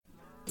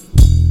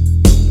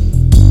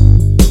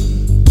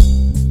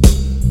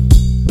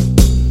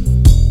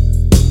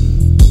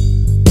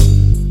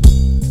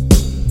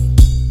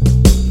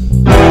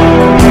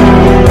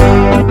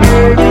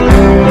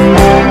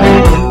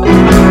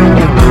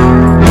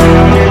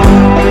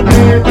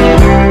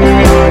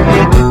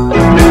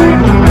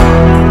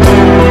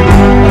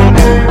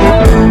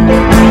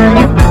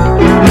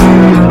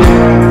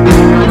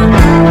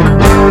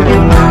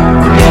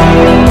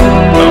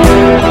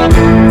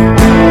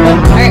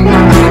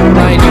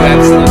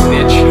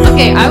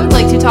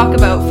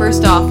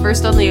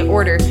first on the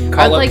order.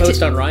 Call out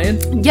post on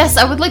Ryan? Yes,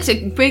 I would like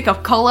to make a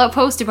call-out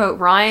post about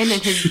Ryan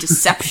and his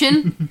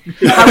deception.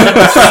 How he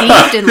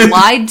deceived and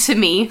lied to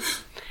me.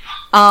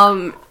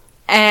 And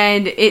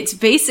it's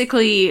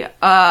basically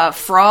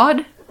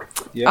fraud.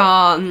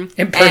 Yeah.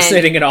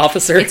 Impersonating an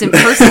officer. It's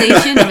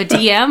impersonation of a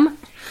DM.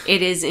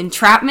 It is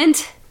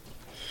entrapment.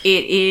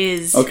 It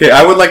is... Okay,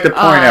 I would like to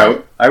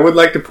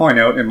point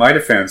out, in my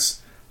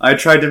defense, I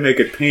tried to make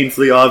it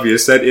painfully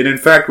obvious that it in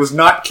fact was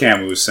not Cam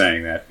who was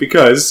saying that.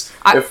 Because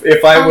Cam,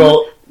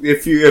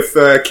 if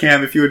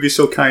you would be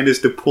so kind as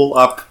to pull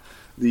up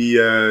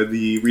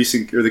the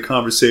recent, or the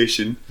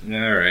conversation.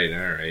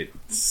 Alright.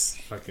 It's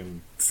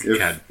fucking...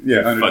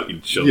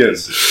 fucking children.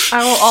 Yes.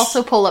 I will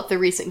also pull up the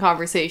recent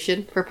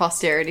conversation for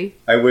posterity.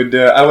 I would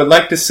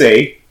like to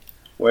say,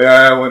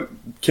 when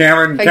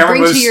Cameron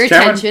was to your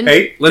attention.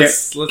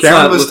 Let's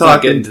Cameron was not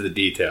talking get into the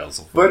details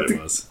of what it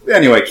was.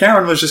 Anyway,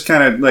 Cameron was just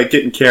kind of like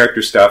getting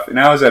character stuff, and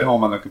I was at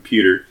home on the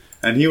computer,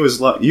 and he was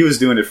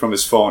doing it from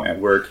his phone at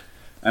work,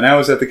 and I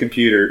was at the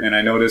computer, and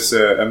I noticed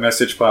a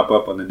message pop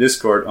up on the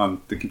Discord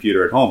on the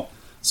computer at home.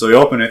 So I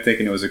opened it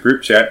thinking it was a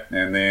group chat,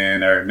 and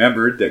then I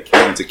remembered that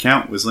Cameron's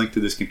account was linked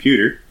to this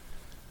computer.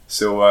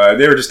 So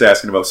they were just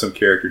asking about some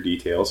character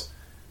details,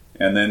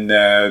 and then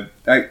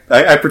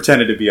I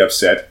pretended to be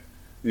upset.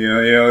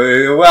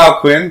 Well,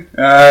 Quinn,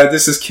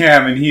 this is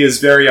Cam, and he is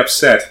very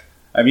upset.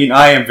 I mean,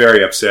 I am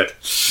very upset.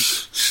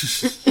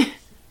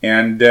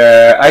 And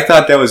I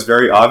thought that was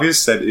very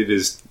obvious that it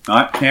is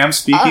not Cam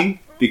speaking,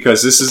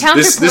 because this is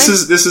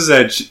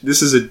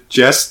a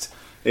jest.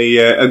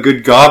 A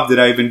good gob that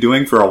I've been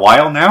doing for a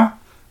while now.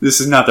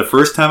 This is not the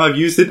first time I've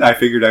used it. I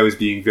figured I was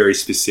being very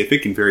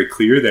specific and very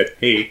clear that,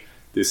 hey,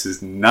 this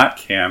is not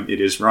Cam,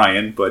 it is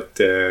Ryan, but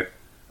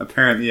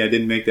apparently I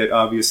didn't make that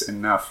obvious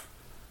enough.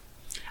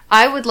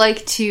 I would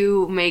like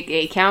to make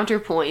a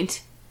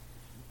counterpoint.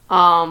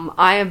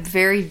 I am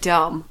very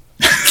dumb.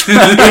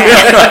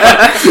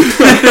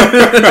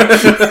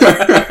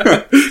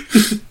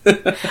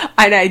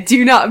 And I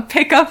do not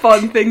pick up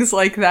on things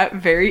like that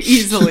very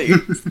easily.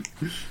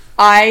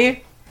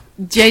 I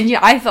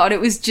thought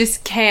it was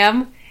just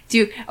Cam.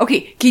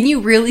 Okay, can you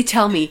really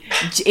tell me,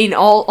 in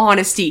all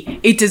honesty,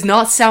 it does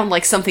not sound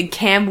like something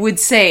Cam would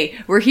say,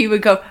 where he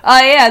would go,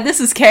 "Oh yeah, this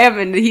is Cam,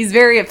 and he's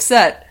very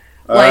upset."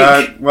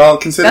 Well,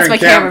 considering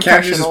Cam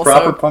uses also.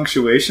 proper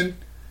punctuation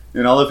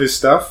in all of his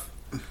stuff,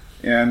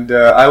 and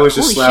I was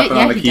just slapping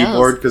on the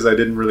keyboard because I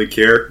didn't really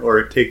care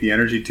or take the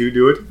energy to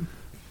do it.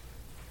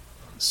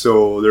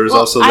 So there's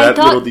also that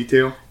little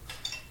detail.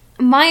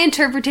 My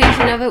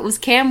interpretation of it was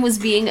Cam was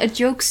being a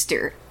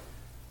jokester.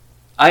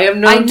 I am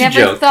known to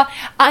joke.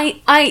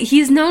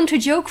 He's known to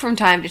joke from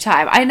time to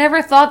time. I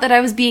never thought that I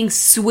was being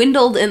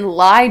swindled and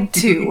lied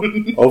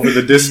to. Over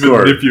the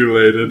Discord.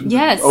 Manipulated.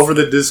 Yes. Over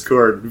the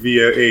Discord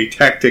via a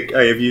tactic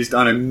I have used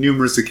on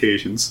numerous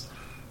occasions.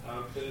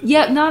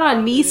 Yeah, not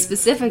on me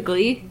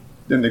specifically.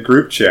 In the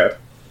group chat.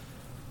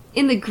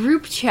 In the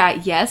group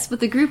chat, yes,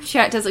 but the group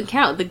chat doesn't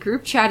count. The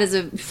group chat is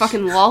a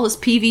fucking lawless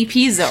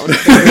PvP zone.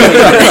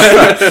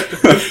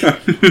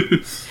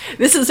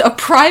 This is a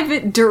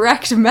private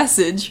direct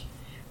message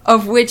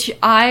of which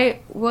I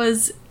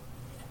was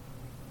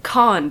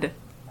conned.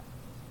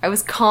 I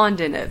was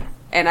conned in it.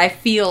 And I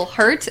feel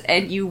hurt,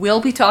 and you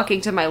will be talking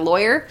to my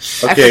lawyer.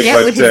 Okay, I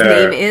forget what his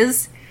name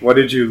is. What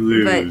did you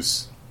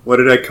lose? What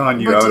did I con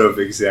you out of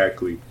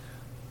exactly?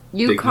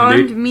 You Dignity?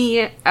 conned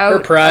me out Or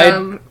pride?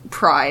 of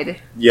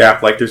pride. Yeah,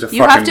 like there's a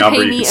You have fucking to number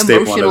pay you me can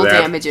staple emotional onto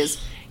that.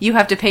 damages. You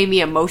have to pay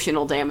me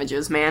emotional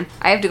damages, man.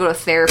 I have to go to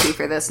therapy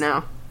for this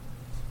now.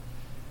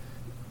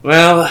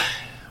 Well,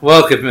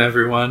 welcome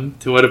everyone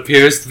to what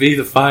appears to be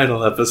the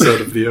final episode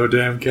of the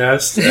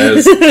Odamcast,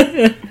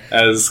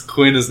 as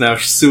Quinn is now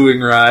suing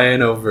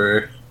Ryan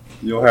over...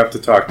 You'll have to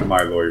talk to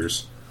my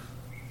lawyers.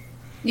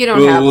 You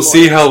don't have We'll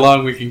see how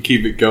long we can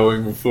keep it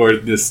going before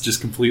this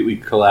just completely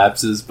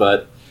collapses,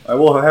 but... I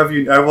will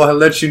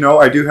let you know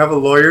I do have a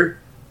lawyer.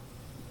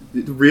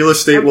 Real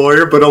estate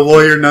lawyer, but a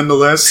lawyer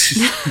nonetheless.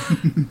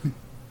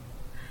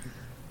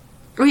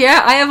 Oh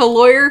yeah, I have a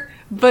lawyer,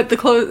 but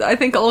I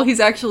think all he's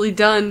actually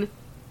done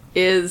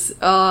is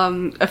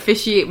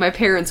officiate my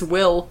parents'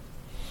 will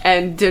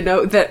and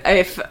denote that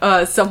if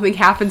something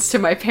happens to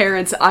my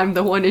parents, I'm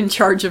the one in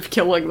charge of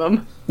killing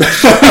them. Not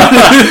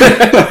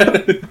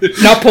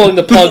pulling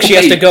the plug, she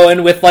has to go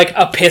in with, like,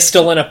 a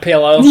pistol and a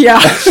pillow. Yeah.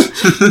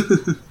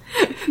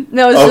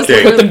 No, it's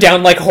Okay. just Put them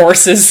down like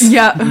horses.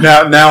 Yeah.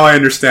 Now I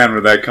understand where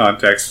that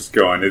context is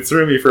going. It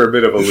threw me for a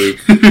bit of a loop,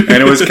 and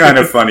it was kind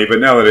of funny. But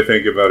now that I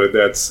think about it,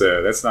 that's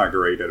not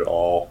great at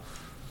all.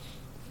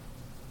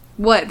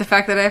 What, the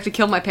fact that I have to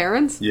kill my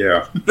parents?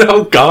 Yeah.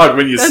 Oh god,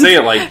 when you say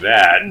it like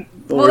that...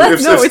 Well,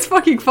 it's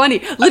fucking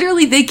funny.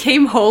 Literally, they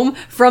came home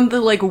from the,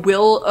 like,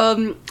 will,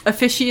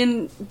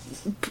 officiant,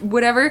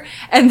 whatever,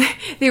 and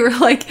they were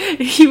like,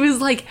 he was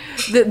like,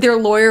 their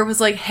lawyer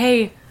was like,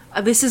 hey,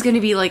 this is going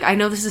to be like, I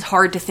know this is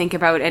hard to think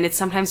about, and it's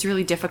sometimes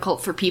really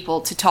difficult for people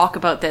to talk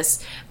about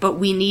this, but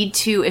we need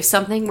to, if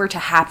something were to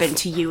happen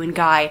to you and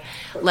Guy,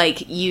 like,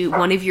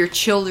 one of your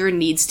children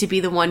needs to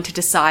be the one to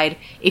decide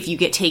if you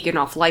get taken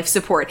off life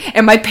support.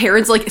 And my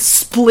parents, like,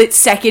 split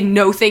second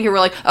no thing, and were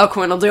like, oh,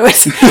 Quinn will do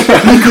it.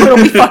 Quinn will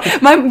be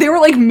fine. They were,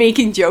 like,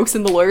 making jokes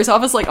in the lawyer's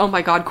office, like, oh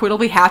my god, Quinn will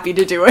be happy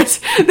to do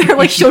it. They're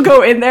like, she'll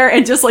go in there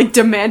and just, like,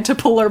 demand to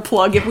pull our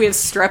plug if we have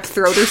strep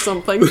throat or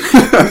something.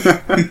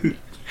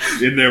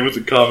 In there with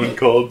a common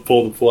cold,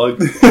 pull the plug.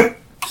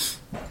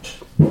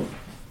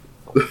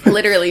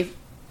 Literally.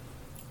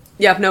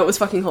 Yeah, no, it was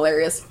fucking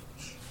hilarious.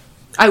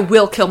 I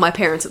will kill my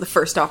parents at the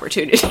first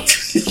opportunity.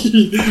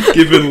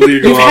 Given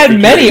legal We've had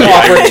many opportunity,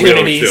 I will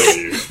opportunities. kill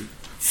you.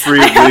 Free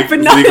I have, but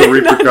not legal in a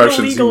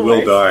repercussions, legal you will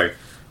way. die.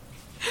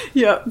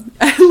 Yep.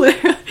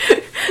 I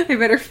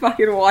better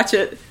fucking watch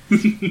it.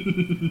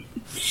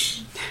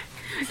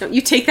 Don't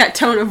you take that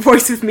tone of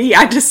voice with me.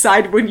 I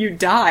decide when you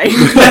die.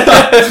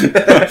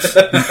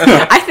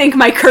 I think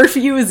my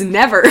curfew is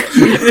never. Or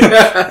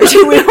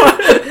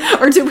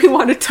do we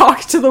want to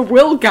talk to the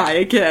Will guy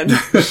again?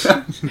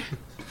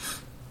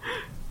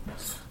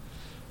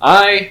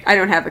 I I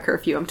don't have a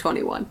curfew. I'm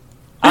 21.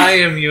 I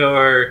am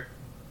your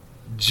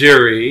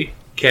jury,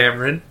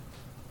 Cameron.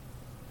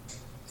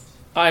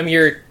 I'm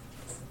your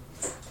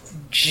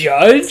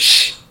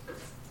judge,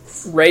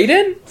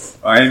 Raiden?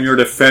 I am your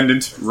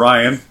defendant,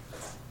 Ryan.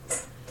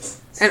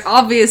 And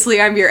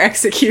obviously I'm your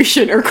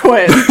executioner,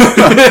 Quinn.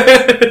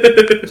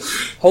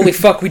 Holy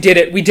fuck, we did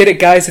it. We did it,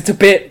 guys. It's a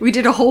bit. We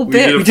did a whole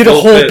bit. We did a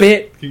whole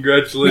bit.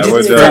 Congratulations.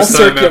 We did First it all time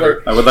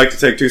circular. ever. I would like to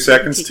take 2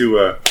 seconds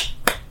to,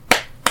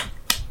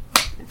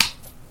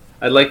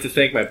 I'd like to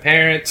thank my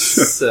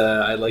parents.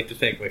 I'd like to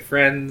thank my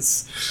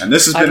friends. and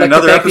this has I'd been like to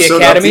another thank the episode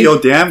of Academy. the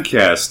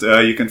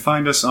Odamcast. You can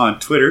find us on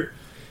Twitter.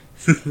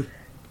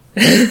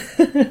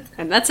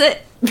 And that's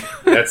it.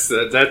 That's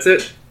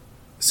it.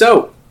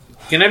 So,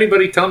 can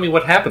anybody tell me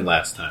what happened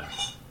last time?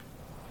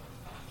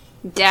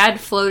 Dad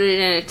floated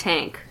in a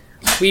tank.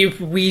 We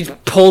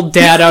pulled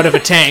Dad out of a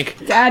tank.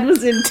 Dad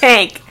was in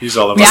tank. He's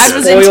all about Dad that.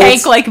 was in Spoiled.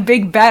 tank like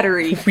Big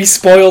Battery. We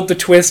spoiled the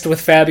twist with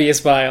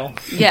Fabius Bile.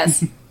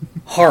 Yes,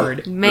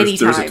 Hard. many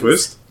There's times. a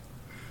twist.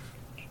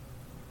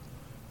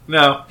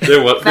 No,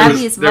 there was.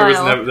 Fabius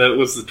Vile. Never, that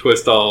was the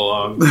twist all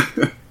along.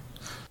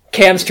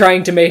 Cam's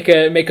trying to make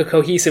a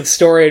cohesive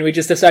story, and we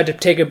just decided to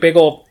take a big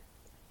ol'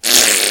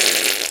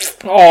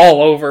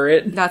 all over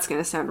it. That's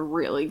gonna sound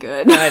really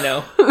good. I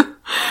know.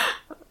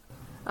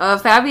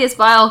 Fabius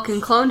Bile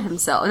can clone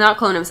himself. Not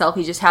clone himself,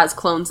 he just has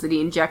clones that he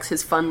injects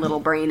his fun little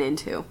brain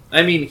into.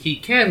 I mean, he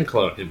can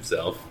clone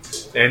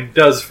himself, and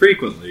does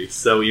frequently,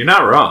 so you're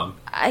not wrong.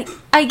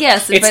 I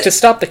guess. It's but to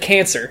stop the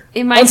cancer.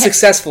 in my head,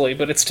 Unsuccessfully,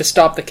 but it's to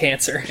stop the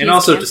cancer. And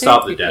also to cancer?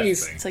 stop the death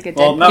He's- thing. it's like a dead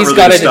Well, not He's really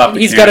got to stop the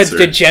he's got a cancer.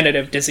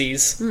 degenerative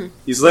disease.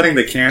 He's letting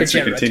the cancer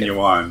Degenerative. continue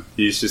on.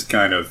 He's just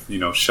kind of,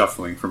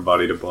 shuffling from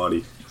body to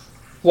body.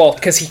 Well,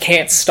 because he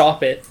can't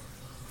stop it.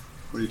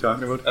 What are you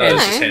talking about? It's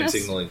just Yeah, hand that's-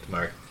 signaling to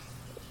Mark.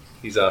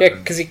 He's up. Yeah, and-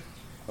 because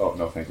Oh,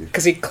 no, thank you.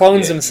 he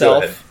clones Yeah, go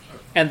himself, ahead.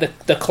 and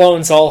the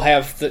clones all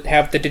have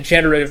the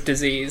degenerative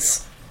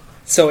disease,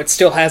 so it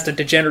still has the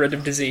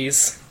degenerative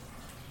disease,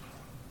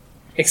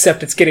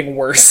 except it's getting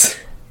worse.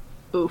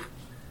 Oof.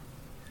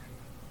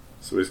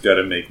 So he's got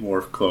to make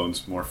more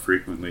clones more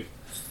frequently.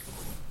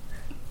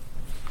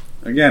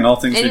 Again, all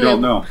things we Anyway.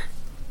 don't know.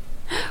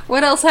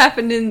 What else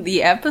happened in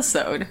the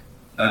episode?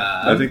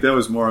 I think that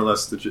was more or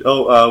less the...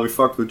 we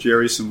fucked with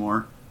Jerry some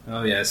more.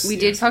 Oh, yes. We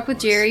yes, did fuck of with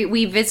course. Jerry.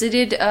 We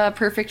visited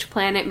Perfect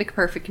Planet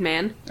McPerfect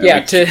Man. And Yeah,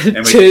 we- to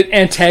and we- to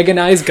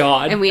antagonize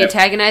God. And we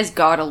antagonized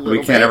God a little We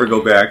bit. can't ever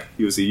go back.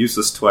 He was a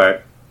useless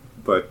twat.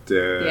 But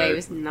Yeah, he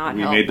was not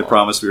we helpful. made the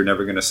promise we were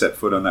never going to set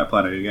foot on that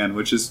planet again,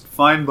 which is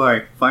fine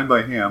by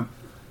him.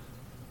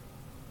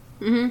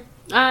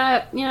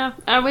 Yeah,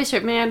 I wish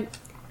it, man.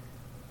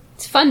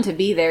 It's fun to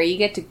be there. You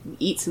get to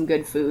eat some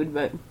good food,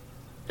 but...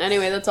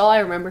 Anyway, that's all I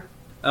remember.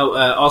 Oh,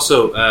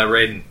 also,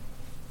 Raiden.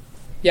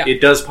 Yeah.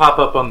 It does pop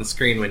up on the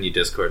screen when you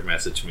Discord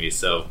message me,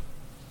 so...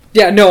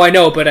 Yeah, no, I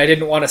know, but I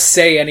didn't want to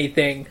say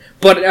anything.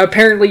 But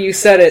apparently you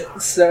said it,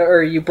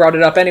 or you brought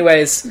it up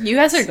anyways. You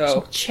guys are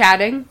So-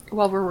 chatting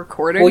while we're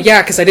recording? Well,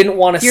 yeah, because I didn't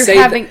want to You're say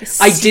having that.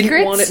 I didn't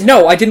secrets? want to.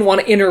 No, I didn't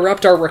want to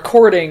interrupt our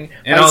recording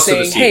And by also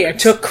the saying, "Hey, I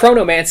secrets. took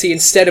chronomancy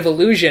instead of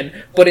illusion,"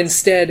 but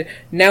instead,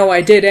 now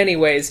I did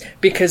anyways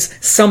because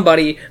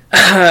somebody,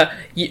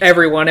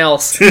 everyone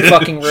else,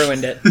 fucking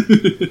ruined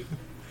it.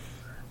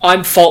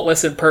 I'm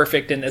faultless and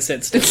perfect in this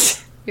instance.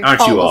 You're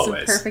Aren't you faultless and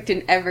always? perfect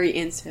in every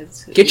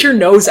instance. Get your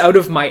nose out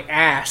of my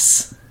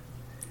ass,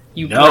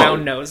 you No.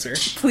 brown noser.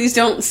 Please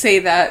don't say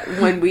that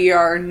when we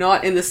are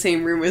not in the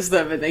same room as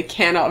them and they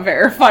cannot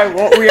verify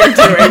what we are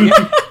doing.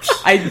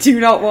 I do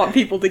not want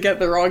people to get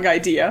the wrong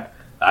idea.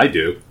 I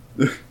do.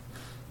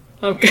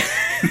 Okay.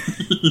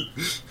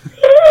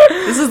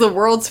 This is the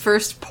world's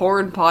first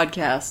porn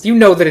podcast. You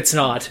know that it's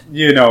not.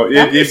 You know,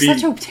 That it'd is be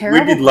such a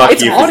terrible we'd be lucky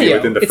It's if it was audio.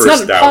 within the It's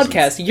first not a thousand.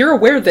 podcast. You're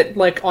aware that,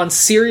 like, on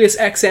Sirius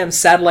XM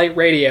satellite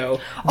radio,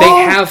 they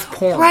have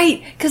porn.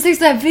 Right, because there's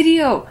that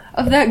video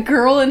of that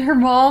girl and her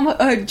mom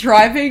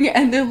driving,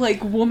 and the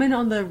like woman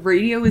on the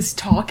radio is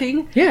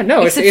talking. Yeah,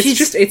 no, Except it's she's-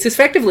 just it's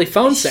effectively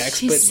phone sex.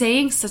 She's But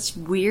saying such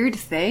weird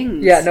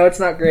things. yeah, no, it's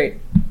not great.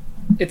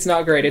 It's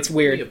not great. It's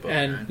weird, Be a bummer.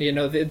 and you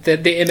know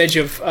the image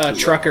of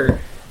Trucker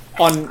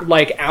on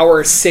like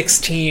hour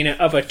 16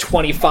 of a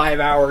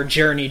 25-hour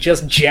journey,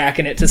 just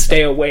jacking it to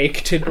stay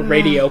awake to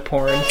radio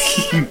porn.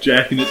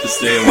 Jacking it to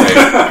stay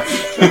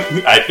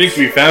away. I think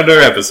we found our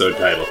episode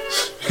title.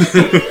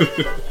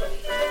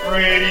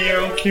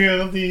 Radio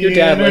killed the Your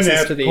dad listens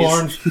internet to these.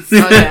 porn.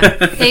 Oh,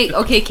 yeah. Hey,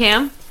 okay,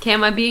 Cam,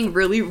 I'm being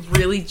really,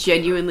 really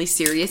genuinely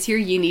serious here.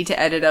 You need to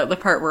edit out the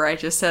part where I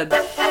just said.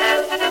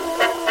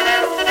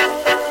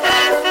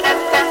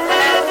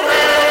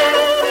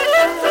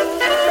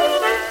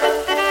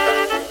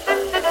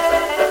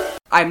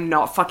 I'm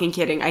not fucking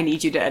kidding. I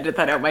need you to edit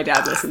that out. My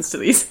dad listens to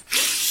these.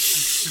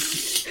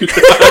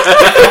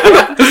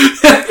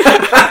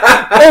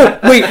 Oh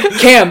wait,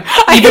 Cam,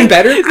 even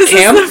better. This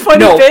Cam, is the funny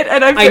no, bit,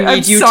 and I'm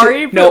need you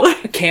sorry, to no,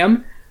 but-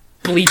 Cam,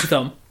 bleep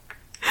them.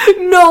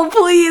 No,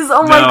 please.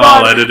 Oh my No,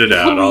 god. I'll edit it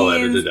out. I'll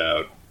Please. edit it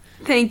out.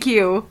 Thank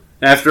you.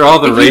 After all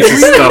the racist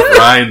stuff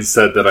Ryan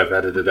said that I've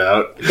edited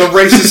out. The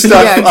racist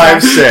stuff Yeah,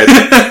 I've said.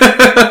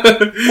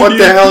 What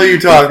the hell are you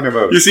talking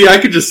about? You see, I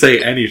could just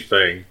say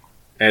anything,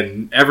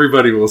 and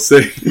everybody will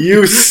say,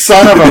 You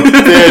son of a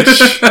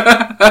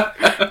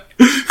bitch!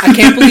 I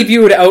can't believe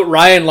you would out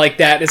Ryan like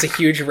that as a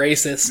huge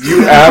racist.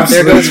 You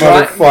absolute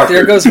motherfucker.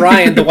 There goes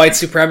Ryan, the white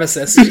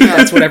supremacist.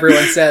 That's what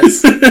everyone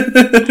says.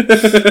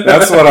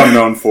 That's what I'm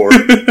known for.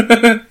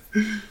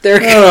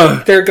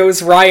 There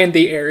goes Ryan,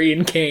 the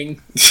Aryan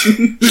King.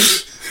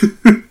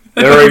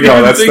 There we go.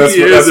 I don't think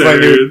he is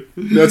Aryan.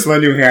 That's my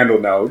new handle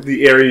now.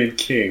 The Aryan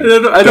King. I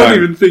don't Done.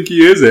 even think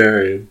he is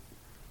Aryan.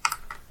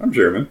 I'm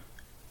German.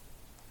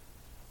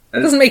 That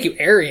doesn't make you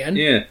Aryan.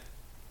 Yeah.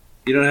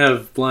 You don't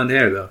have blonde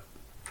hair, though.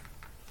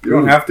 You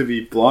don't have to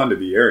be blonde to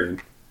be Aryan.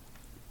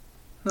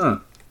 Huh.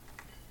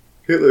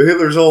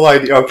 Hitler's whole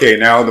idea. Okay,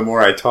 now the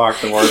more I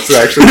talk, the more it's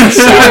actually going to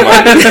sound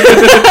like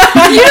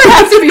it. You don't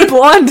have to be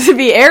blonde to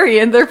be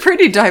Aryan. They're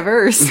pretty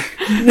diverse.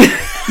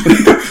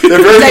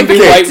 They're very Like be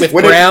white with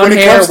brown when it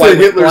hair, comes white to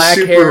with Hitler's black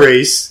super hair.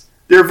 race,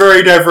 they're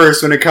very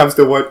diverse when it comes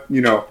to what,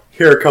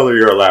 hair color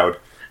you're allowed.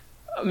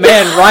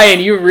 Man, Ryan,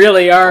 you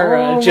really are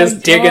Oh my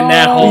just digging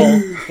that God.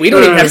 hole. We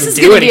don't even have This to is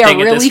do going to be a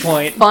anything at really this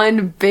point.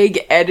 fun,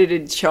 big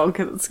edited chunk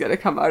that's going to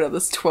come out of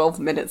this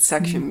 12-minute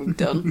section we've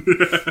done.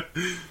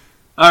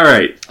 All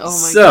right. Oh my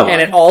so, God.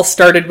 And it all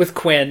started with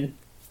Quinn.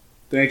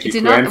 Thank you, It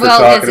did Gwen, not- for well,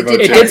 talking yes, it about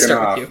did It jacking did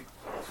start off. with you.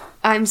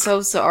 I'm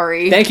so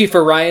sorry. Thank you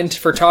for Ryan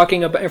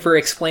for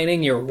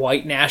explaining your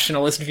white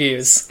nationalist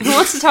views. Who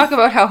wants to talk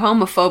about how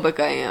homophobic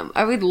I am?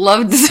 I would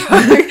love to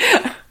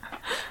talk.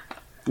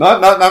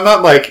 I'm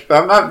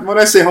not when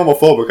I say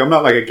homophobic, I'm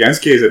not like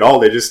against gays at all.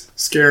 They just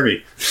scare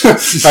me.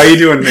 How you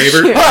doing,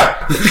 neighbor?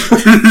 Ah!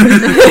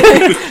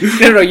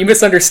 No, you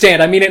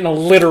misunderstand. I mean it in a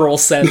literal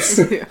sense.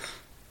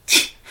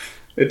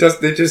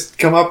 They just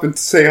come up and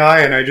say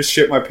hi, and I just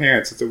shit my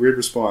pants. It's a weird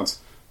response.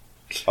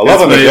 I love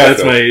them to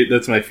death,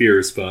 that's my fear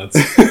response.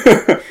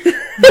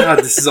 God,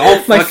 this is all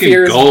My fucking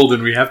fears- gold,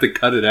 and we have to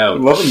cut it out.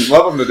 love them to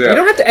You don't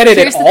death. have to edit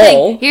Here's it the all.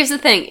 thing. Here's the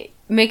thing.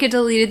 Make a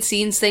deleted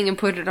scenes thing and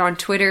put it on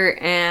Twitter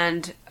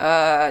and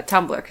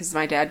Tumblr because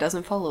my dad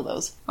doesn't follow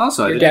those.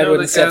 Also, Your I dad didn't know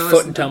wouldn't that set guy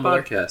foot in listened to the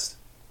Tumblr. podcast.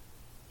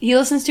 He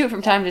listens to it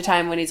from time to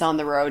time when he's on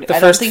the road. The I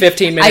don't first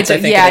 15 minutes, I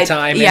think, at a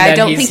time, Yeah, and I then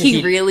don't think he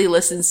he- really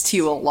listens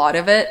to a lot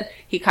of it.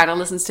 He kind of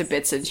listens to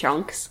bits and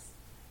chunks.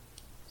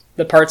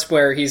 The parts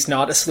where he's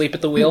not asleep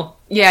at the wheel.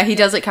 Yeah, he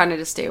does it kind of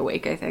to stay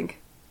awake, I think.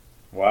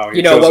 Wow,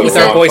 You know, what with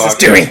our voices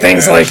doing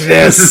things like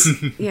this.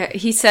 Yeah,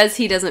 he says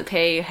he doesn't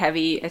pay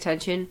heavy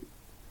attention.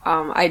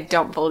 I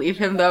don't believe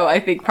him, though. I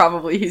think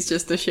probably he's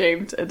just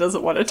ashamed and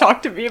doesn't want to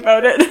talk to me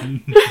about it.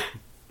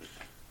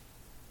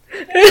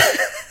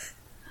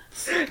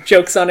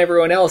 Joke's on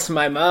everyone else.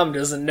 My mom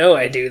doesn't know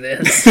I do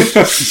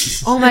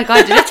this. Oh my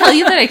god, did I tell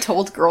you that I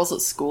told girls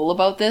at school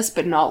about this,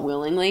 but not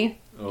willingly?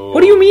 Oh.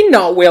 What do you mean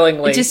not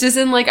willingly? It just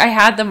isn't like I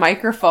had the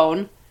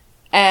microphone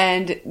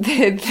and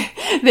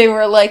they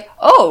were like,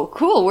 "Oh,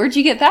 cool, where'd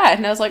you get that?"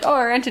 And I was like, "Oh,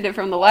 I rented it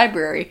from the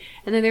library."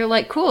 And then they were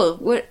like, "Cool,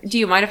 what do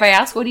you mind if I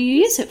ask what do you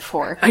use it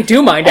for?" I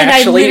do mind, And I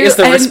actually, is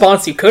the literally-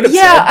 response you could have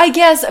Yeah, said. I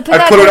guess, but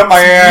I put it up my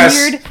that's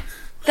ass. Weird.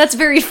 That's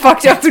very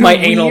fucked up and My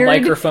weird. anal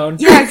microphone.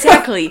 Yeah,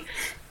 exactly.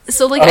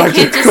 So, like, I I like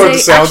can't to just record the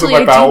say, sounds of actually, my I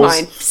do bowels.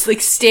 mind. Just,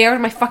 like, stay out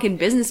of my fucking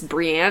business,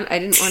 Brienne. I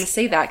didn't want to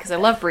say that, because I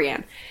love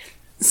Brienne.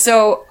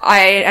 So,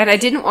 I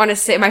didn't want to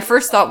say, my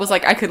first thought was,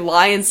 like, I could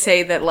lie and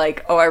say that,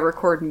 like, oh, I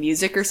record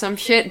music or some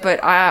shit,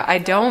 but I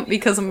don't,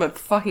 because I'm a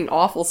fucking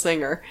awful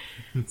singer.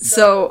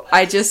 So,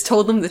 I just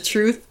told them the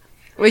truth,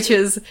 which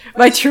is,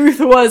 my truth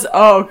was,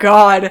 oh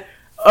god,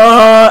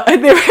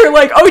 and they were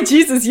like, oh,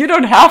 Jesus, you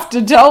don't have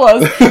to tell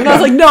us. And I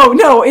was like,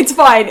 no, it's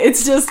fine.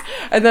 It's just,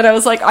 and then I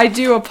was like, I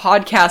do a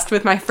podcast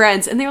with my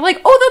friends. And they were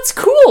like, oh, that's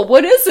cool.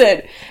 What is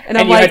it? And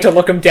I'm And you like, had to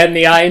look them dead in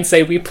the eye and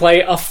say, we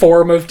play a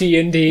form of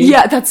D&D.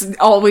 yeah, that's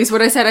always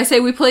what I said. I say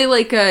we play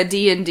like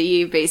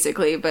D&D,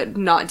 basically, but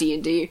not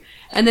D&D.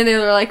 And then they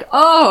were like,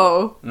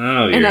 oh.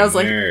 And I was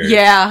like,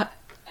 yeah.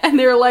 And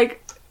they were like,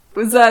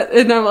 was that,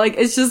 and I'm like,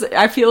 it's just,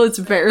 I feel it's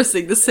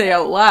embarrassing to say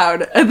out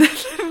loud. And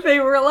then they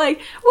were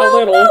like, well,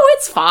 little. no,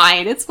 it's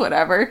fine, it's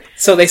whatever.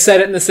 So they said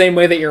it in the same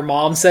way that your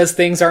mom says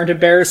things aren't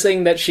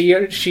embarrassing, that she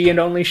and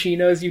only she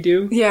knows you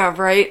do? Yeah,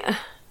 right?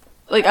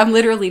 Like, I'm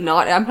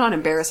not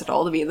embarrassed at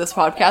all to be in this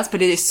podcast,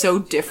 but it is so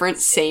different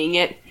saying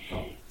it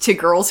to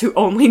girls who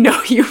only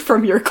know you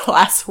from your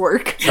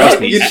classwork. Trust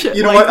me. And shit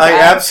You know like what?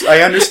 that.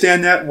 I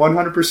understand that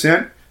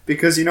 100%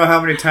 because you know how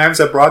many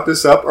times I brought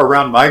this up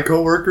around my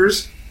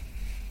coworkers?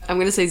 I'm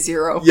gonna say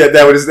 0. Yeah,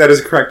 that is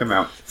a correct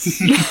amount.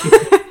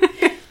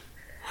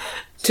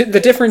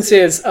 The difference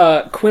is,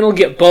 Quinn will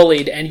get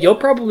bullied, and you'll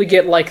probably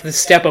get, like, the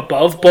step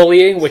above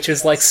bullying, which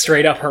is, like,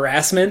 straight up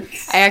harassment.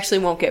 I actually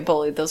won't get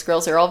bullied. Those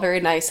girls are all very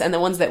nice, and the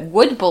ones that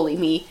would bully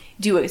me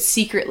do it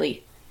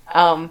secretly,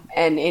 and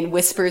in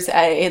whispers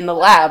in the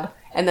lab,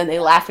 and then they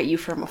laugh at you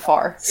from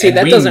afar. See, And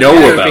that we doesn't know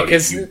matter about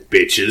because it, you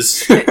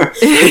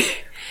bitches.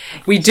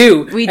 we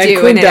do. We and do,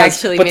 Quinn and it does.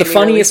 actually But the made me really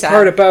funniest sad.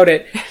 part about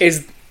it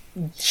is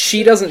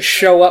she doesn't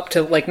show up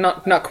to, like,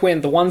 not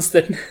Quinn, the ones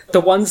that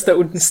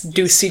would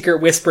do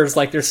secret whispers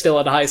like they're still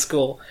at high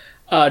school,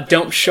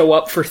 don't show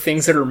up for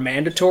things that are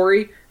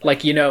mandatory,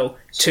 like, you know,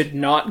 to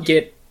not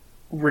get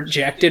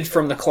rejected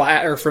from the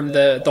class or from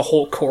the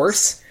whole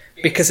course,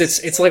 because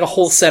it's like a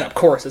whole setup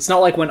course. It's not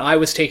like when I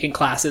was taking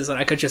classes and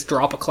I could just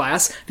drop a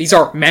class. These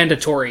are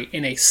mandatory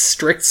in a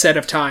strict set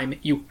of time.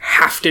 You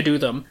have to do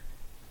them.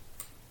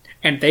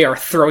 And they are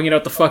throwing it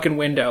out the fucking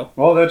window.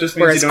 Well, that just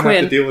means Whereas you don't Quinn-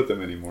 have to deal with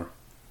them anymore.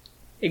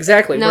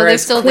 Exactly. No, they're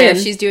whereas still Quinn,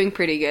 there. She's doing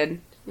pretty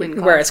good. in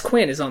class. Whereas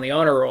Quinn is on the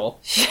honor roll.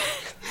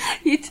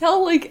 You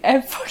tell, like,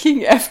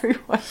 fucking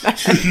everyone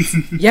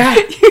that. Yeah,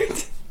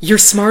 you're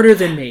smarter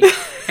than me,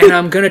 and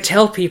I'm gonna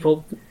tell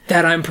people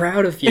that I'm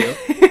proud of you.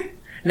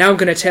 Now I'm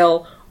gonna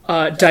tell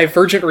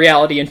Divergent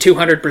Reality and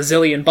 200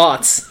 Brazilian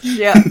bots.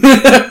 Yeah.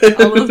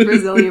 All those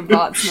Brazilian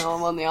bots know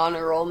I'm on the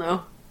honor roll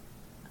now.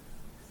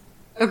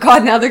 Oh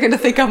god, now they're gonna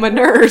think I'm a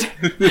nerd.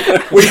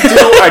 We do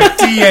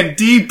a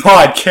D&D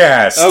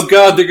podcast. Oh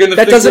god, they're gonna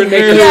That think doesn't we're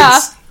make nerds. Yeah.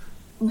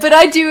 But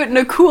I do it in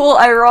a cool,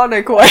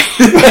 ironic way.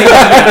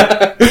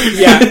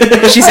 Yeah,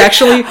 she's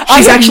actually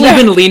have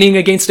been leaning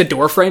against a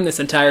door frame this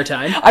entire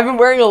time. I've been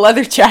wearing a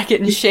leather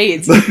jacket and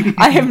shades.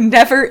 I have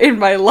never in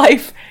my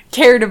life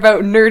cared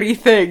about nerdy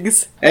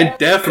things. And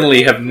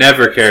definitely have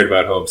never cared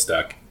about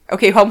Homestuck.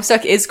 Okay,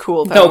 Homestuck is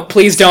cool, though. No,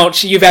 please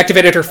don't. You've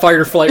activated her fight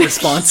or flight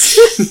response.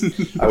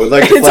 I would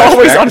like to It's flash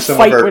always back on to some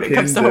fight of our when it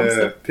comes to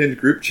Homestuck. pinned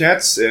group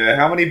chats.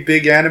 How many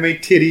big anime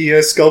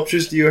titty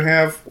sculptures do you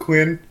have,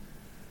 Quinn?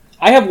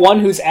 I have one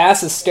whose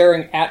ass is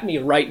staring at me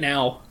right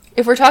now.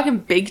 If we're talking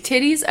big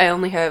titties, I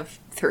only have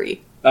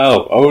 3.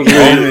 Oh, only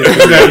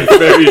that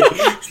very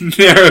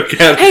narrow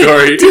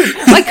category. Dude,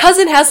 my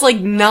cousin has like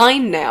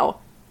 9 now.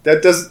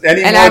 That doesn't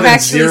any And more I'm than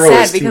actually 0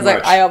 sad is too because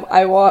much.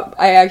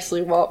 I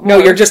actually want more. No,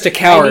 you're just a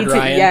coward,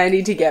 I Ryan.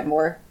 need to get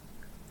more.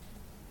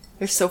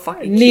 They're so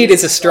fucking Need cute.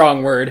 is a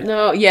strong word.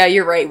 No, yeah,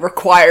 you're right.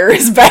 Require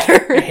is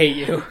better. I hate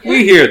you.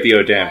 We here at the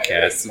Odam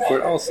Cast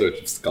support all sorts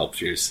of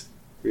sculptures.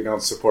 We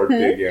don't support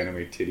big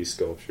anime titty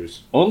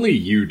sculptures. Only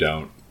you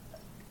don't.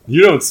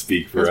 You don't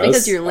speak for That's us.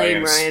 because you're I lame,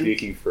 am Ryan.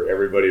 speaking for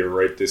everybody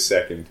right this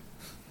second.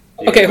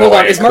 Okay, Even hold though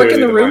on. I Is am Mark in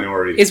clearly the room?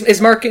 minority.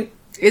 Is Mark in...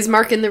 Is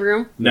Mark in the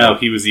room? No,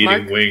 he was eating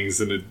Mark? wings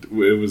and it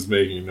was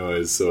making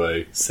noise, so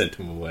I sent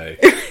him away.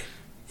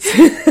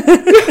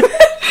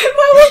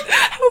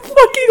 How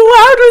fucking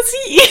loud was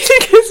he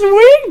eating his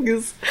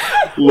wings?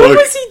 What Look,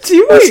 was he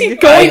doing?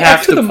 going I have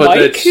up to to the put mic?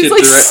 that He's shit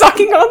like direct-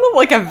 sucking on them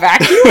like a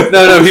vacuum.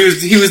 No,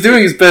 he was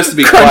doing his best to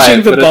be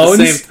Crunching quiet, the but bones.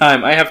 at the same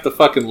time, I have to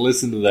fucking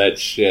listen to that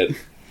shit.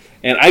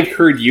 And I've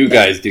heard you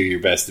guys do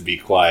your best to be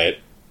quiet.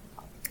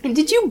 And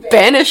did you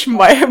banish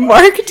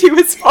Mark to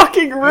his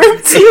fucking room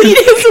to eat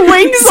his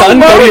wings Son,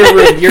 go to your alone?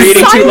 room. You're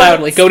eating too Silence.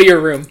 loudly. Go to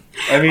your room.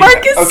 I mean,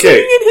 Mark is okay.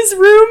 sitting in his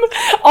room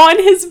on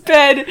his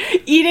bed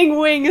eating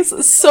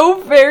wings so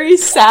very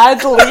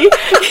sadly.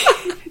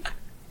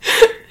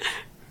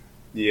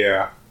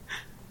 Yeah.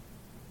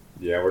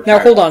 Yeah, we're Now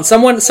hold on.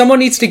 Someone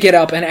needs to get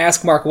up and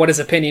ask Mark what his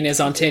opinion is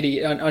on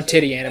titty anime.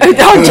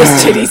 Not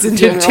just titties in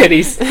general.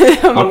 Titties.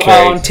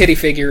 Okay. On titty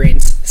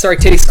figurines. Sorry,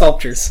 titty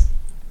sculptures.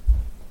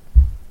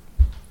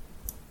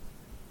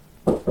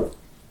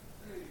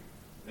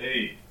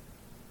 Hey,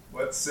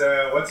 what's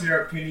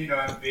your opinion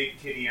on big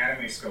titty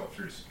anime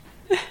sculptures?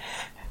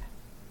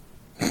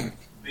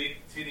 Big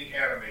titty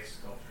anime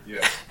sculptures.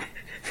 Yes.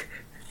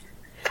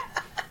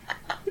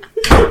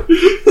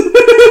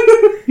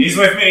 He's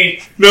with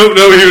me. No,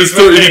 he was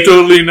with he me.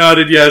 totally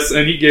nodded yes,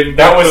 and he gave him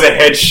That was a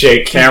head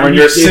shake, Cameron.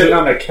 You're He gave- sitting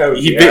on the couch.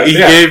 He, Yeah, he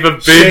yeah. gave a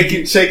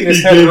big shaking his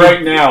he head gave a-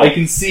 right now. I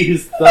can see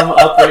his thumb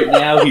up right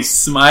now. He's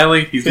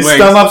smiling. He's His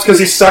wearing thumb up's because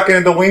he's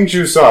sucking the wing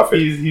juice off it.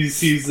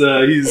 he's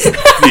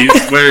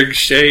wearing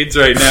shades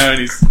right now, and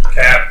he's.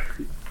 Cap.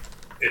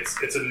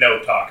 It's a no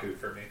taku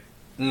for me.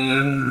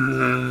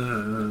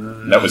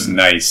 That was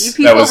nice. You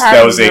people That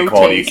have was no A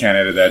quality. You taste. can't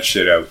edit that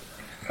shit out.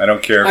 I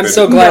don't care if I'm it's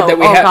so glad No. that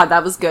we oh have. god,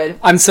 that was good.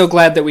 I'm so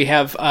glad that we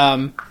have.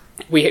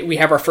 We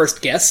have our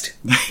first guest.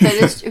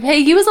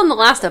 Hey, he was on the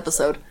last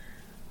episode.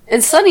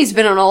 And Sonny's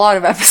been on a lot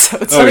of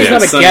episodes. Oh, Sonny's yeah,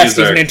 not a Sonny's guest;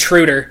 he's our- an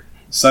intruder.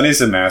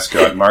 Sonny's a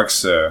mascot.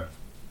 Mark's he's a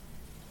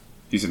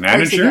Mark's a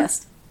manager.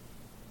 guest.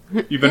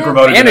 You've been Yeah.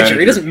 promoted to Manager.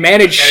 He doesn't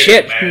manage I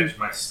shit. manage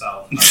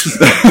myself.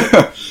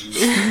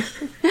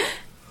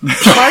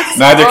 Mark's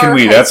Neither can our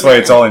we. That's why head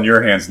it's all in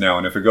your hands now.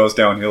 And if it goes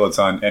downhill, it's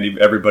on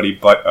everybody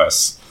but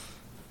us.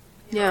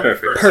 Yeah.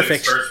 Perfect.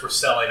 Perfect. First, we're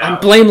selling I'm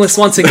out. blameless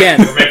once again.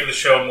 We're making the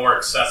show more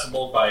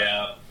accessible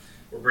by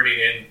we're bringing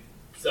in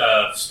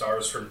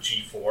stars from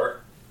G4.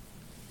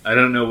 I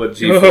don't know what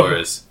G4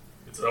 is.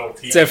 It's an old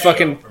TV It's a show.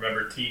 fucking-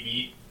 Remember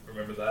TV?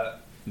 Remember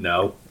that?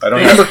 No. I don't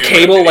Remember have.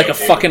 Cable like a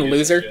Cable fucking music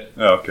loser? shit.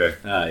 Oh, okay,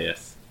 Ah,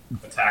 yes.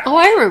 Attack. Oh,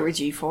 I remember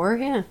G4,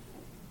 yeah.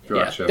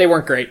 gotcha. Yeah, they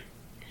weren't great.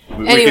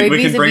 Anyway,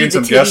 we can bring in vis-a-vis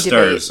some the guest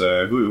titty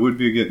stars. Who would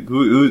be good?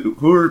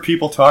 Who are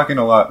people talking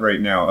a lot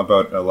right now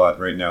about a lot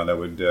right now that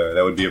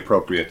would be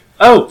appropriate?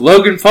 Oh,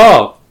 Logan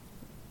Paul.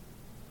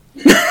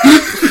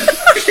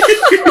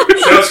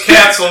 Show's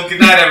canceled. Good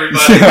night,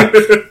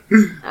 everybody.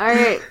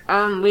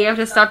 Alright, we have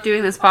to stop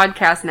doing this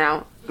podcast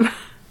now.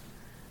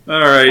 All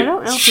right. I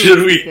don't know if Should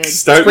he we was good.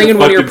 start Bring the in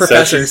one of your fucking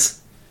professors. session?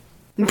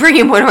 Bring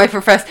in one of my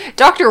professors,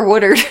 Dr.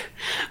 Woodard,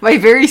 my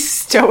very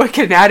stoic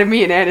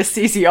anatomy and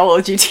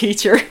anesthesiology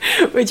teacher.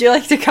 Would you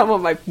like to come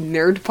on my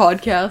nerd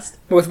podcast?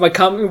 With my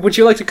would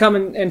you like to come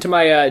into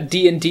my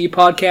D&D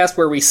podcast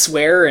where we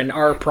swear and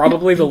are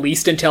probably the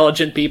least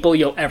intelligent people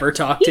you'll ever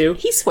talk to?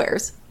 He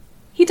swears.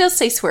 He does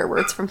say swear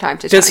words from time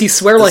to time. Does he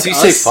swear like he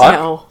us? say fuck?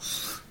 No.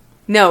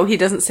 No, he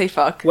doesn't say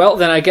fuck. Well,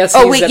 then I guess.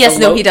 Oh he's wait, at yes, the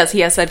no, low- he does. He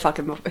has said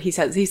fucking. He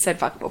said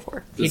fuck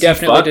before. He Does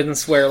definitely fuck? didn't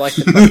swear like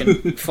the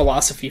fucking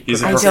philosophy.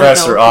 He's a I don't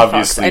professor, know if he fucks.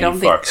 obviously. I don't he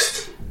think-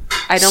 fucks.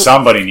 I don't.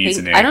 Somebody needs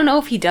a name. I don't know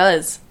if he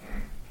does.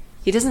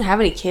 He doesn't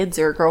have any kids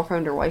or a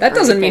girlfriend or wife. That or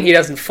doesn't mean anything. he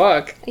doesn't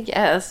fuck. I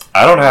guess.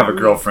 I don't have a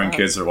girlfriend,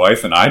 kids, or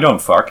wife, and I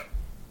don't fuck.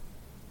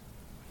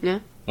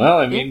 Well,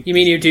 I mean, You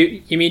mean you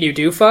do? You mean you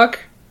do fuck?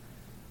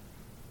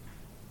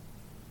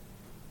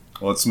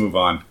 Let's move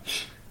on.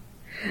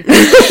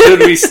 should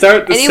we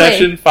start the Anyway.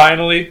 session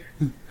finally?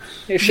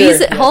 Yeah,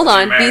 sure. Hold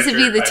on. Manager,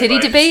 Vis-a-vis the I'd titty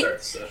like to debate, start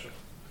the session.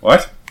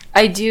 What?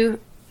 I do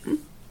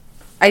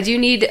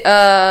need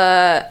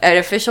an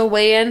official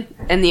weigh-in,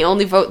 and the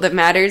only vote that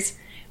matters,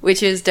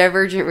 which is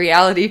Divergent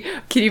Reality.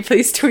 Can you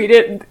please tweet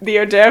it, the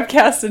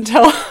Odamcast, and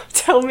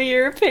tell me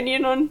your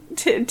opinion on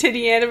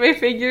titty anime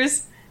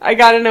figures? I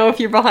gotta know if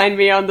you're behind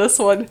me on this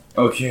one.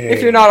 Okay.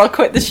 If you're not, I'll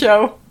quit the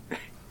show.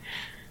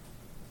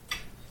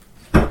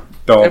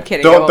 don't I'm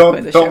kidding, I won't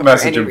quit the show don't for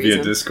message any him via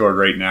reason. Discord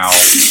right now.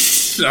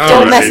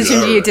 Don't message him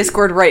via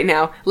Discord right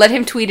now. Let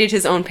him tweet at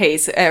his own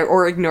pace,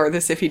 or ignore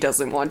this if he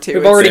doesn't want to.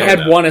 We've already Yeah, had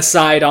no. one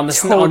aside on the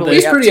Totally on up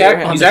the, to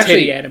him. on He's the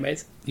actually- titty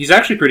animes. He's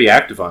actually pretty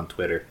active on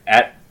Twitter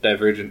at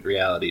Divergent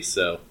Reality.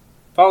 So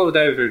follow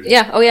Divergent.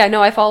 Yeah, oh yeah,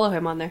 no, I follow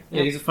him on there.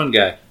 Yeah, he's a fun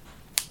guy.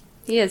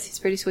 He is, he's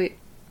pretty sweet.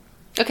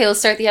 Okay, let's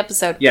start the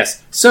episode.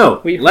 Yes.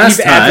 So last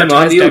We've time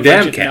on advertised the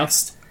Divergent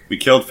Odamcast, We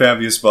killed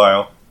Fabius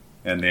Bile,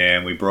 and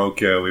then we broke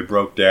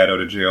Dad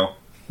out of jail.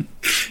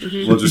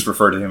 We'll just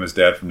refer to him as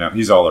Dad from now.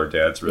 He's all our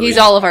dads, really. He's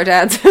all of our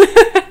dads.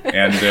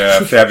 And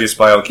Fabius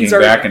Bile came He's our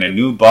back dad. in a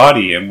new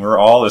body, and we're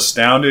all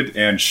astounded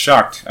and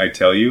shocked. I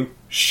tell you,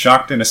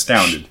 shocked and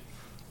astounded.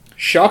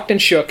 Shocked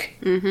and shook.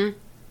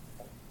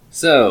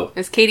 so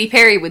As Katy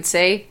Perry would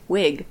say,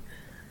 wig.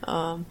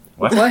 What?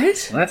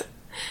 what?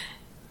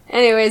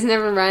 Anyways,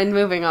 never mind,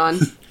 moving on.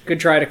 Good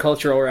try to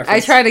cultural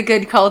reference. I tried a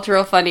good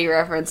cultural funny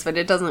reference, but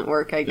it doesn't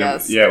work, I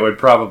guess. Yeah, it would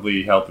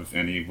probably help if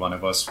any one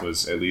of us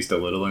was at least a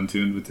little in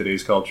tune with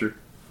today's culture.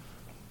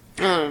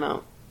 I don't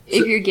know.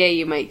 If you're gay,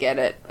 you might get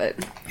it, but...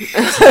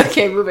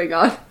 okay, moving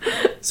on.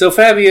 So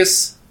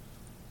Fabius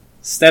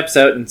steps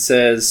out and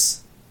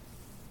says,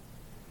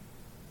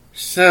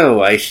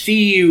 "So I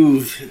see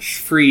you've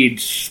freed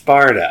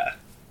Sparta."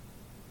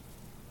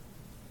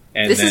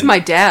 And This is then my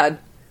dad.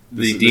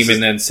 the This demon is-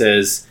 then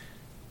says,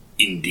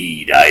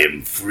 Indeed, I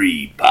am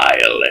free,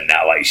 Bile, and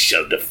now I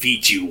shall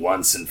defeat you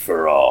once and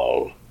for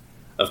all.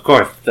 "Of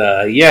course,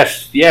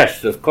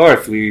 yes, of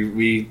course.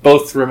 We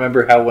both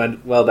remember how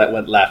well that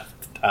went last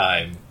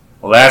time."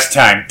 Last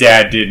time,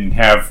 Dad didn't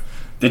have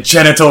the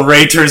genital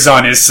rators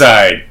on his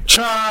side.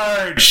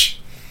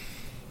 Charge!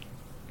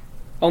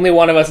 Only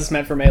one of us is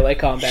meant for melee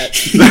combat.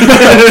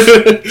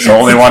 So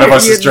only one of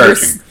us is You're-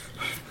 charging.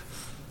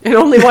 And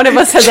only one of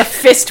us has a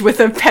fist with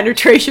a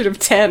penetration of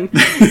 10.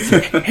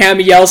 Ham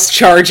yells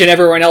charge and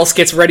everyone else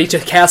gets ready to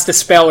cast a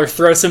spell or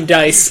throw some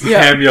dice.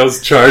 Yeah. Ham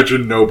yells charge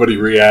and nobody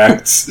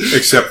reacts.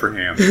 Except for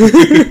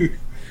Ham.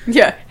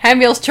 Yeah,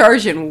 Ham yells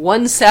charge and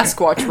one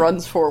Sasquatch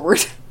runs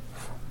forward.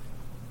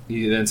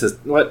 He then says,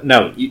 "What?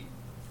 No,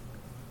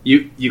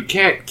 you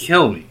can't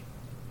kill me."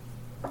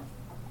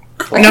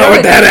 No,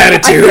 with that I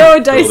attitude. throw a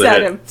dice Roll the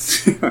at hit.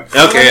 him.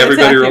 Okay,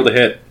 everybody attack rolled a him.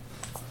 hit.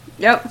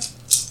 Yep.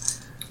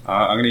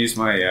 I'm going to use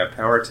my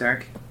power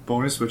attack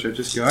bonus, which I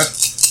just got.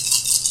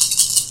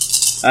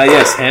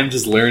 Yes, Ham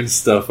just learned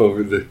stuff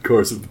over the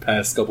course of the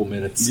past couple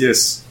minutes.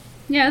 Yes.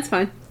 Yeah, that's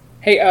fine.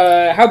 Hey,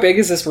 how big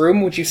is this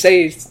room? Would you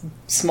say it's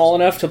small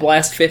enough to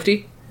blast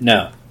 50?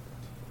 No,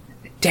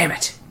 Damn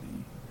it.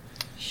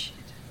 it's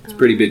a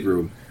pretty big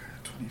room.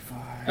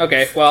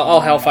 Okay, well,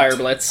 I'll Hellfire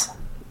Blitz.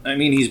 I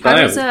mean, he's How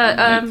bio. does,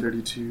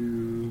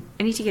 32.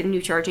 I need to get a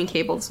new charging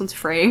cable. This one's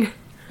fraying.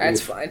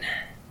 That's fine.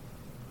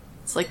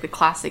 It's like the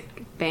classic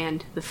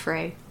band, The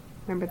Fray.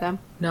 Remember them?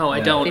 No, I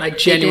Yeah. don't. They- I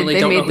genuinely they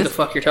don't made know who the this-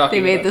 fuck you're talking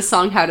They made about. the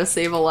song "How to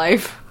Save a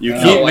Life." You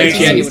No, keep I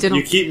making genuinely-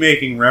 you keep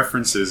making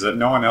references that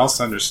no one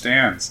else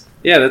understands.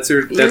 Yeah, that's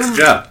her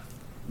job.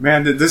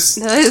 Man, this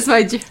That is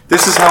my.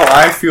 this is how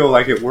I feel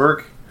like at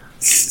work.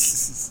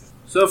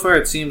 So far,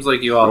 it seems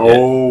like you all hit.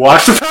 Oh,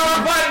 watch the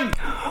power button!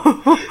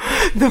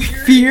 The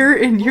fear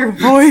in your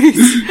voice.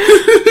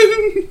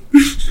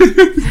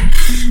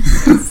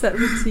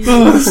 17.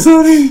 Oh,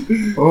 Sonny!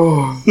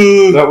 Oh,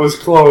 that was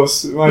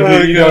close. My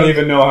dude, you don't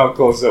even know how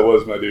close that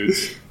was, my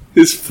dudes.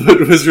 His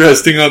foot was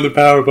resting on the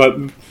power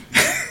button.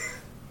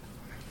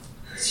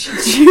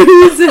 Jesus.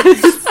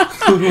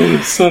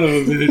 Oh, son of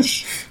a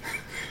bitch.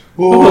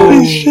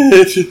 Holy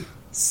shit.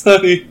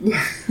 Sonny.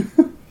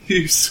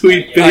 You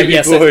sweet baby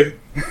yes, boy.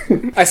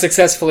 I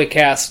successfully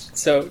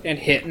cast and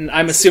hit, and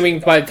I'm assuming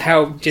by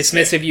how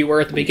dismissive you were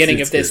at the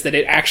beginning of this that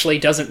it actually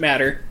doesn't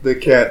matter. The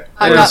cat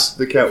I was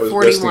got resting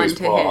 41 his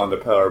to paw hit. on the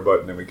power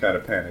button, and we kind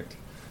of panicked.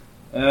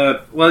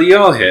 Well, you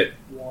all hit.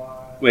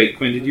 Wait,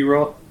 Quinn, did you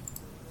roll?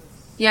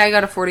 Yeah, I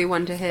got a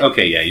 41 to hit.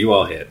 Okay, yeah, you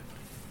all hit.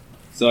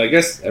 So I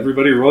guess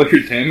everybody roll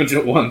your damage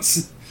at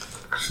once.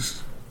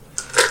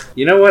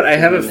 You know what? I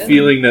have a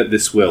feeling that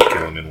this will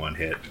kill him in one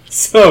hit.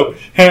 So,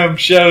 Ham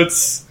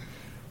shouts,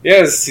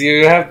 "Yes,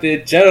 you have the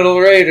genital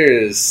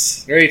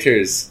raters.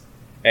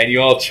 And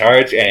you all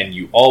charge, and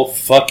you all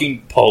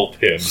fucking pulp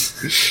him."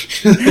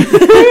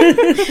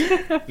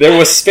 There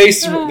was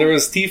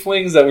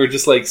tieflings that were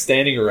just like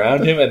standing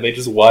around him, and they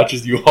just watch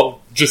as you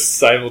all just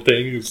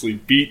simultaneously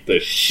beat the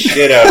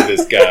shit out of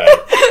this guy.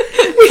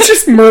 We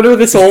just murder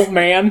this old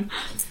man.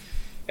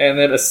 And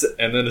then a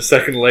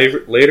second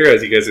later,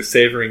 as you guys are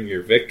savoring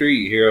your victory,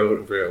 you hear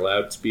over a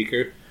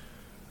loudspeaker,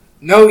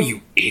 "No,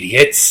 you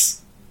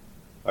idiots!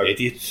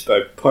 Idiots!"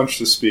 I punched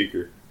the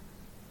speaker.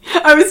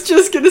 I was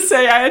just gonna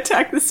say I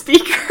attacked the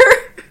speaker.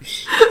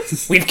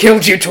 We've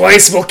killed you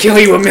twice, we'll kill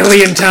you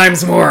 1,000,000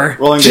 times more.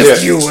 Rolling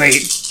Just hit. you wait.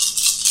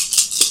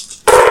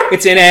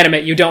 It's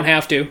inanimate, you don't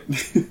have to.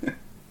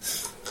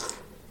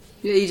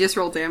 Yeah, you just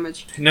roll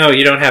damage. No,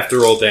 you don't have to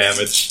roll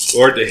damage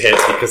or to hit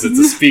because it's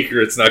a speaker.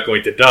 It's not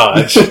going to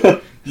dodge.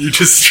 You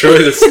destroy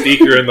the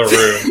speaker in the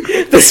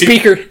room.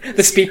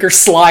 The speaker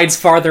slides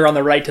farther on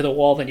the right to the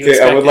wall than you Okay,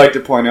 expected. I would like to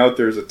point out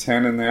there's a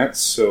 10 in that,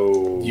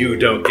 so... You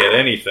don't get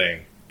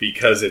anything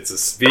because it's a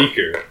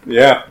speaker.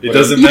 Yeah. It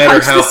doesn't You matter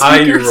punch how the high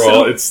you speaker,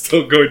 roll; so- it's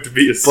still going to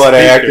be a speaker. But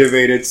I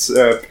activate its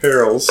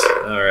perils.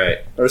 All right.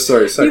 Or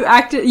sorry,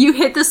 You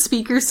hit the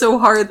speaker so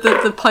hard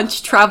that the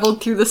punch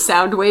traveled through the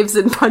sound waves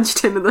and punched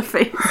him in the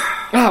face.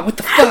 Ah, what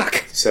the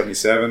fuck?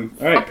 77.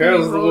 All right.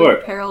 Perils of the Roll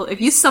Lord. Peril. If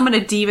you summon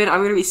a demon,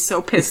 I'm gonna be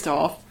so pissed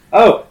off.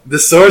 Oh, the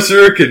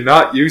sorcerer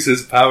cannot use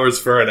his powers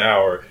for an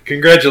hour.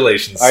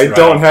 Congratulations. I Ryan.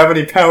 don't have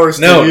any powers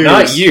No, to use.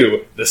 not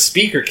you. The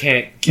speaker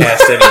can't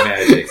cast any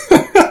magic.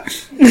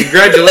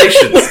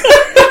 Congratulations.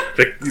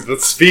 The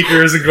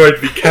speaker isn't going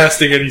to be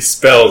casting any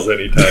spells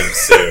anytime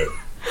soon.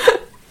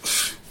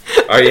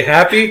 Are you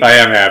happy? I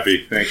am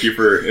happy. Thank you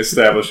for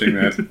establishing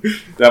that.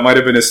 That might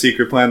have been a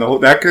secret plan.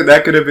 That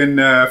could have been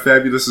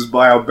Fabulous's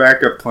bio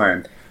backup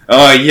plan.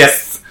 Oh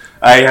yes,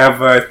 I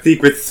have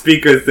secret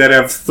speakers that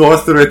have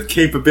sorceress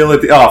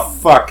capability. Oh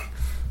fuck,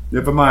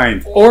 never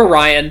mind. Or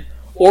Ryan,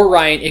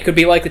 it could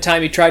be like the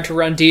time you tried to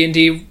run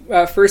D&D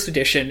First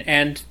Edition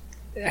and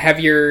have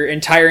your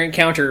entire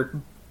encounter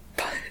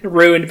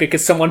ruined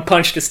because someone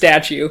punched a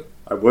statue.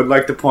 I would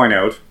like to point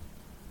out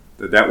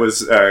that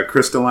was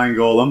Crystalline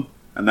Golem,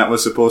 and that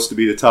was supposed to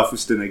be the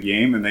toughest in the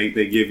game, and they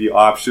give you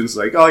options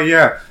like, oh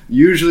yeah,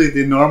 usually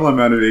the normal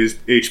amount of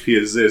HP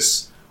is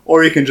this,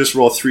 or you can just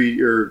roll 3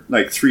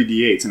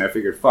 d8s, and I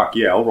figured, fuck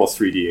yeah, I'll roll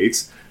 3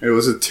 d8s. And it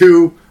was a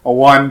 2, a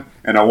 1,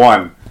 and a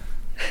 1.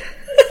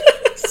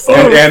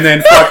 and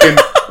then fucking,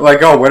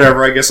 like, oh,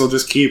 whatever, I guess I'll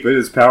just keep it.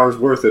 His power's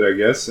worth it, I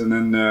guess. And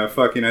then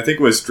fucking, I think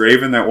it was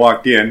Draven that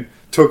walked in,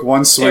 took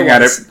one swing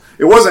at it.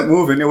 It wasn't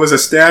moving, it was a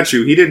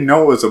statue. He didn't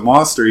know it was a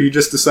monster. He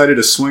just decided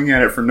to swing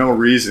at it for no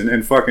reason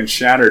and fucking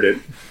shattered it.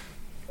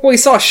 Well, he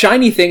saw a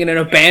shiny thing in an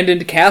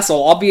abandoned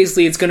castle.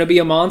 Obviously, it's going to be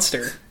a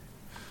monster.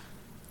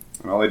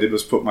 And all I did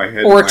was put my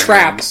head Or in a my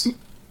trap. hands.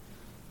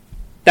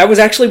 That was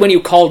actually when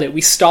you called it.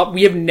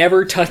 We have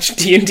never touched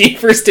D&D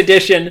First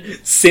Edition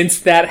since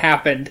that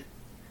happened.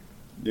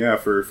 Yeah,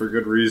 for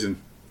good reason.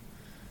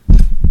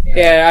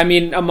 Yeah, I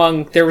mean,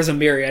 there was a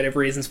myriad of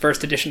reasons.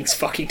 First edition is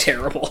fucking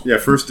terrible. Yeah,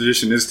 first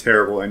edition is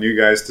terrible, and you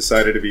guys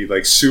decided to be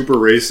like super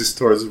racist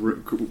towards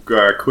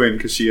Quinn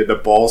because she had the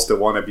balls to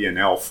want to be an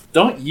elf.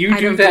 Don't you I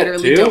do that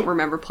literally too? don't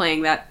remember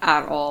playing that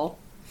at all.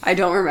 I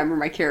don't remember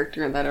my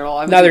character in that at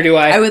all. Neither do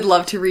I. I would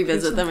love to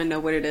revisit them and know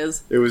what it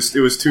is. It was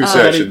 2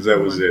 sessions. That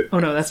was it. Oh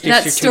no, that's just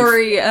That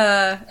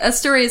your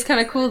story is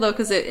kind of cool though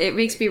because it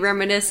makes me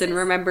reminisce and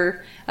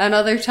remember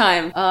another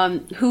time.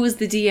 Who was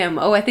the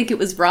DM? Oh, I think it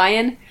was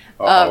Ryan.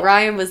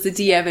 Ryan was the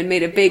DM and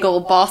made a big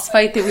old boss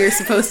fight that we were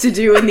supposed to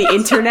do in the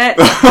internet,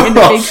 in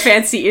the big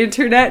fancy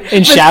internet.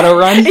 In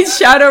Shadowrun? In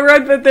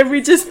Shadowrun, but then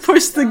we just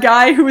pushed the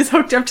guy who was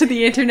hooked up to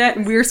the internet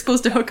and we were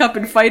supposed to hook up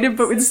and fight him,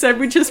 but instead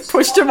we just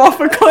pushed him off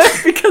a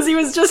cliff because he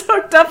was just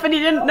hooked up and he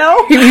didn't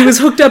know. He was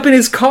hooked up in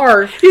his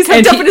car. He was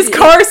hooked up in his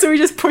car, so we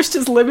just pushed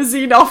his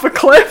limousine off a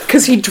cliff.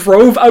 Because he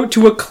drove out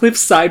to a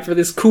cliffside for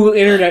this cool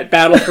internet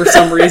battle for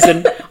some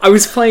reason. I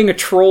was playing a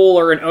troll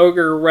or an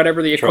ogre or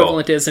whatever the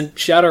equivalent is in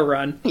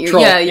Shadowrun.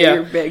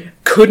 You're big.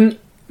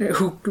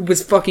 Who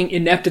was fucking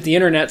inept at the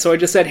internet, so I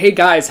just said, hey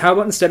guys, how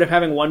about instead of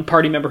having one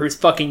party member who's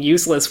fucking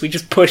useless, we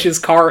just push his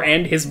car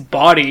and his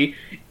body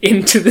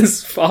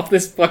off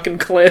this fucking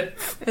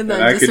cliff. And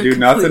I could do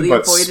nothing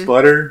but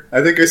sputter.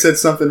 I think I said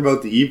something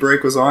about the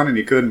e-brake was on and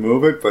he couldn't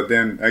move it, but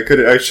then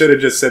I should have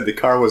just said the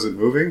car wasn't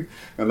moving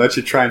and let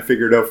you try and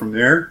figure it out from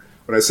there.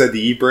 When I said the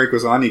e-brake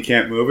was on, you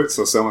can't move it,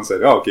 so someone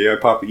said, oh, okay, I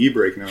popped the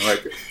e-brake, and I'm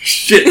like,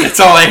 shit, that's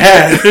all I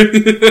had.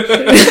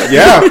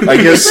 Yeah, I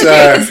guess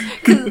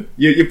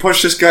you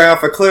push this guy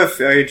off a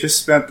cliff. I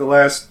just spent the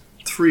last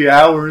 3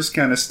 hours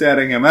kind of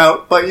statting him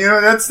out, but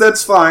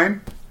that's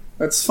fine.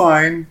 That's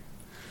fine.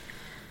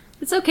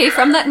 It's okay.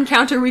 From that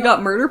encounter, we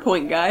got Murder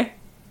Point Guy.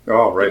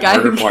 Oh, right, guy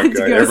Murder Point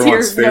Guy,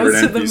 everyone's favorite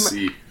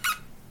NPC.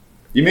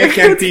 You make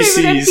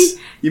NPCs.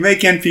 You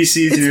make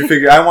NPCs and you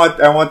figure, I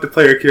want the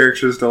player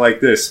characters to like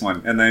this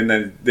one, and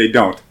then they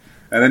don't.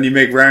 And then you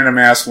make random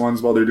ass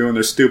ones while they're doing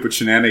their stupid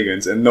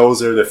shenanigans, and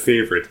those are the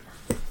favorite.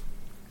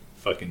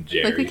 Fucking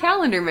Jerry. Like the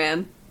Calendar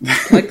Man.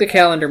 Like the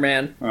Calendar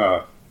Man.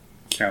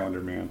 Calendar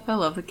Man.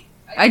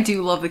 I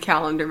do love the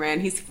Calendar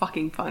Man. He's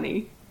fucking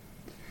funny.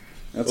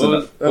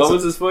 What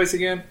was his voice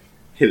again?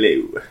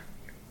 Hello.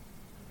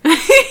 I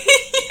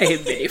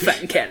have many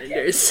fun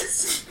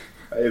calendars.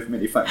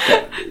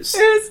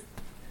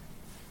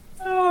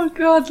 Oh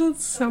god,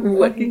 that's so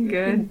fucking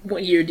good.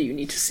 What year do you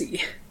need to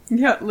see?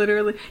 Yeah,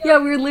 literally. Yeah,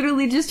 we were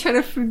literally just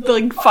trying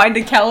to find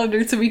a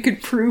calendar so we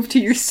could prove to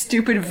your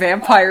stupid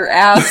vampire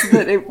ass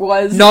that it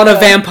was not a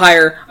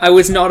vampire. I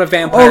was not a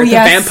vampire. Oh,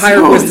 yeah, the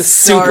vampire was the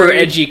super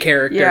edgy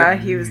character. Yeah,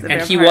 he was the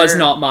vampire. And he was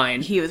not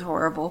mine. He was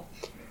horrible.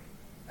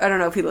 I don't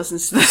know if he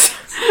listens to this.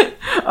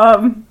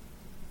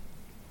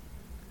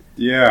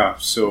 Yeah,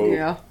 so...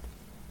 Yeah.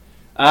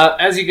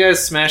 As you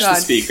guys smash the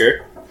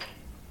speaker...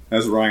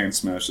 As Ryan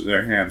smashes,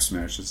 their hand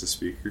smashes the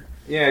speaker.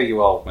 Yeah,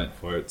 you all went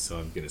for it, so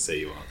I'm going to say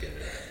you all get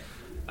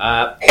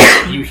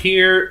it. You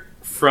hear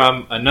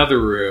from another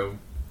room...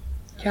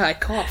 Yeah, I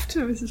coughed.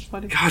 This is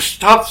funny. Gosh,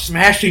 stop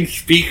smashing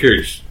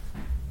speakers!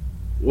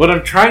 What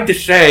I'm trying to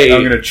say...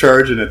 I'm going to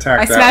charge and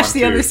attack that one, smashed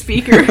the other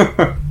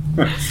speaker.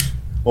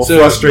 We'll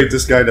frustrate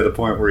this guy to the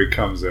point where he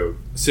comes out.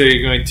 So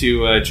you're going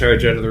to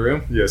charge out of the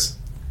room? Yes.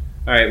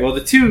 Alright, well the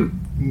two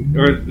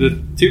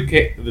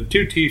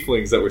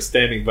tieflings that were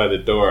standing by the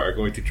door are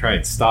going to try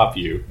and stop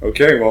you.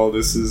 Okay, well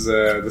this is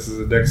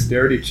a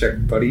dexterity check,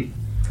 buddy.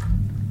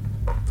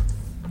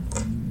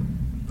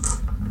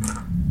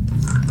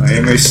 I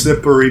am a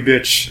slippery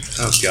bitch.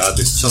 Oh god,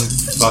 there's some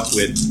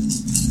fuckwit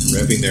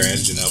revving their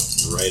engine up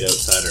right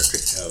outside our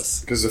house.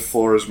 Because the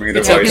floor is made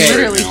of It's ice okay. You can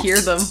right literally now. hear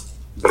them.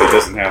 But it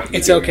doesn't have to be.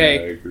 It's okay.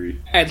 I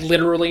agree. At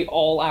literally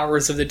all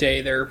hours of the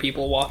day, there are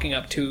people walking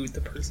up to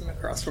the person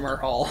across from our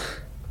hall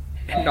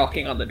and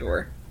knocking on the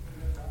door.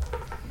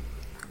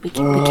 We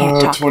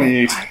can't talk 28.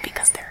 very loud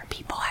because there are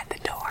people at the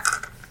door.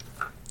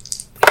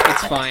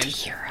 It's fine.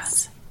 Hear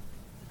us.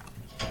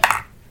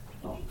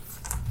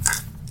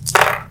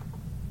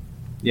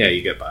 Yeah,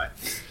 you get by.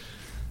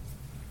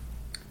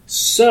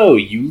 So,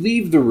 you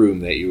leave the room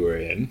that you were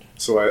in.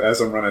 So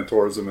as I'm running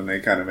towards them and they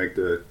kind of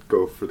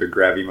go for the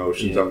grabby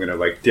motions, Yeah. I'm going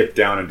to dip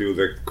down and do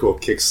the cool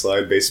kick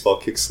slide, baseball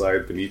kick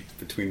slide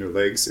between their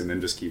legs, and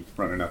then just keep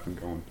running up and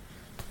going.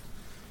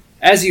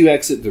 As you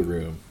exit the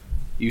room,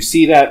 you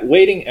see that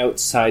waiting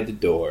outside the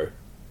door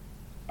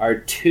are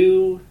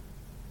two...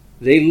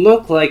 They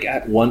look like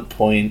at one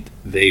point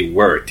they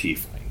were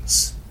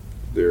tieflings.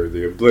 They're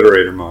the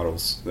obliterator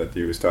models that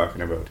he was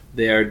talking about.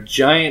 They are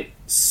giant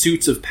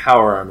suits of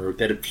power armor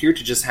that appear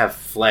to just have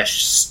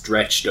flesh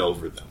stretched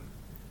over them.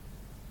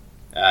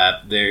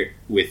 They're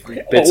with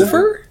bits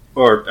Over?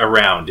 or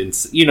around.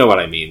 You know what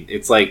I mean.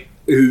 It's like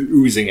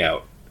oozing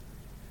out.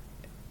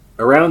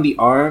 Around the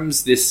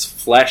arms, this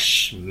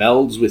flesh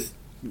melds with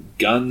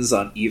guns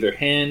on either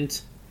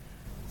hand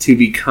to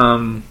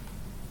become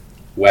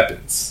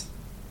weapons.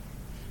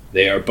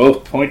 They are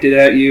both pointed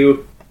at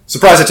you.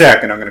 Surprise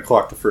attack, and I'm going to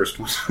clock the first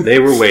one. They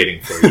were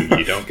waiting for you.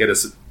 You don't get a...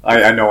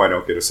 I know I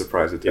don't get a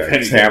surprise attack. If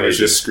anything, Sam is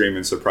they just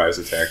screaming surprise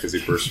attack as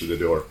he bursts through the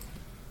door.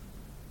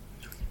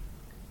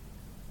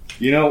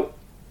 You know,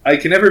 I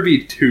can never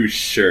be too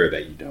sure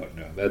that you don't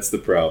know. That's the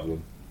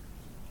problem.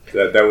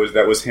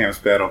 That was Ham's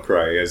battle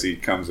cry as he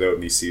comes out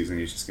and he sees and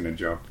he's just gonna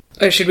jump.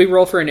 Should we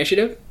roll for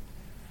initiative?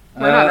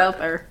 We're not out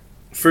there.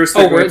 First,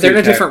 They're in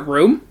a different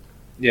room?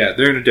 Yeah,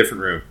 they're in a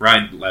different room.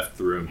 Ryan left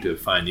the room to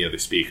find the other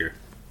speaker.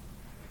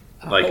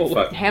 Like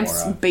fucking Ham's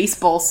moron.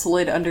 baseball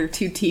slid under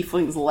two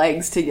tieflings'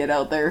 legs to get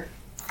out there.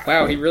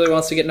 Wow, he really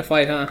wants to get in a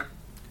fight, huh?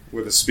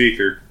 With a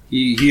speaker.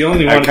 He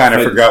only I wanted kind to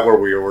of fight- forgot where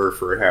we were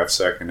for a half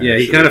second. Yeah,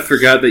 he actually. kind of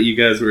forgot that you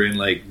guys were in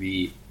like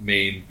the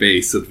main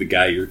base of the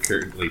guy you're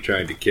currently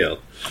trying to kill.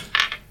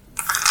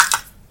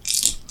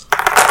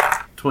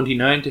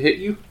 29 to hit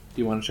you. Do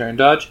you want to try and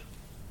dodge?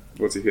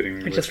 What's he hitting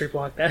me I with? just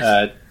reblocked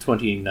that.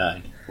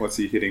 29. What's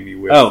he hitting me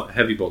with? Oh,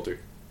 heavy bolter.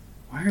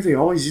 Why are they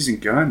always using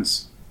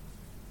guns?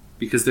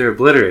 Because they're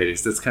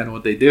obliterators. That's kind of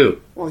what they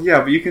do. Well, yeah,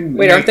 but you can.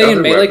 Wait, make aren't they in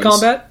other melee weapons.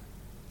 combat?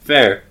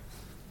 Fair.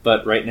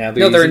 But right now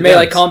No, they're in using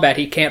melee guns. combat.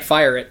 He can't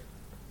fire it.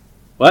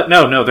 What?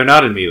 No, they're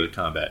not in melee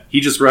combat. He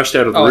just rushed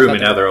out of the Oh, I room thought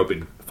and they now were. they're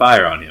opening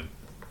fire on him.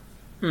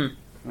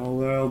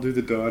 I'll do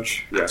the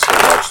dodge. Yes,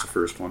 I'll dodge the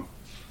first one.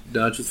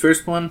 Dodge the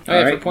first one. Oh,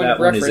 yeah, for Alright, point that of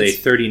one is a reference.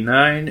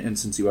 39, and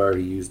since you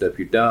already used up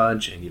your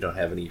dodge and you don't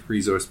have any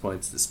resource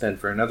points to spend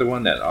for another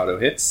one, that auto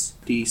hits.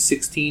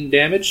 D16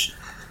 damage.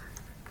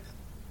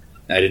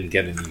 I didn't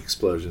get any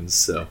explosions,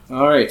 so.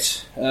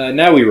 Alright,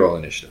 now we roll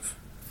initiative.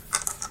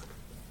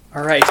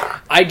 Alright,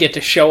 I get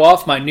to show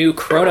off my new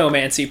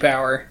chronomancy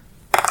power.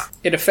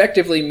 It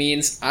effectively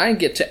means I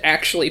get to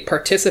actually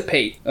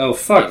participate. Oh,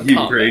 fuck In you,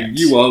 combat. Greg.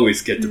 You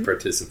always get to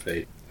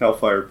participate.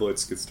 Hellfire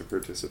Blitz gets to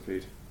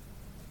participate.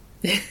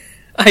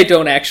 I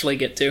don't actually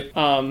get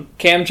to.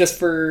 Cam, just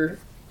for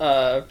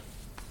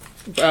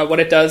what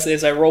it does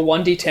is I roll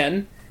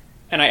 1d10,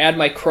 and I add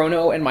my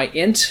chrono and my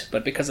int,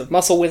 but because of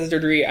muscle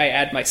wizardry, I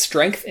add my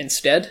strength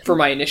instead for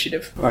my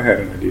initiative. I had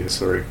an idea,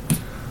 sorry.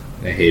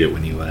 I hate it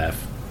when you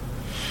laugh.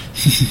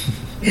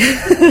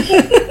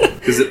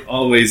 Because it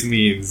always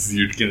means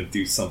you're gonna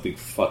do something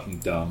fucking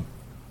dumb.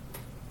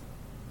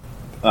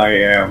 I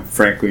am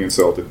frankly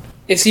insulted.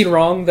 Is he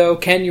wrong, though?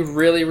 Can you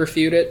really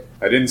refute it?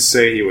 I didn't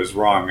say he was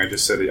wrong, I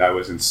just said I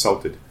was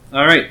insulted.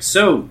 Alright,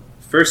 so,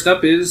 first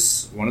up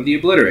is one of the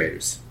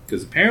obliterators.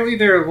 Because apparently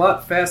they're a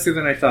lot faster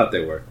than I thought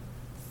they were.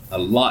 A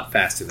lot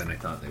faster than I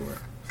thought they were.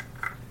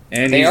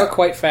 And They are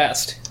quite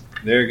fast.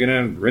 they're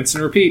gonna rinse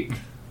and repeat.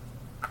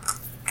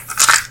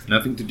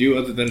 Nothing to do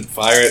other than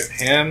fire at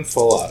Ham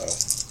full auto.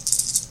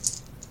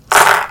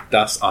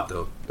 Das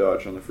Auto.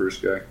 Dodge on the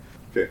first guy.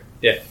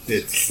 Yeah,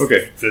 it's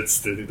Okay. that's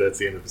the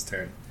end of his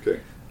turn. Okay.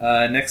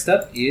 Next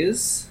up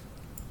is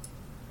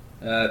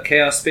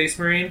Chaos Space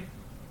Marine,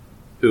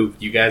 who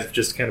you guys have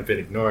just kind of been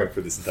ignoring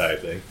for this entire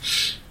thing.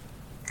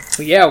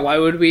 Well, yeah, why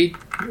would we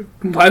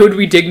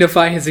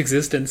dignify his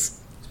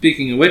existence?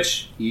 Speaking of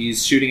which,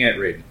 he's shooting at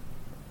Raiden.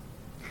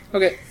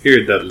 Okay.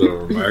 Heard that little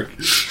remark.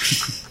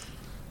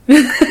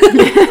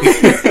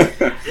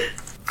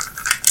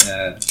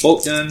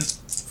 Bolt gun,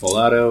 full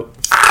auto.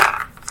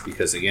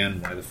 Because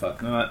again, why the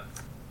fuck not?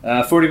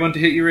 41 to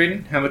hit you,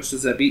 Raiden. How much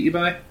does that beat you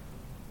by?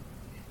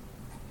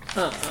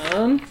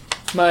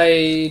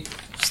 My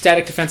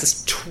static defense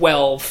is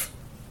 12,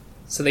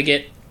 so they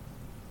get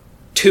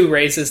 2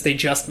 raises. They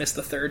just miss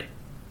the third.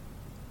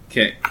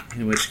 Okay,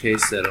 in which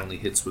case that only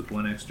hits with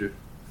 1 extra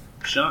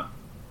shot.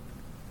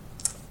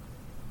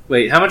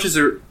 Wait, how much is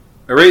a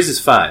raise? Is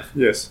 5.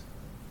 Yes.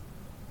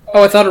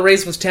 Oh, I thought a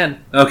raise was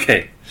 10.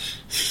 Okay,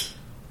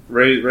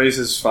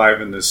 Raises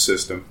 5 in this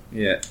system.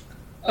 yeah.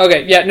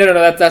 Okay, yeah, no,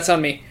 that's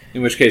on me.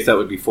 In which case that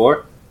would be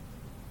 4.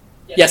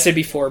 Yes, it'd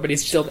be 4, but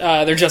he's still.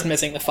 They're just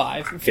missing the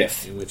 5. Okay.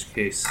 In which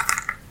case,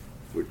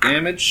 for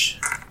damage,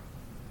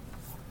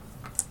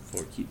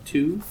 4 keep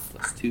 2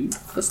 plus 2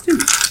 plus 2.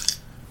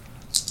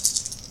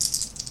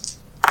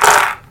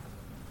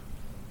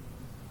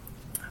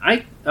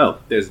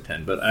 There's a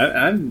 10, but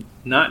I'm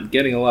not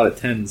getting a lot of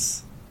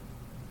 10s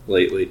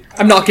lately.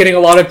 I'm not getting a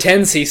lot of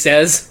 10s, he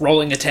says,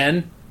 rolling a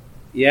 10.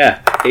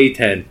 Yeah, a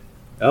 10.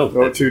 Oh,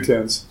 Oh, 2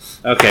 10s.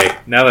 okay.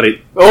 Now that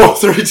Oh,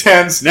 3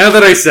 10s!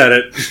 I said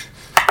it,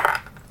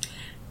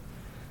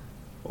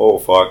 Oh,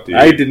 fuck, dude.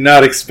 I did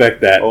not expect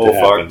that. Oh, to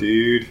fuck, happen.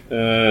 dude.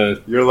 Uh,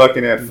 You're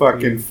looking at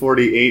fucking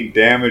 48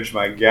 damage,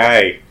 my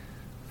guy.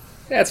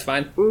 That's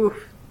fine. Ooh.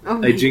 Oh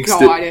my I jinxed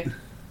god.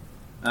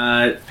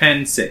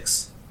 pen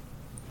 6.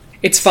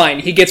 It's fine.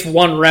 He gets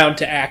 1 round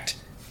to act.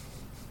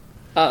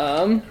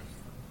 Sorry,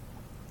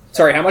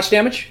 how much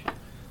damage?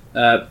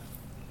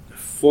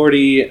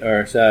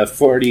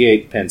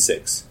 48 pen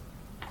 6.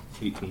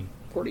 18.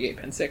 48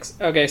 pen 6.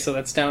 Okay, so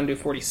that's down to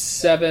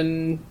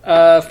 47.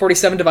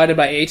 47 divided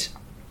by 8.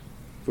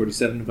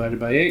 47 divided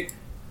by 8?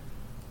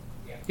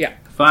 Yeah.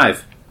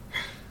 5.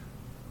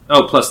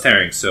 Oh, plus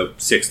tearing, so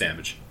 6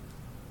 damage.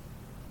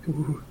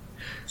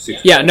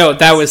 6. Yeah, no,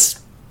 that was...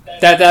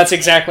 That's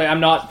exactly... I'm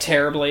not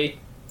terribly...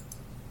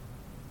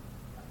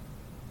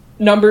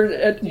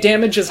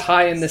 damage is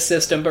high in the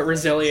system, but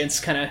resilience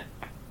kind of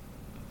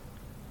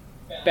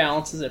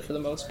balances it for the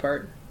most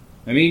part.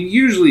 I mean,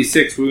 usually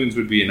 6 wounds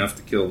would be enough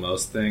to kill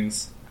most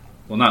things.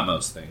 Well, not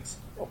most things.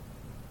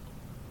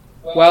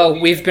 Well,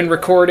 we've been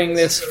recording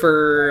this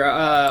for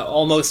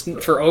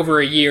for over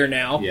a year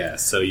now. Yeah,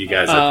 so you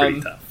guys are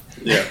pretty tough.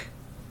 Yeah.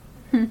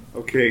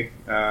 Okay,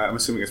 I'm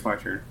assuming it's my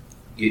turn.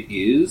 It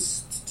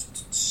is.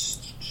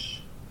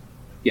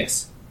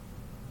 Yes.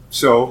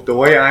 So the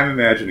way I'm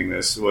imagining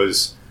this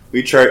was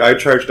I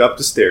charged up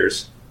the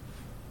stairs.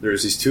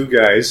 There's these two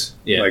guys,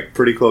 Yeah. like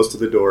pretty close to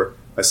the door.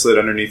 I slid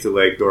underneath the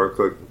leg, door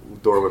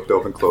whipped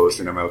open, closed,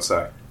 and I'm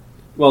outside.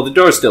 Well, the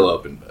door's still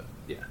open, but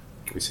yeah,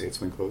 Can we say it's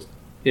been closed?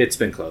 it's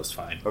been closed.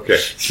 Fine. Okay.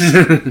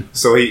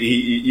 So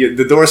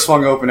the door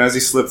swung open as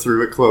he slipped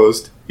through. It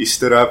closed. He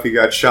stood up. He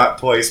got shot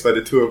twice by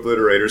the two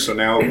obliterators. So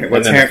now, And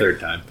then a third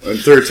time.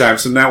 third time.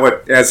 So now,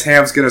 as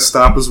Ham's going to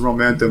stop his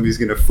momentum, he's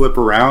going to flip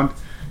around.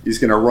 He's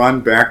going to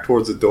run back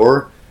towards the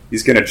door.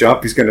 He's going to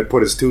jump. He's going to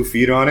put his 2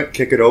 feet on it,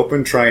 kick it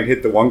open, try and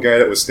hit the one guy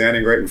that was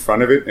standing right in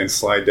front of it, and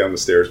slide down the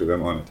stairs with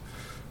him on it.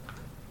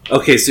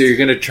 Okay, so you're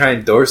gonna try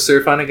and door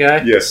surf on a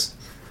guy? Yes.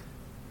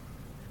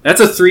 That's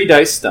a 3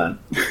 dice stun.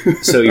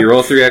 So you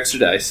roll 3 extra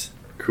dice.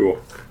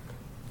 Cool.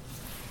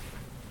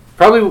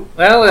 Probably.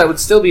 Well, that would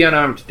still be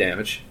unarmed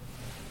damage.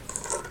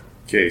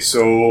 Okay,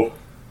 so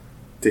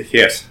to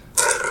hit,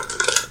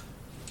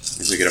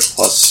 is I get a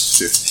plus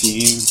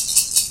 15.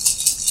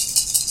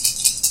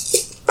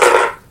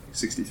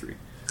 63.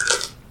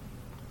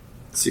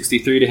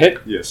 63 to hit.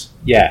 Yes.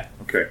 Yeah.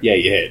 Okay. Yeah,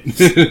 you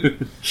hit.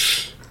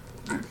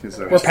 Because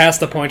We're past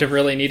the point of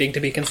really needing to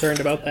be concerned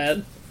about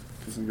that.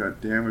 I got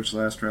damage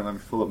last round. Let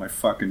me pull up my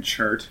fucking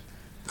chart.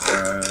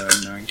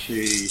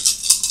 9k.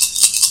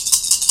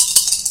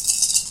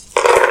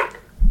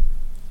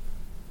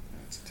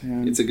 That's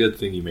 10. It's a good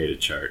thing you made a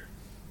chart.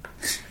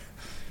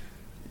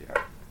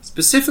 Yeah.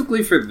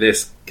 Specifically for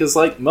this, because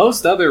like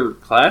most other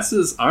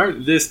classes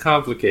aren't this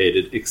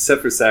complicated,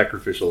 except for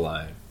Sacrificial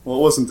Lion. Well,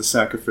 it wasn't the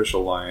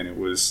Sacrificial Lion. It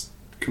was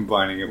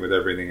combining it with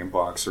everything in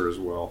Boxer as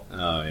well.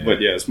 Oh yeah.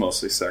 But yeah, it's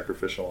mostly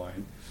Sacrificial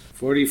Lion.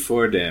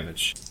 44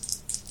 damage.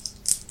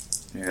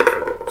 And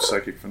for the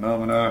Psychic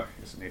Phenomena,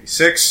 it's an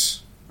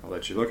 86. I'll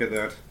let you look at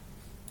that.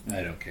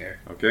 I don't care.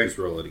 Okay. Just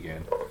roll it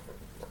again.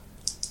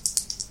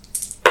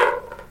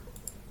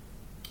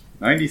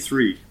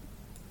 93.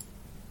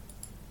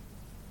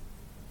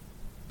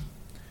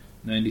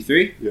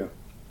 93? Yeah.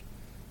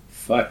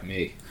 Fuck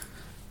me.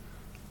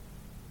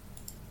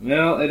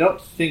 Well, I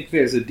don't think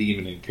there's a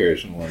Demon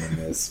Incursion one in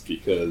this,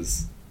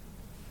 because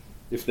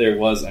if there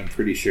was, I'm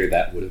pretty sure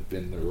that would have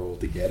been the roll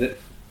to get it.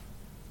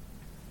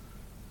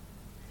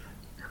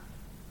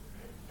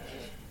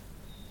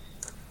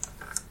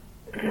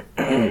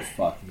 Oh,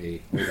 fuck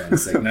me. Hold on a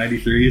sec.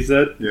 93, you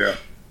said? Yeah.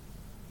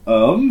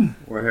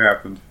 What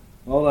happened?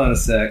 Hold on a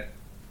sec.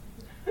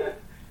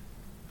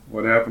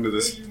 What happened to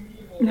this?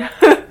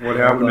 What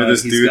happened to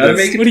this He's dude gotta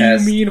that's make a What do you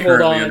test. mean, hold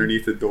currently on?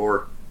 underneath the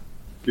door,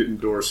 getting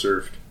door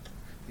surfed?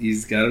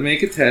 He's gotta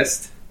make a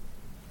test.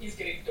 He's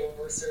getting door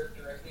surfed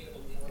directly into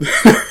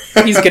the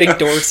warp. He's getting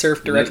door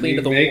surfed directly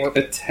into the make warp.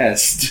 a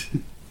test.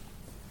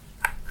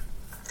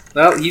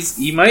 Well,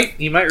 he might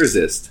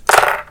resist.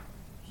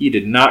 He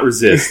did not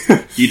resist.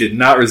 He did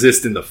not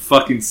resist in the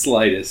fucking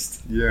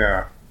slightest.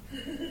 Yeah.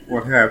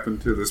 What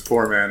happened to this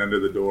poor man under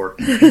the door?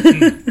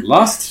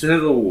 Lost to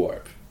the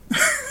warp.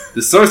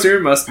 The sorcerer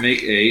must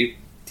make a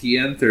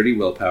TN 30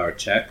 willpower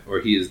check, or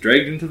he is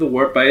dragged into the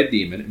warp by a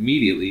demon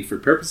immediately for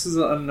purposes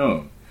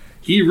unknown.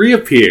 He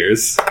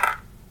reappears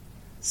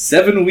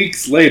 7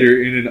 weeks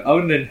later in an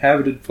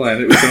uninhabited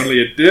planet with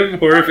only a dim,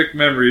 horrific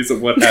memories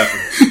of what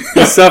happened.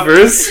 He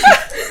suffers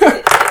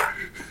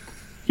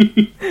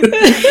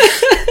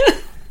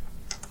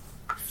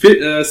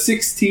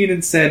 16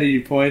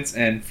 insanity points,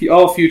 and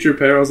all future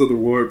perils of the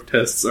warp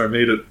tests are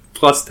made at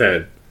plus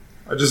 10.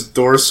 I just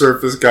door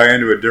surfed this guy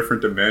into a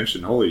different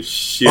dimension. Holy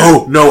shit.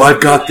 Oh, no,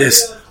 I've got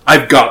this.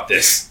 I've got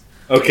this.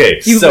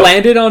 Okay, You so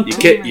landed on. you Oh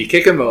kick, my you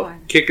kick him God.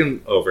 kick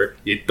him over.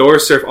 You door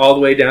surf all the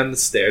way down the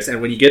stairs, and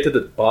when you get to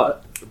the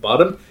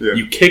bottom, Yeah.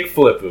 you kick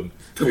flip him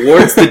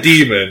towards the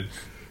demon,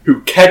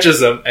 who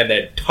catches him and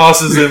then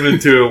tosses him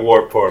into a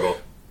warp portal.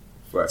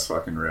 That's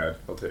fucking rad.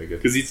 I'll take it.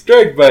 Because he's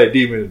dragged by a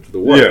demon into the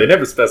warp. Yeah. They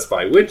never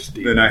specify which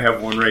demon. Then I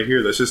have one right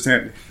here. That's just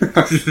handy.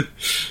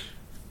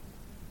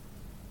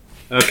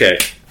 Okay.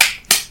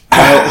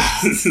 Well,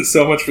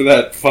 so much for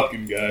that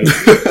fucking guy.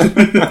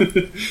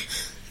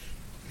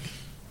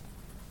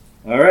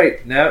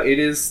 Alright, now it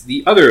is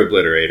the other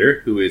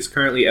Obliterator, who is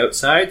currently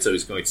outside, so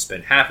he's going to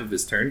spend half of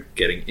his turn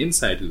getting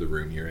inside to the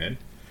room you're in.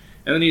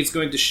 And then he's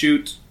going to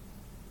shoot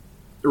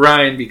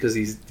Ryan, because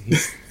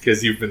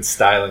because you've been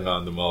styling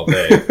on them all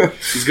day.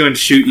 He's going to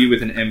shoot you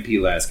with an MP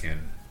las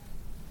cannon.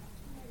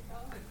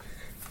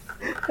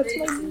 That's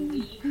my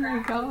knee. Oh my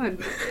god.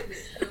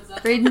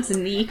 Raiden's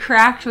knee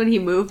cracked when he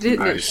moved it,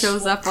 and it Nice.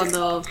 shows up on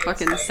the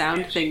fucking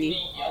sound thingy.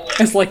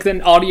 It's like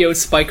an audio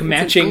spike It's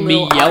matching a me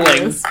little audio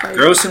yelling. spike.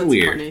 Gross and That's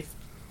weird. funny.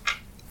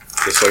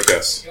 Just like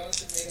us.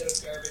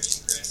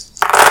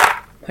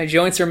 My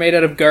joints are made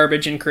out of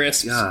garbage and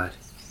crisps. God.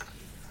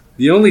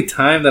 The only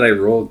time that I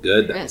roll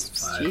good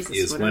Crisps. five Jesus,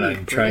 is what when are you,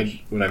 I'm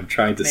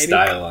trying to Maybe.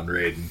 style on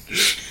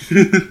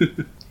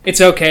Raiden.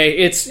 It's okay.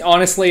 It's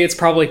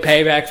probably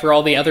payback for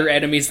all the other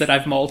enemies that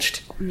I've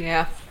mulched.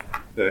 Yeah.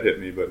 That hit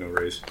me, but no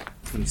raise.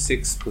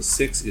 26 plus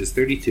 6 is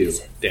 32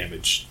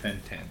 damage.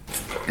 10.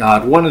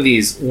 God, one of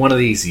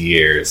these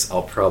years,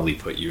 I'll probably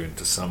put you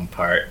into some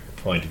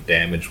point of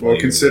damage. Well,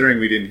 considering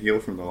we didn't heal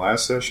from the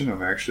last session,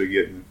 I'm actually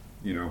getting,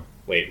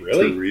 Wait, to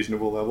really?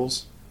 reasonable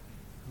levels.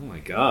 Oh my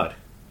god.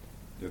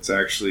 It's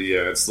actually,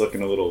 it's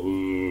looking a little,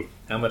 ooh.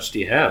 How much do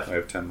you have? I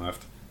have 10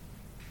 left.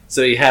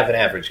 So you have an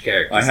average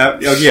character. I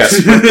have,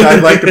 yes, but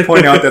I'd like to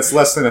point out that's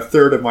less than a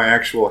third of my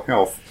actual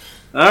health.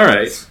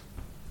 Alright.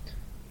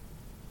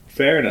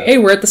 Fair enough. Hey,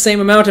 we're at the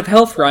same amount of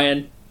health,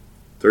 Ryan.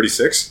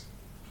 36?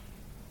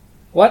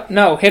 What?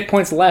 No, hit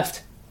points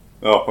left.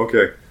 Oh,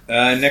 okay.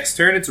 Next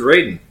turn, it's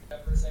Raiden.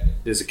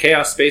 There's a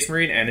Chaos Space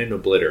Marine and an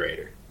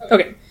Obliterator.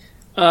 Okay.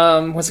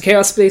 Was the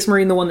Chaos Space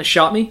Marine the one that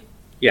shot me?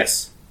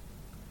 Yes.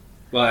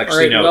 Well, actually,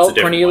 Alright, no, well, it's a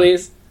different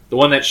Cornelius. one. The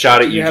one that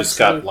shot at You you have just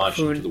got some launched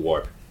food. into the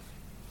warp.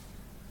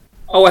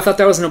 Oh, I thought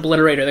that was an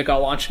Obliterator that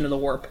got launched into the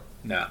warp.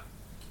 No.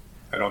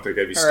 I don't think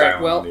I'd be All right,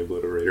 styling well- on the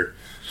Obliterator.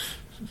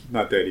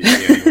 Not that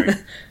easy anyway.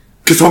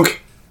 Kathunk!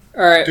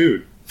 Alright,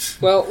 Dude.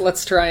 well,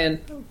 let's try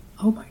and...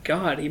 Oh my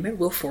god, he met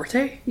Will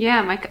Forte?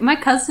 Yeah, my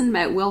cousin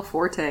met Will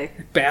Forte.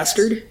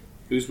 Bastard.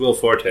 Who's Will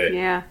Forte?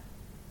 Yeah.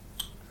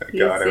 Thank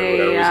God,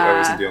 I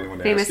wasn't the only one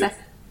to famous. ask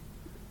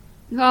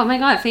Oh my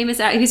god, famous.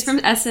 He's from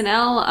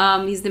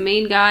SNL. He's the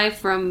main guy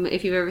from,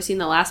 if you've ever seen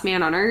The Last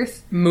Man on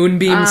Earth.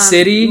 Moonbeam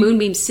City?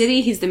 Moonbeam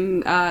City. He's the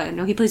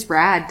no, he plays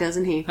Brad,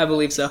 doesn't he? I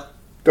believe so.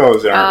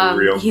 Those aren't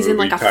real he's movie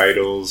in like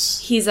titles.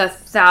 He's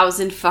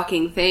 1,000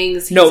 fucking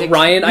things. He's No,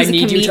 Ryan, he's I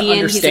need a you to comedian,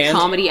 understand. He's a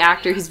comedy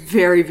actor. He's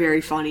very,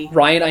 very funny.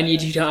 Ryan, I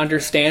need you to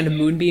understand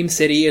Moonbeam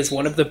City is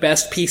one of the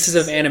best pieces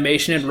of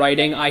animation and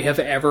writing I have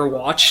ever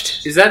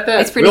watched. Is that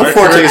It's pretty Will good.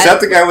 Forte, is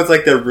that the guy with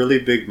like the really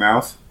big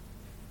mouth?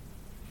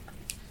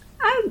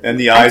 And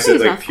the eyes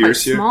that like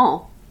pierce you?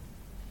 Small.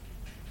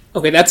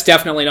 Okay, that's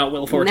definitely not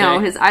Will Forte. No,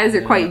 his eyes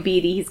are quite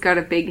beady. He's got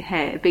a big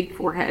head, big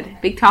forehead,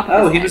 big top of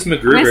Oh, his he head. was I'm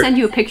going MacGruber. to send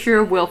you a picture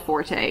of Will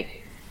Forte.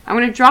 I'm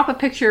going to drop a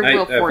picture of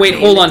Will Forte. Wait,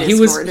 hold in on. the He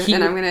was. Discord, He,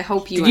 and I'm going to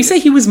hope you. Did you say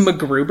he was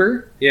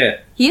MacGruber?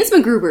 Yeah. He is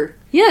MacGruber?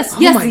 Yes, Oh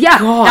yes, my yeah.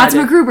 God. That's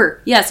MacGruber.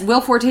 Yes,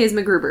 Will Forte is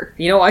MacGruber.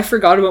 You know, I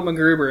forgot about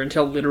MacGruber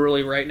until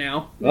literally right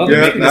now. Well,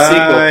 they're Yeah, making a sequel.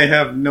 I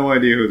have no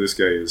idea who this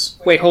guy is.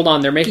 Wait, hold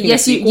on. They're making a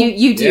Yes, sequel?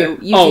 you do.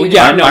 Yeah. You Oh, do.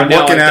 yeah. I'm, no, I'm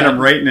now looking I at get him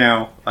it. right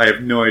now. I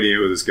have no idea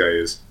who this guy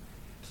is.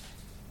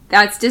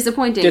 That's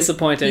disappointing.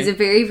 Disappointing. He's a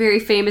very, very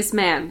famous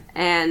man,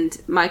 and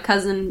my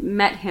cousin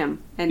met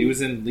him. And He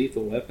was in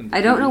Lethal Weapon. I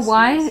don't know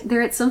why. series.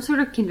 They're at some sort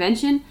of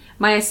convention.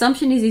 My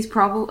assumption is he's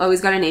probably... Oh, he's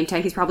got a name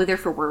tag. He's probably there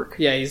for work.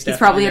 Yeah, he's He's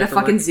probably at definitely a there for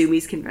fucking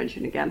work. Zoomies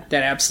convention again.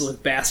 That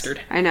absolute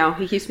bastard. I know.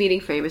 He keeps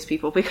meeting famous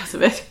people because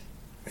of it.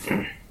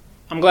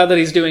 I'm glad that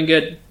he's doing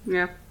good.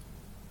 Yeah.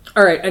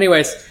 Alright,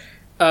 anyways.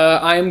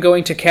 I am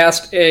going to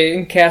cast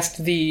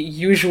the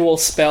usual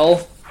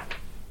spell.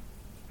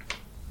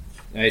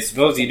 I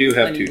suppose you do I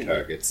have need 2 to-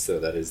 targets, so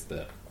that is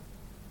the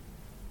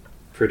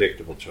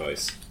predictable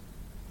choice.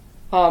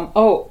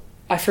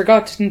 I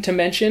forgot to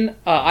mention,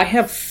 I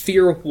have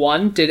Fear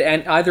 1. Did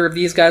either of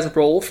these guys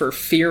roll for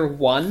Fear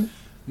 1?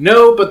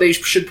 No, but they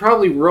should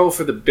probably roll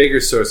for the bigger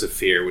source of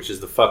fear, which is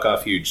the fuck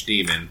off huge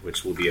demon,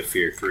 which will be a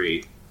Fear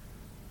 3.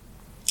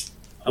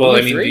 Well,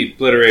 Only I mean, 3? the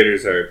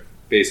obliterators are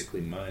basically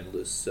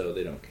mindless, so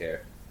they don't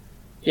care.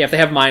 Yeah, if they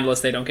have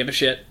Mindless, they don't give a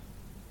shit.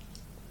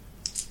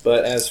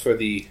 But as for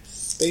the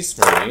Space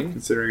Marine,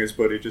 Considering his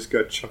buddy just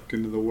got chucked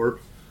into the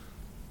warp.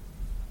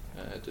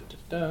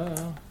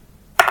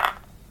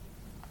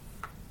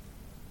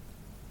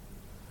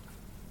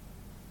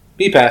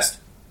 He passed.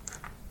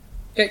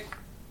 Okay.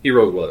 He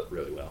rolled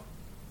really well.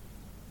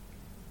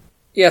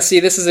 Yeah, see,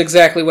 this is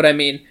exactly what I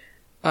mean.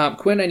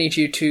 Quinn, I need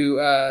you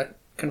to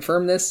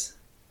confirm this.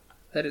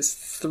 That is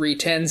 3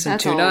 10s and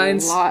That's 2 a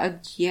 9s. lot.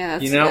 Yeah,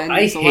 that's, You know,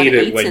 I there's a lot of hate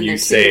it eights when in you there,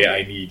 say, too.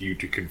 I need you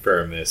to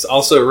confirm this.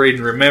 Also, Raiden,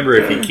 remember,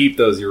 if you keep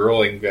those, you're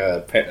rolling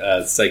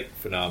psychic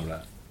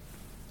phenomena.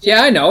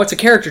 Yeah, I know. It's a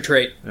character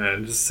trait.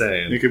 I'm just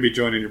saying. You could be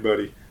joining your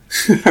buddy.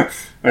 I'm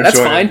That's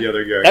joining fine. the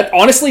other guy.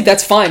 Honestly,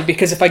 that's fine,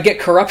 because if I get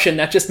corruption,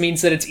 that just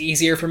means that it's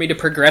easier for me to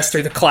progress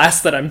through the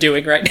class that I'm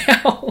doing right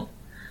now.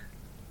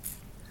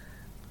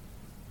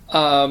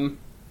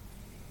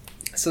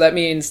 So that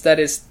means that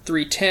is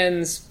 3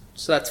 10s,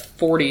 so that's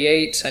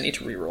 48. I need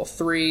to reroll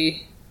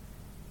 3.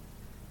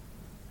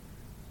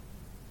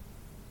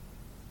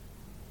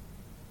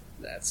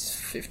 That's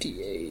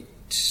 58.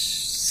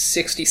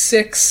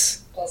 66.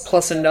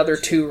 Plus another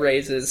 2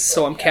 raises,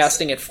 so I'm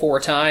casting it 4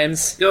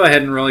 times. Go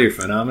ahead and roll your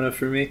phenomena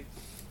for me.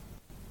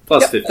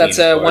 Plus Yep, 15. that's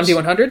of a course.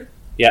 1d100.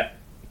 Yeah.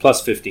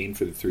 Plus 15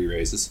 for the 3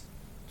 raises.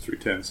 3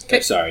 10s. Okay.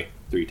 Sorry,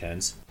 3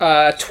 10s.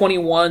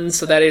 21,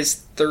 so that is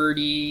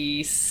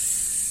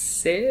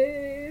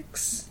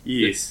 36.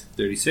 Yes.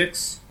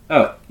 36.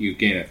 Oh, you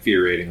gain a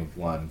fear rating of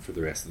 1 for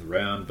the rest of the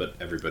round, but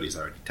everybody's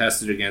already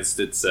tested against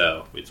it,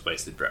 so it's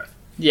wasted breath.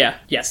 Yeah,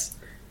 yes.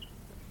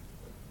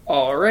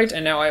 Alright,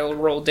 and now I will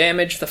roll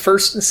damage.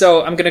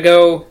 So I'm gonna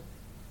go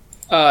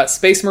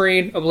Space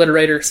Marine,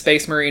 Obliterator,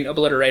 Space Marine,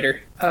 Obliterator.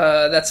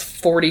 That's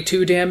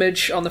 42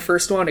 damage on the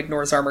first one.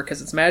 Ignores armor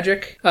because it's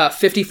magic.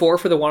 54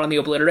 for the one on the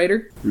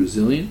Obliterator.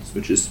 Resilience,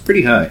 which is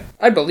pretty high.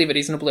 I believe it.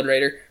 He's an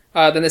Obliterator.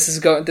 Then this is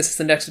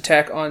the next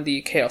attack on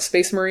the Chaos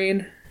Space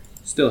Marine.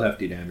 Still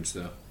hefty damage,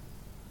 though.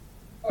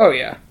 Oh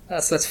yeah,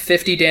 so that's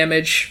 50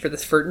 damage for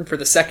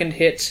the second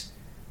hit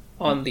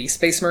on the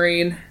Space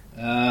Marine.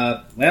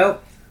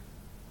 Well,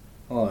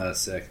 hold on a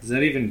sec. Does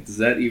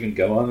that even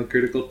go on the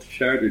critical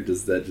chart, or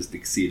does that just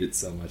exceed it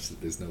so much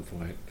that there's no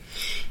point?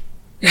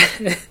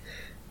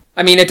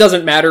 I mean, it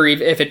doesn't matter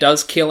if it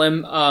does kill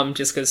him,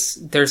 just because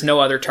there's no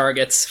other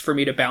targets for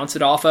me to bounce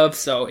it off of,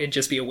 so it'd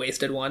just be a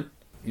wasted one.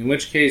 In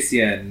which case,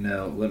 yeah,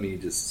 no, let me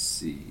just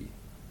see.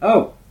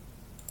 Oh!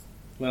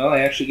 Well, I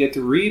actually get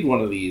to read one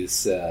of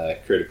these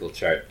critical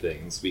chart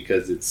things,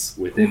 because it's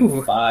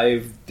within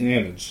 5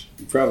 damage.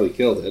 You probably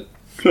killed it,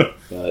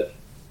 but...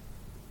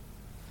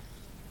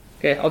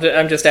 Okay,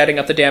 I'm just adding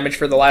up the damage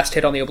for the last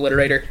hit on the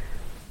Obliterator.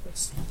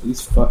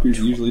 These fuckers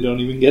usually don't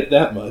even get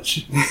that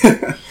much.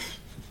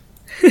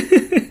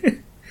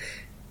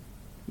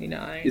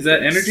 9, Is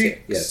that energy?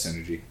 6. Yeah, it's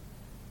energy.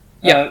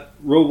 Yeah.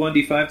 Roll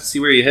 1d5 to see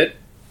where you hit.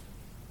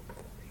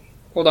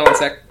 Hold on one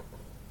sec.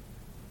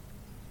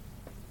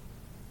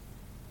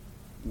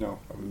 No,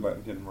 I'm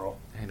letting him roll.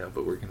 I know,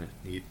 but we're going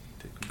to need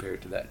to compare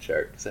it to that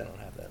chart, because I don't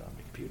have that on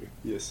my computer.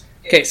 Yes.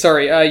 Okay,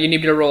 sorry, you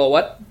need me to roll a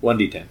what?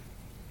 1d10.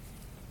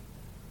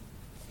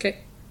 Okay.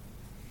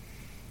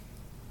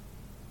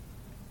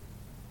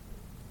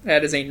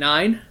 That is a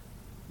 9.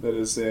 That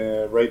is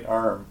right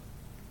arm.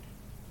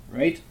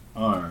 Right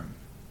arm.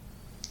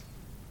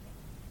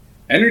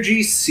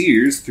 Energy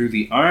sears through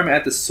the arm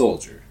at the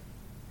soldier.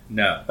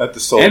 No. At the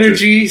soldier.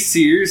 Energy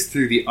sears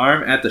through the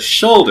arm at the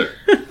shoulder,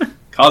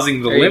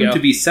 causing the There you limb go. to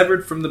be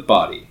severed from the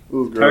body.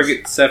 Ooh, gross.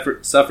 Target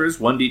suffers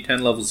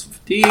 1d10 levels of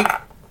fatigue.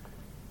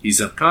 He's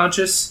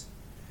unconscious.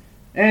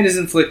 And is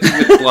inflicted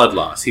with blood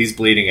loss. He's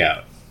bleeding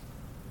out.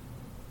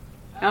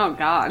 Oh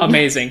God.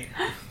 Amazing.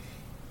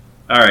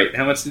 Alright,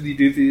 how much did he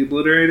do to the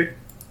Obliterator?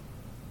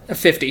 A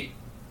 50.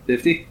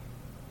 50?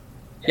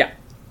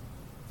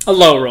 A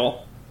low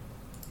roll.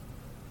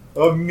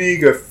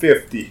 Amiga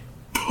 50.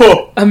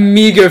 A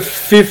meager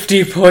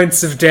 50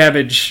 points of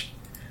damage.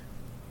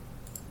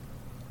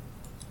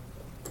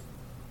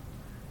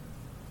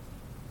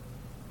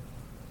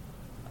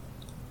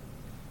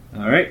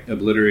 Alright,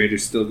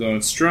 Obliterator's still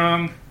going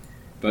strong,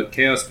 but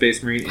Chaos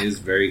Space Marine is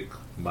very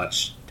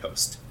much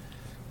toast.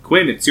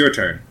 Quinn, it's your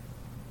turn.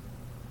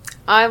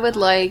 I would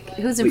like.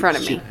 Who's in Wait, front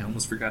of shit, me? I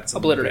almost forgot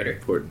something very Obliterator.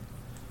 important.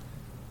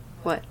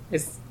 What?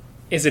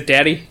 Is it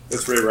Daddy?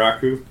 That's Ray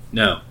Raku.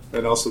 No,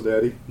 And also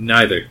Daddy.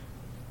 neither.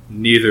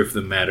 Neither of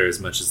them matter as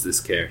much as this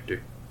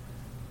character.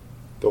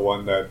 The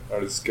one that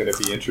is going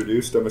to be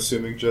introduced, I'm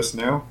assuming, just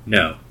now.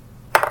 No.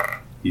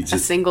 You A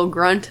just... single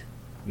grunt.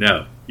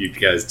 No. You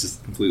guys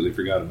just completely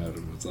forgot about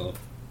him, that's all.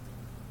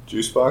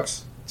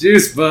 Juicebox?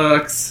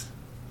 Juicebox!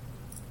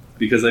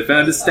 Because I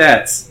found his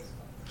stats.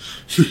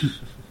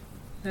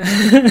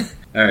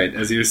 Alright,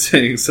 as you were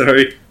saying,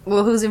 sorry.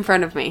 Well, who's in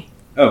front of me?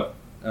 Oh,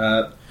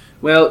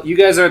 well, you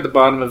guys are at the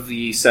bottom of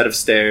the set of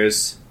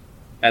stairs.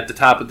 At the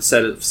top of the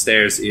set of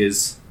stairs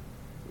is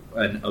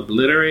an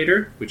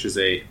Obliterator, which is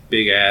a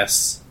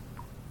big-ass...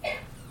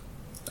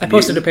 I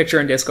posted a picture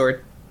in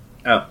Discord.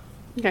 Oh,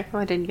 Okay. Oh,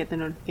 I didn't get the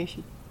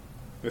notification.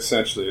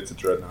 Essentially, it's a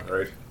dreadnought,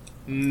 right?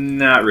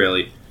 not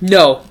really.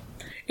 No.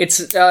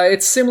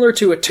 It's similar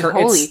to a turn.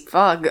 Holy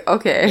fuck.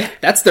 Okay.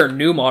 That's their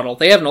new model.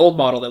 They have an old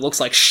model that looks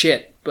like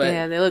shit, but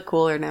Yeah, they look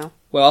cooler now.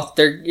 well,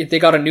 they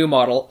got a new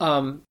model.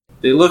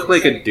 They look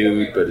like a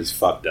dude, but is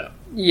fucked up.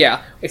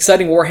 Yeah,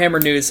 exciting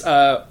Warhammer news.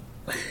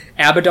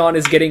 Abaddon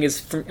is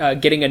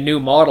getting a new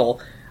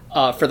model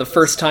for the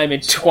first time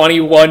in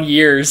 21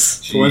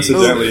 years.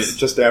 Coincidentally,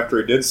 just after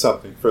he did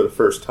something for the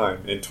first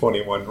time in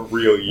 21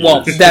 real years.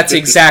 Well, that's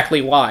exactly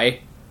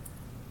why.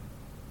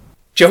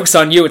 Joke's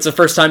on you, it's the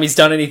first time he's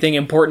done anything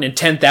important in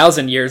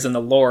 10,000 years in the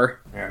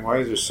lore. Man, why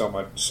is there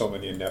so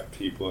many inept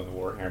people in the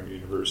Warhammer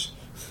universe?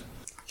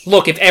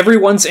 Look, if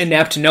everyone's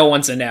inept, no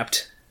one's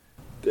inept.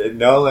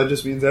 No, that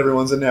just means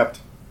everyone's inept.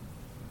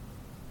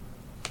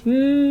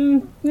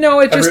 No,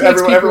 it just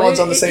makes people... Everyone's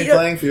on the same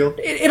playing field.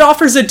 It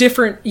offers a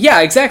different...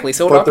 Yeah, exactly,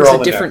 so it But they're offers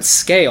all a different inept.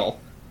 scale.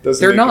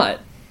 Doesn't They're make not.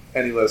 them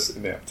any less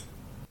inept.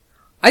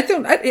 I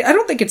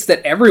don't think it's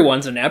that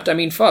everyone's inept. I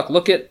mean, fuck,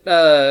 look at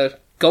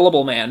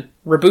Gullible Man.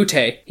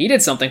 Rabute. He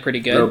did something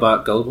pretty good.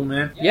 Robot Gullible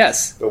Man?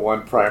 Yes. The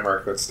one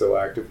Primarch that's still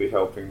actively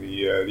helping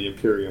the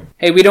Imperium.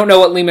 Hey, we don't know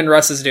what Lehman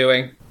Russ is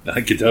doing. I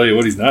can tell you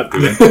what he's not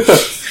doing.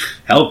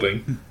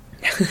 Helping.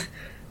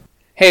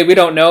 Hey, we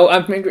don't know.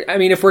 I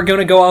mean, if we're going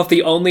to go off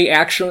the only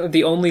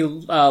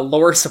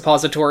lore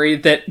suppository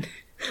that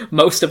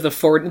most of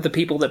the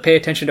people that pay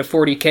attention to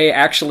 40k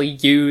actually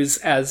use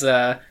as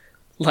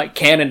like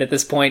canon at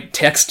this point,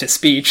 text to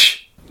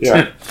speech.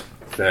 Yeah.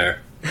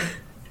 Fair.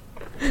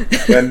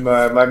 And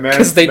my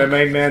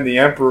main man, the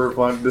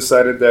Emperor,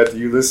 decided that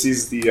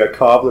Ulysses the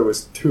cobbler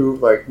was too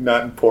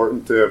not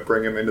important to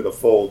bring him into the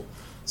fold.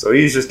 So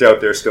he's just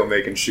out there still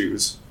making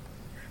shoes.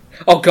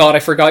 Oh god, I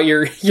forgot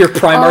your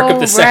Primarch of Oh,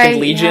 the Second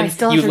right, Legion, yeah, I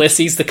still have to-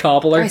 Ulysses the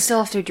Cobbler. I still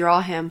have to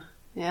draw him.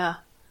 Yeah.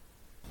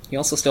 You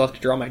also still have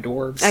to draw my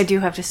dwarves. I do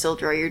have to still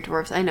draw your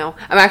dwarves. I know.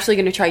 I'm actually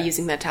going to try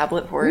using that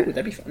tablet for Ooh, it.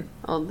 that'd be fun.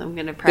 I'm going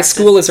to The practice.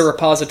 school is a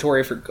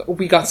repository for...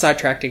 We got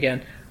sidetracked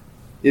again.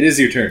 It is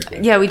your turn.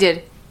 Gwen. Yeah, we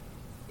did.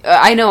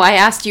 I know. I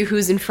asked you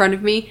who's in front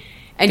of me,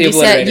 and The you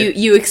said obliterator.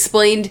 you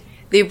explained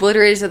the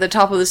obliterators at the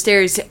top of the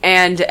stairs,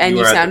 and You you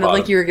were at the sounded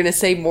like bottom. you were going to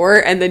say more,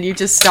 and then you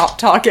just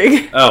stopped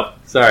talking. Oh,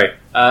 sorry.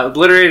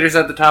 Obliterator's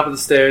at the top of the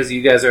stairs.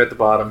 You guys are at the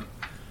bottom.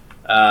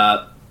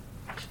 Yeah,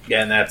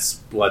 and that's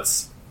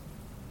what's...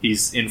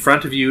 He's in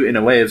front of you in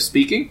a way of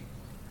speaking.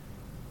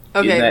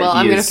 Okay, that well, he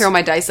I'm going to is- throw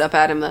my dice up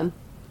at him then.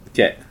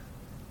 Okay.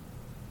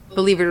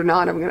 Believe it or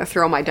not, I'm going to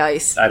throw my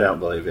dice. I don't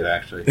believe it,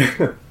 actually.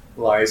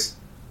 Lies.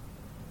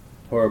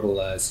 Horrible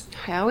lies.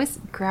 I always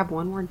grab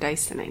one more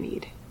dice than I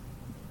need.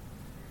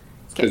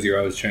 Because you're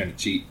always trying to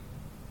cheat.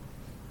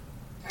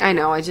 I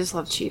know, I just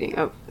love cheating.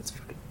 Oh, that's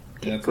fucking...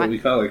 Okay, That's come what on. we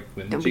call it.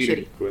 Quinn the Don't be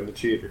cheater. shitty. Quinn the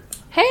cheater.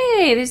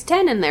 Hey, there's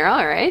 10 in there,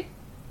 alright.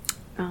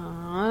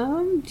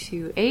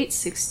 2, 8,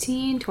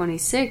 16,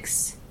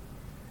 26,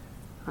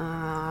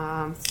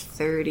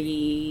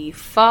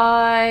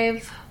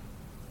 35,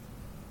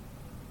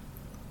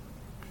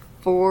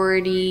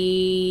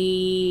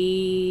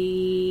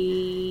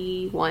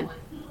 41.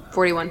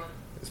 41.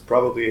 It's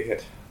probably a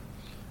hit.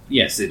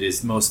 Yes, it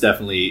is most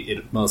definitely.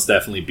 It most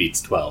definitely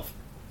beats 12.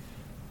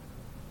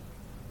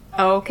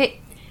 Okay.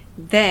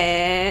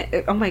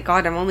 Then, oh my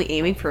god, I'm only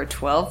aiming for a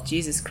 12?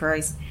 Jesus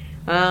Christ.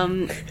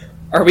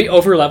 Are we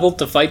over-leveled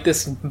to fight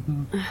this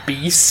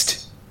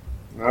beast?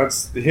 No,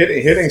 it's the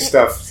hitting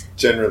stuff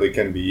generally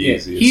can be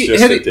easy. He- It's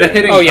just hitting- the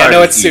hitting- Oh yeah, part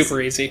no, is it's easy.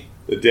 super easy.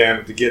 the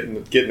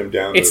getting them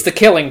down. It's the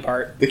killing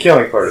part. the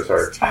killing part is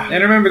hard.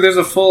 And remember, there's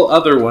a full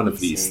other one of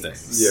these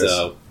things. Yes.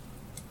 So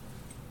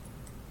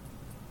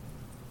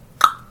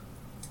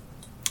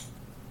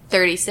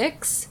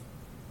 36.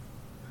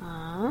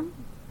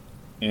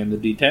 and the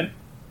D10.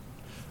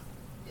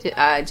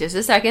 Just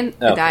a second.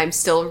 Oh. I'm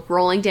still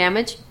rolling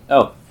damage.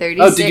 Oh,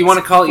 36. did you want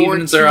to call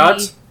evens or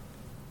odds?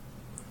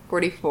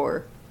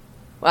 44.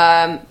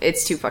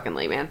 It's too fucking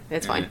late, man.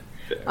 It's fine.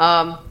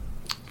 Fair.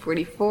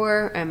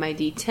 44, and my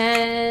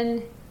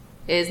D10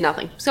 is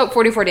nothing. So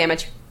 44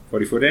 damage.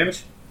 44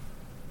 damage.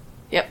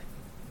 Yep.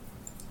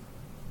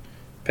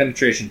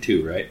 Penetration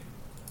 2, right?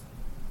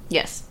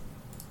 Yes.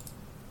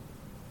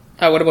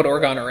 What about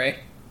Orgon Array?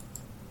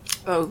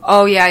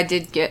 Oh yeah, I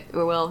did get.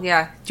 Well,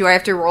 yeah. Do I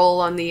have to roll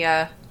on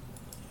the?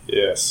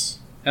 Yes.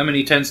 How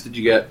many 10s did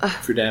you get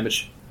for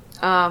damage?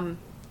 2.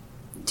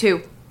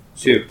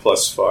 2.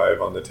 Plus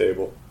 5 on the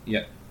table.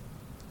 Yeah.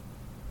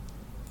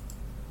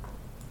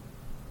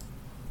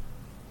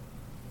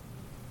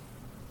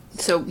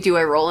 So do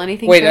I roll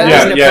anything? Wait, for that?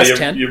 Isn't it Yeah, plus you,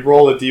 10? you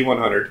roll a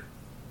D100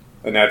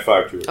 and add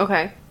 5 to it.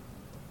 Okay.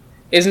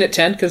 Isn't it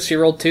 10 because she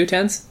rolled 2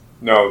 10s?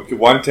 No,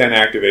 1 10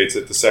 activates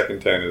it. The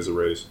second 10 is a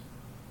raise.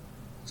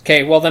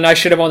 Okay, well then I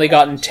should have only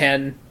gotten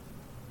 10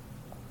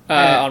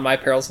 Yeah. on my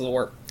Perils of the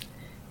Warp.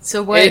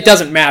 So what? It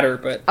doesn't matter,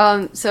 but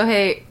So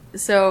hey.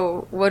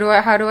 So what do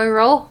I? How do I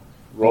roll?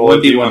 Roll a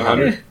 1D100.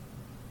 D100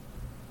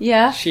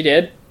 Yeah. she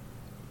did.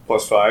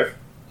 plus 5.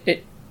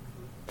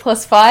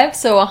 Plus 5,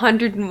 so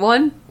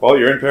 101. Well,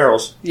 you're in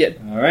perils. Yeah,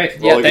 All right.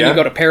 yeah. Roll Then you again.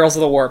 go to Perils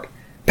of the Warp.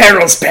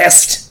 Perils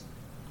Pest.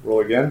 Roll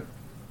again.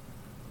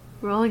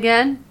 Roll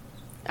again.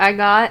 I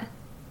got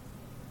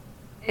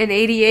an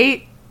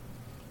 88.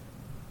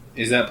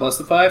 Is that plus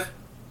the 5?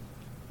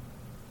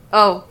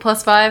 Oh,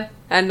 plus 5,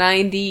 a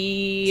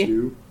 93.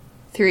 2,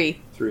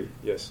 3.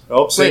 Yes.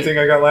 Oh, same Wait. thing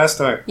I got last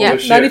time. Yeah, Holy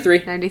shit.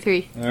 93.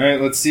 93. All right.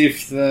 Let's see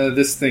if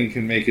this thing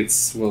can make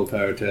its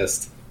willpower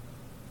test.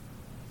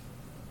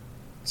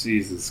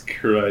 Jesus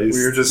Christ.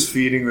 We were just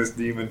feeding this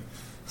demon.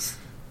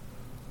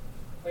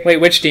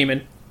 Wait, which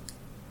demon?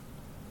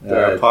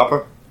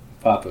 Papa?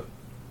 Papa.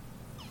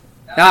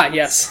 Ah,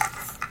 yes.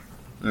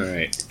 All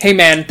right. Hey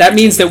man, that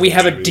means that we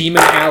have a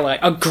demon ally,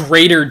 a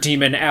greater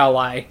demon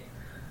ally.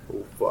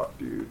 Oh, fuck,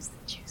 dude.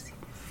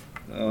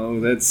 Oh,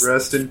 that's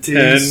Rest in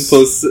 10 peace.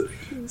 plus.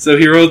 So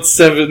he rolled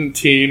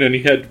 17 and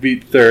he had to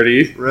beat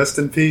 30. Rest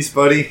in peace,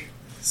 buddy.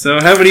 So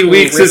how many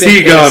weeks rip has he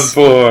it gone is.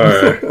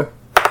 for?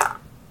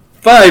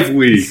 5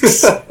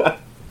 weeks.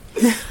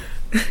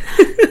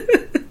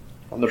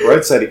 On the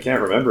bright side, he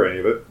can't remember any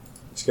of it.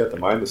 He's got the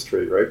mindless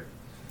trait, right?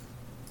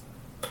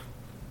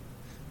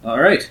 All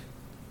right.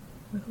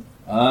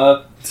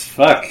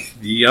 Fuck.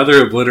 The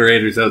other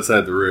obliterator's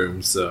outside the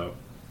room, so.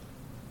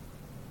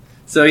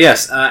 So,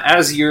 yes,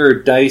 as your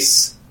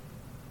dice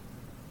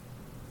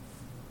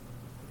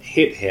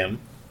hit him,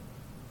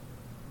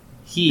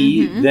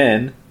 he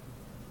then.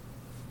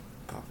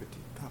 Papa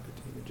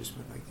Demon just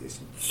went like this.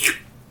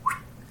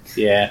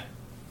 Yeah.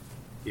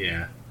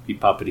 Yeah. He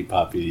poppity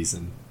poppities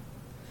and.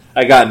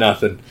 I got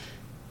nothing.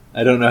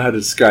 I don't know how to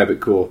describe it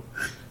cool.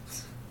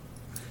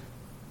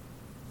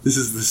 This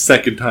is the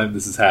second time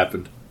this has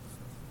happened.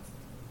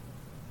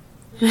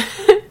 I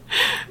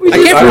can't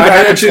believe it I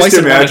happened just twice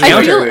in one imagine, I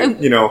encounter.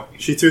 feel- you know,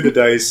 she threw the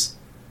dice,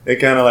 it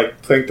kind of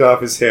like plinked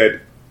off his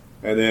head,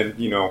 and then,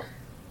 you know,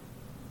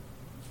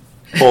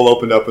 hole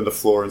opened up in the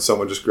floor and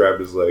someone just grabbed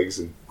his legs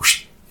and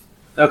whoosh.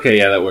 Okay,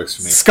 yeah, that works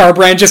for me.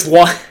 Scarbrand just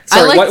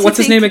Sorry, like to what's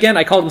his think- name again?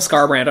 I called him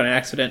Scarbrand on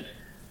accident.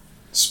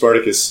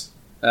 Spartacus.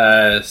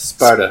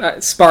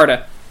 Sparta.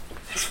 Sparta.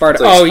 like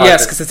Oh,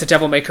 yes, Sparta. because it's a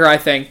Devil May Cry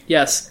thing.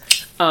 Yes.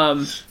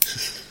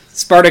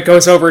 Sparta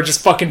goes over and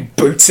just fucking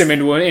boots him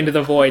into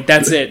the void.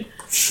 That's it.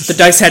 The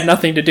dice had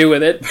nothing to do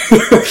with it.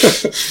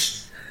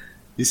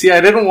 You see,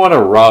 I didn't want to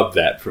rob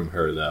that from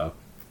her, though.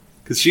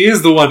 Because she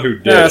is the one who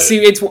did it.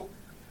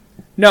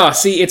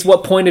 It's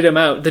what pointed him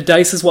out. The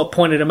dice is what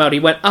pointed him out. He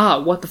went,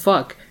 what the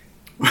fuck?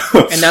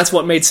 And that's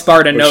what made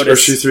Sparta Or notice.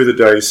 she threw the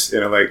dice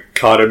and it like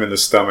caught him in the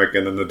stomach,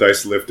 and then the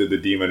dice lifted the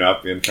demon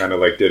up and kind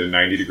of like did a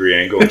 90-degree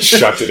angle and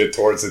shunted it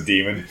towards the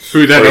demon.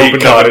 Who then Or he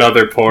opened caught up it.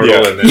 another portal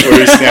Yeah. and then... Or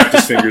he snapped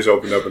his fingers,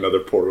 opened up another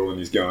portal, and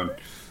he's gone.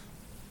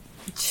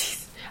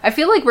 I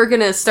feel like we're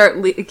gonna start.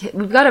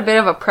 We've got a bit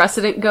of a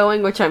precedent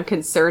going, which I'm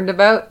concerned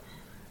about.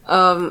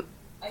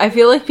 I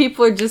feel like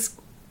people are just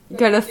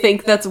gonna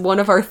think that's one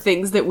of our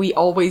things that we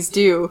always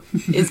do,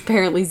 is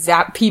apparently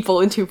zap people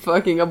into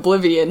fucking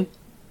oblivion.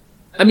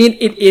 I mean,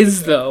 it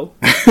is, though.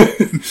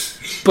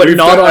 But We've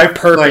not done- on I've,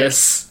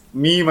 purpose.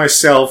 Me,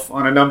 myself,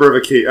 on a number of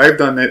occasions, I've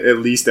done that at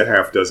least a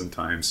half dozen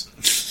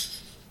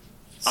times.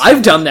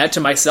 I've done that to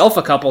myself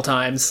a couple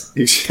times.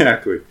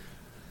 Exactly.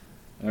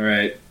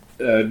 Alright,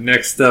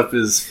 next up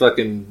is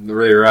fucking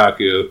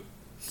Reiraku.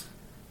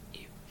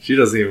 She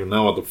doesn't even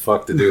know what the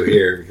fuck to do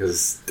here,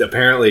 because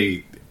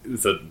apparently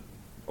the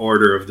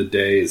order of the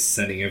day is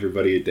sending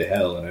everybody into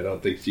hell, and I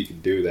don't think she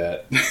can do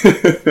that.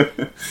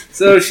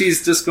 So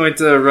she's just going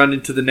to run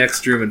into the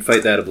next room and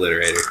fight that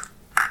obliterator.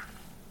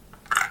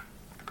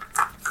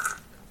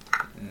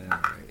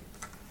 Alright.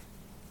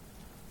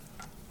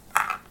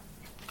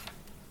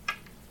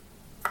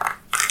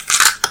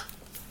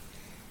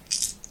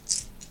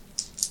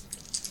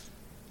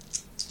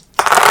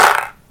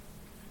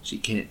 She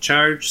can't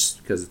charge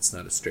because it's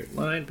not a straight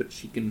line, but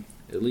she can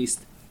at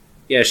least...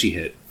 Yeah, she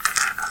hit.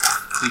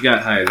 You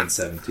got higher than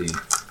 17.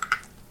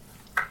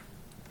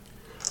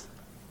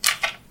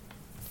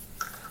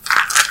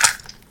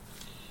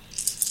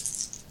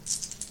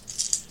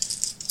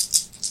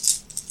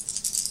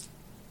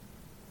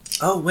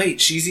 Oh, wait,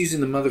 she's using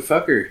the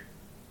motherfucker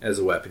as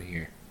a weapon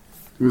here.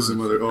 Who's the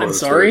mother? Oh, I'm that's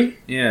sorry? right.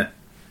 Yeah.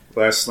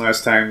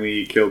 Last time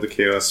we killed the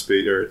Chaos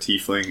Spade or a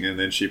Tiefling, and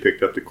then she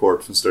picked up the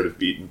corpse and started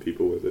beating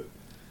people with it.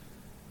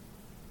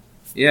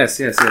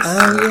 Yes.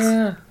 Oh,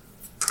 yeah.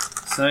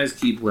 Size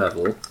keep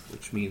level,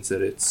 which means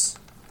that it's...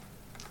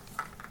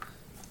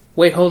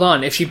 Wait, hold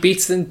on. If she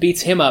beats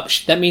him up,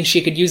 that means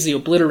she could use the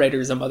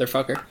obliterator as a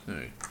motherfucker.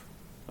 Alright.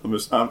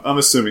 I'm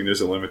assuming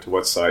there's a limit to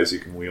what size you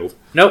can wield.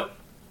 Nope.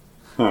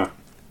 Huh.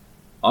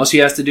 All she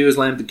has to do is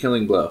land the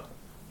killing blow.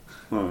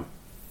 Huh.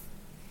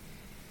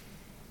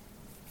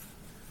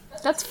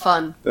 That's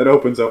fun. That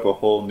opens up a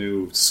whole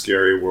new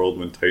scary world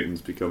when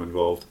Titans become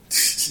involved.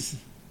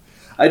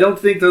 I don't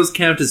think those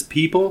count as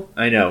people.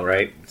 I know,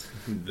 right?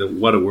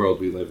 What a world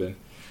we live in.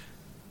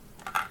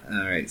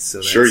 Alright, so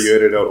that's Sure, you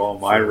edit out all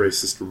my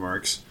racist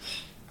remarks.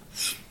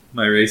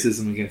 my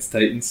racism against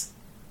Titans.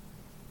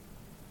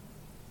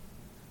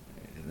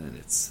 And then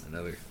it's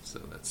another, so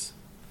that's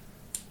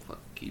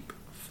keep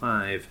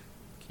 5,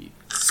 keep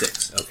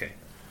 6. Okay.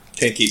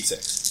 Can't keep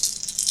 6.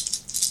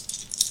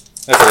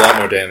 That's a lot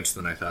more damage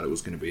than I thought it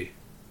was going to be.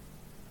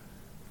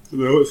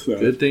 No, it's not.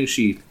 Good thing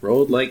she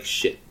rolled like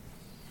shit.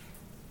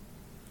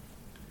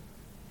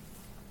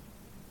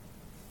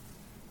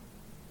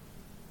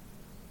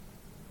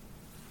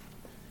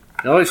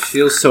 It always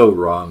feels so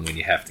wrong when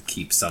you have to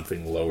keep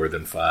something lower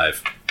than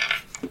 5.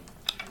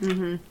 Mm-hmm.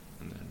 And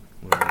then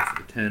 1 more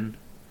for the 10.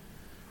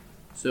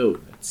 So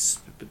that's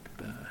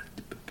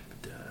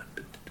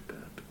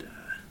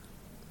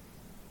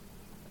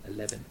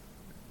 11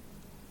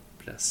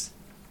 plus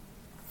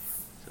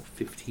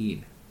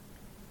 15,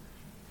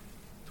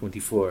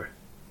 24,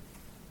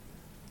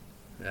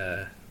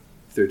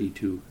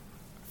 32,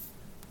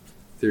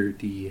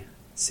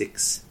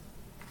 36,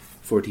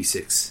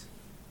 46.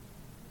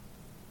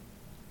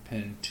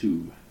 Pen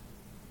 2.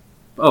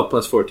 Oh,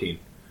 plus 14.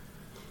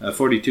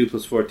 42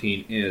 plus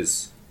 14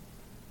 is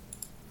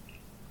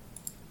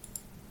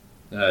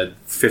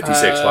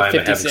 56. Why am I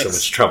having so 56.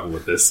 much trouble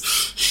with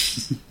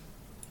this?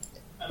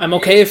 I'm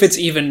okay if it's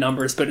even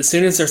numbers, but as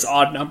soon as there's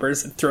odd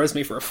numbers, it throws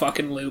me for a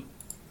fucking loop.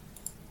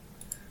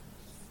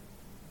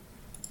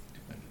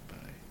 Divided by...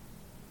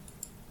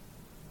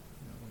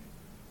 No, wait.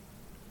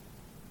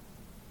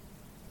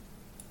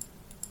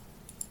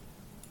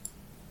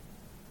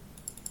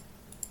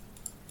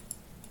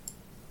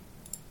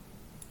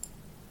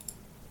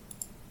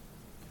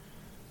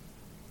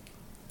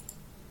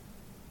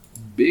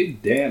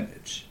 Big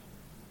damage.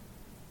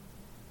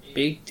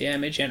 Big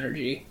damage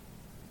energy.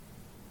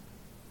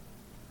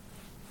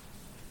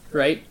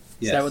 Right?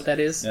 Is Yes. that what that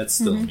is? That's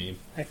still a meme.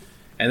 Okay.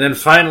 And then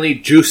finally,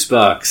 Juice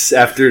Box,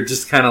 after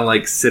just kind of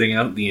like sitting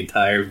out the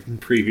entire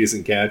previous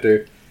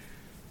encounter.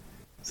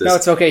 Says, No,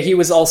 it's okay. He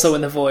was also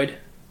in the void.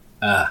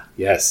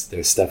 yes,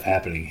 there's stuff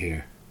happening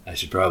here. I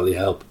should probably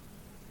help.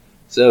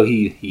 So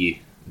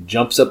he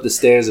jumps up the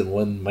stairs in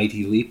one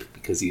mighty leap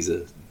because he's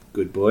a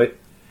good boy.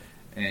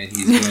 And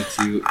he's going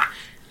to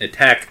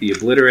attack the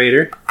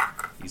Obliterator.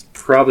 He's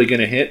probably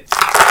going to hit.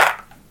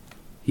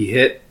 He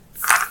hit.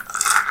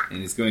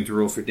 And he's going to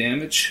roll for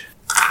damage.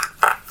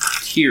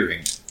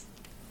 Tearing.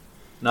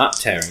 Not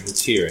tearing, but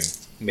tearing.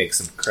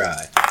 Makes him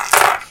cry.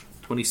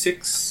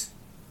 26.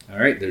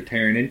 Alright, they're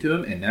tearing into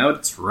him, and now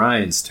it's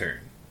Ryan's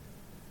turn.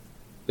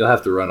 You'll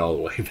have to run all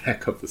the way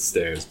back up the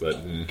stairs, but...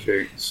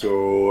 Okay,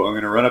 so I'm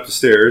going to run up the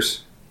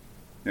stairs.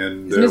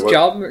 And Isn't his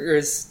job, or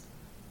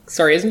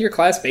isn't your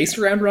class based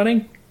around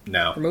running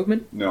No. for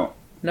movement? No.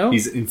 No?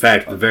 He's, in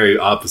fact, the very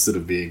opposite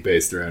of being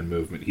based around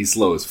movement. He's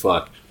slow as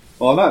fuck.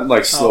 Well, I'm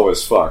not slow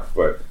as fuck,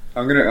 but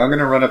I'm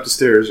gonna run up the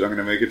stairs. I'm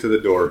gonna make it to the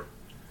door,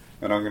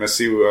 and I'm gonna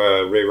see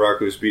Ray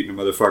Rocco's beating a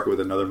motherfucker with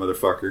another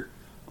motherfucker.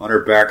 On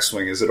her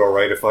backswing, is it all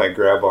right if I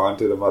grab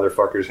onto the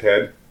motherfucker's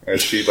head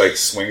as she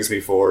swings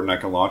me forward and I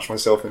can launch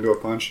myself into a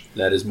punch?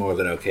 That is more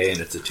than okay, and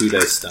it's a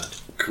 2-dice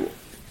stunt. Cool.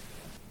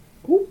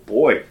 Oh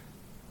boy.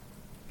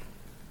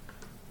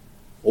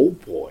 Oh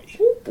boy.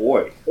 Oh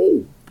boy.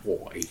 Oh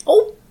boy.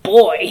 Oh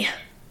boy!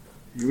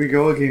 Here we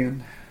go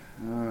again.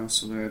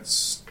 So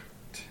that's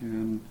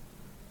 10,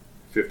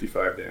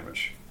 55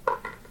 damage.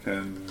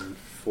 10,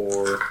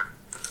 4.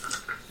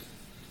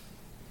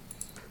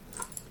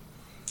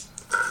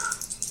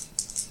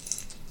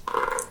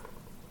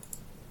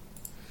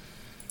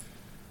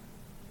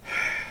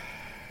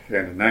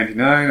 And a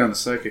 99 on the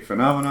Psychic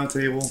Phenomena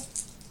table.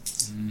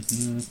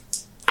 Mm-hmm.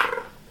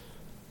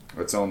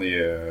 That's only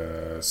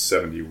a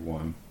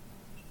 71.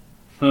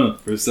 Huh.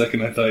 For a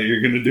second, I thought you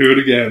were going to do it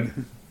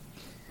again.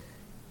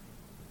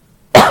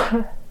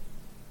 I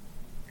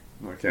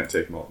can't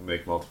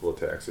make multiple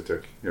attacks. It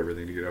took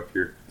everything to get up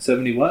here.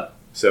 70 what?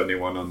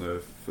 71 on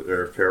the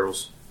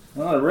perils.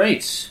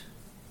 Alright.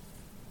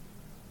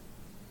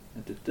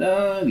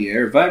 The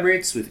air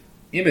vibrates with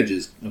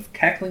images of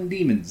cackling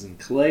demons, and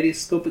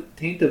kaleidoscopic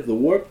taint of the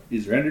warp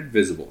is rendered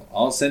visible.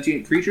 All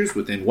sentient creatures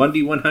within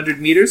 1d100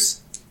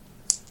 meters.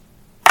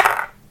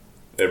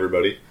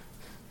 Everybody.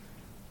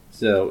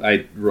 So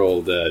I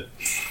rolled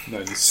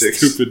 96.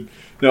 stupid.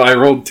 No, I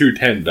rolled 2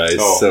 10 dice,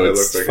 Oh, so that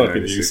it's looked like a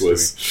fucking 96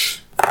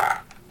 useless.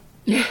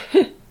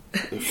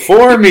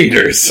 4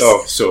 meters.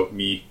 Oh, so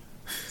me.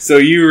 So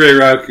you,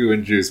 Reiraku,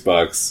 and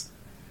Juicebox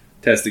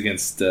test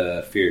against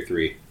Fear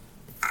 3.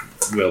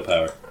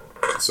 Willpower.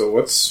 So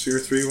what's Fear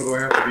 3? What do I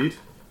have to beat?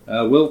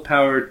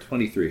 Willpower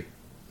 23.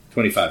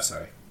 25,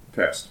 sorry.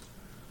 Passed.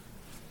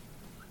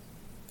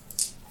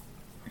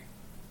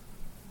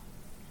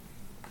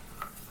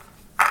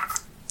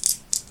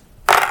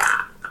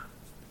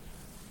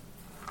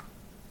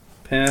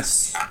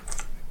 Pass.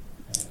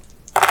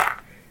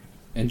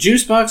 And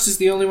Juicebox is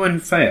the only one who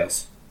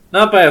fails.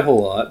 Not by a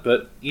whole lot,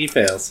 but he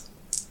fails.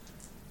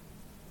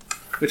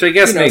 Which I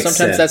guess makes sometimes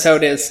sense. that's how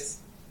it is.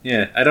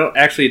 Yeah,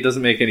 it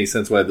doesn't make any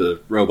sense why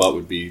the robot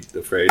would be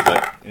afraid,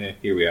 but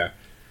here we are.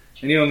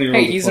 And he only rolled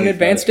Hey, a he's an 25.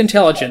 advanced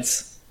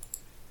intelligence.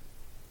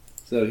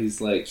 So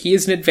he's like... He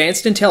is an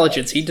advanced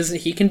intelligence.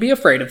 He can be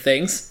afraid of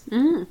things.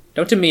 Mm.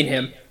 Don't demean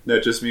him.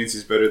 That just means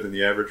he's better than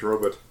the average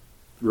robot.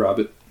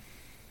 Robert.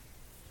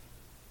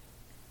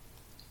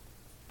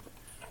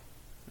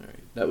 Alright,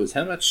 that was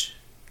how much?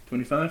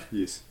 25?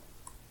 Yes.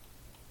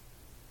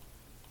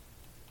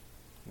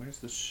 Where's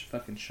the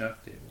fucking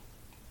shock table?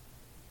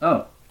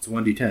 Oh, it's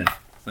 1d10.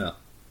 Well.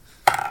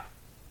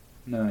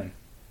 9.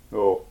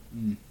 Oh.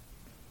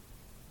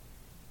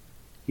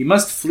 He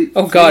must flee.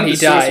 Oh god, flee he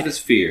the source died. of his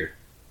fear.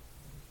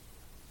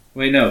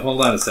 Wait, no, hold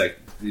on a sec.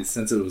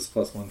 Since it was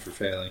 +1 for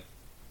failing.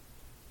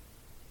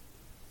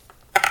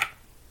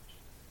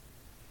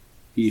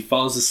 He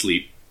falls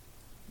asleep.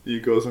 He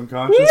goes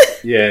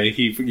unconscious? Yeah,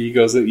 he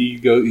becomes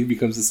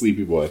a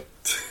sleepy boy.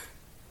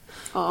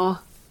 Oh,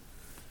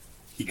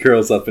 He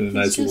curls up in a he's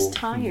nice just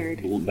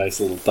tired. nice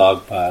little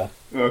dog pile.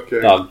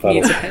 Okay. Dog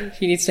He puddle.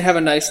 needs to have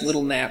a nice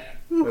little nap.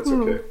 That's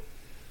okay.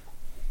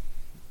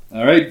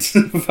 All right,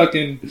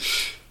 fucking.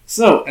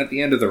 So at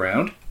the end of the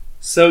round,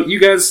 so you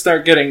guys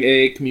start getting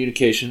a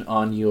communication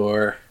on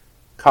your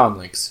comm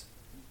links.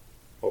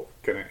 Oh,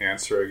 can I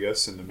answer, I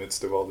guess, in the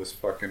midst of all this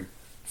fucking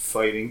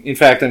fighting? In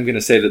fact, I'm going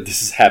to say that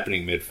this is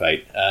happening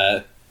mid-fight.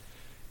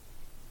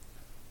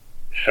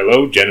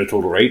 Hello,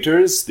 genital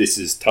raters. This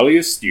is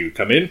Tullius. Do you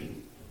come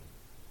in?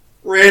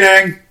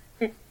 Rating!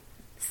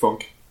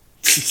 Funk.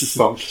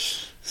 Funk.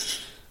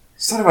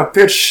 Son of a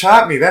bitch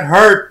shot me. That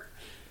hurt.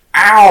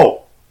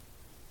 Ow!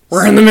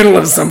 We're in the middle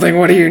of something.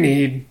 What do you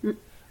need?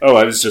 Oh,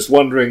 I was just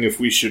wondering if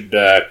we should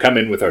come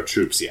in with our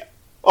troops yet.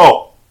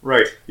 Oh,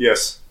 right.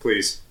 Yes,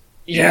 please.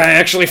 Yeah, I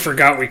actually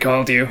forgot we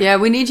called you. Yeah,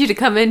 we need you to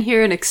come in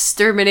here and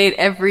exterminate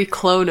every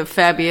clone of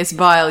Fabius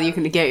Bile you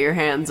can get your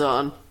hands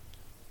on.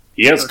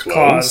 He has For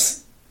clones.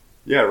 cause.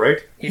 Yeah, right?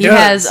 He does.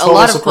 has a Total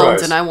lot of surprise.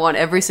 clones, and I want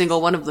every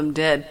single one of them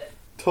dead.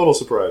 Total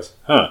surprise.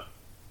 Huh.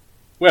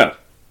 Well,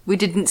 We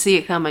didn't see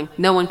it coming.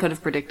 No one could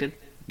have predicted.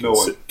 No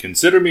one.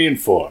 consider me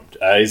informed.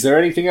 Is there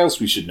anything else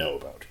we should know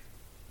about?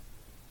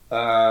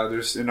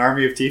 There's an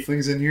army of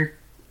tieflings in here.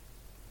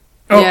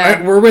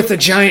 Yeah. We're with a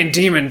giant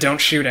demon.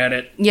 Don't shoot at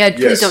it. Yeah,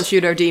 please Yes. don't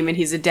shoot our demon.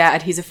 He's a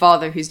dad. He's a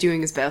father who's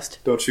doing his best.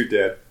 Don't shoot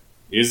Dad.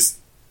 Is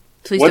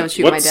Please what- don't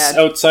shoot my what's dad.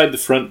 outside the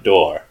front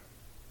door?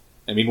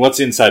 I mean, what's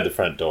inside the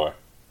front door?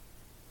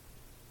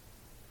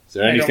 Is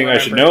there I don't anything I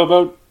should remember. know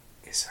about?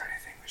 Is there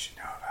anything we should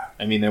know about?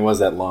 I mean, there was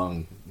that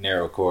long,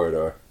 narrow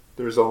corridor.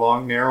 There's a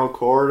long, narrow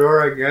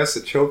corridor, I guess.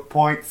 A choke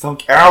point.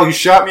 Thunk. Ow, you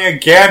shot me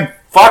again!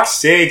 Fuck's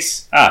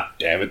sakes! Ah,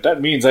 damn it! That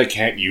means I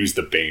can't use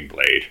the Bane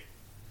Blade.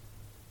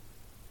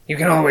 You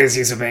can always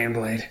use a Bane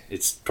Blade.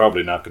 It's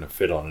probably not going to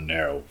fit on a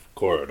narrow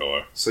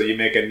corridor. So you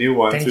make a new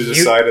one Then through the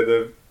you- side of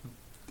the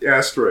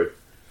asteroid.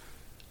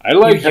 I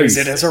like how Use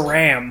you it as a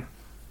ram.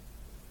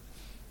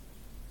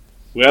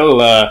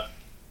 Well,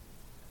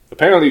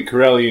 apparently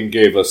Corellian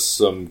gave us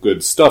some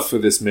good stuff for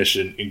this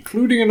mission,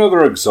 including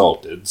another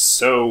Exalted,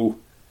 so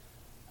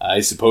I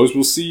suppose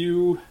we'll see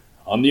you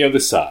on the other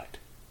side.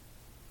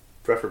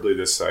 Preferably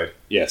this side.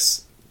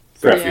 Yes.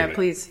 Yeah, Preferably.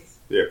 please.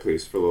 Yeah,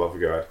 please, for the love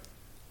of God.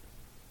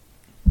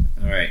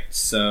 Alright,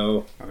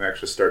 so I'm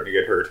actually starting to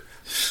get hurt.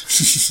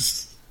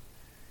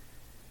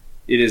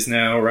 it is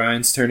now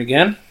Ryan's turn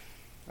again.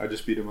 I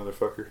just beat a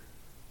motherfucker.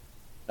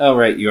 Oh,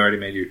 right, you already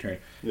made your turn.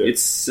 Yeah.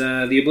 It's the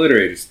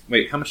Obliterators.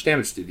 Wait, how much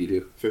damage did you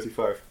do?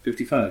 55.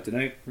 55. Did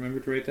I remember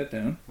to write that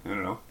down? I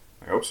don't know.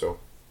 I hope so.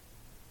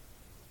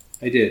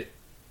 I did.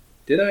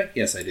 Did I?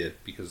 Yes, I did,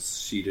 because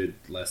she did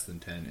less than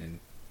 10, and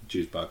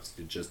Juicebox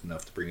did just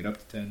enough to bring it up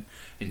to 10,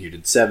 and you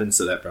did 7,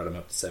 so that brought him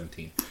up to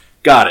 17.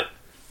 Got it.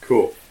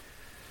 Cool.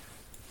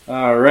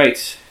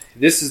 Alright.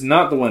 This is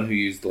not the one who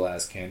used the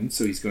last cannon,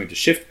 so he's going to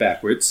shift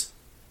backwards,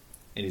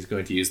 and he's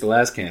going to use the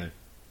last cannon.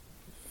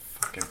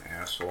 Fucking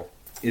asshole.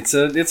 It's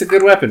a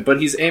good weapon, but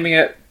he's aiming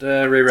at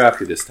Ray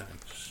Raku this time.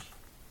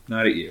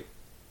 Not at you.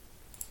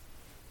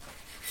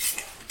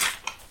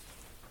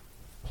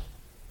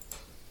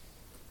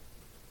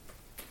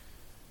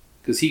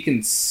 Because he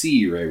can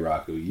see Ray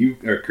Raku. You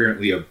are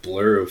currently a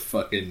blur of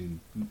fucking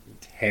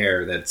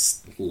hair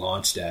that's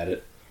launched at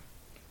it.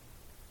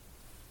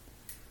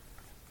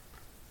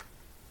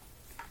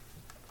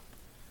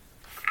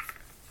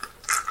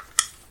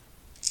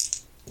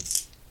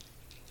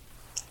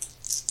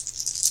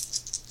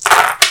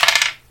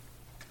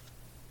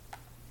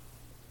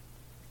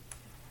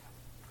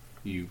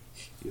 You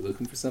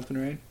looking for something,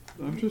 right?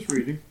 I'm just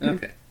reading.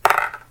 Okay.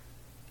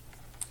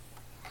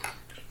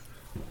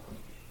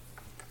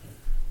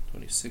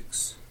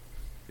 26,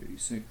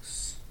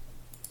 36.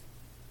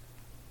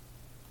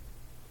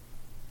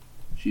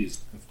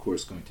 She's, of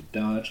course, going to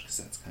dodge, because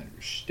that's kind of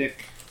her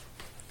shtick.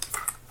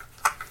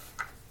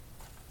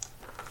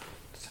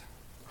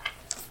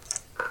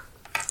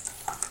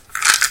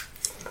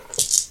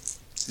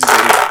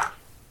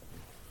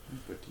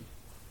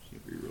 She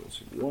rerolls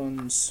her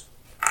ones.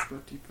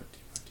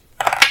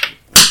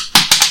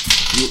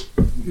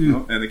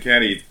 Oh, and the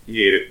cat, he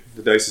ate it.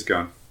 The dice is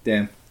gone.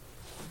 Damn.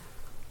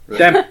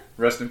 Damn.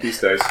 Rest in peace,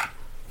 dice.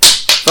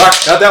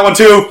 Fuck, got that one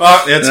too!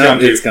 Oh, it's No, gone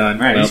too. it's gone.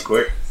 Man, Well. he's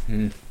quick.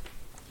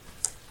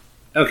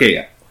 Okay,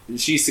 yeah.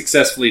 She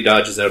successfully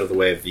dodges out of the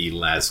way of the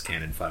last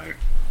cannon fire.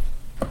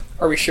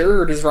 Are we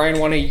sure, or does Ryan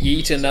want to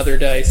yeet another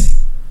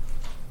dice?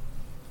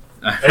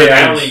 Hey,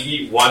 I only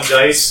eat one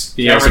dice.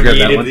 He also grabbed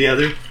that yeeted one. the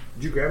other.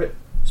 Did you grab it?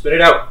 Spit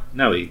it out.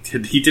 No, he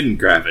didn't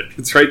grab it.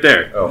 It's right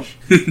there. Oh.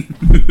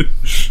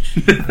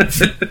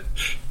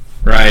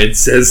 Ryan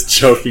says,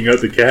 choking out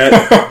the cat.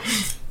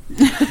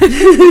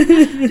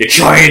 You're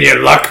trying your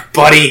luck,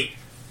 buddy.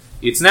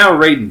 It's now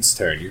Raiden's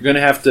turn. You're going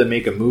to have to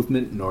make a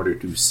movement in order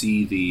to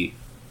see the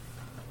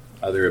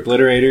other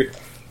Obliterator.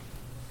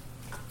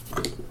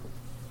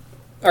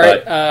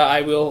 Alright,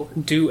 I will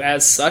do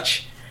as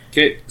such.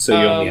 Okay, so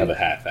you only Um, have a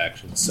half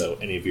action, so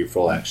any of your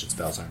full action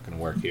spells aren't going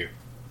to work here.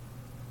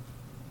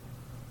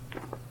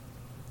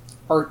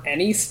 Are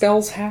any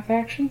spells half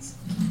actions?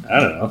 I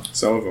don't know.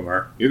 Some of them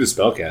are. You're the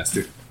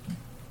spellcaster.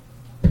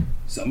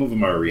 Some of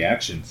them are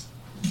reactions.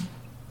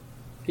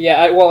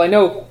 Yeah, I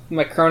know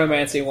my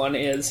Chronomancy one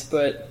is,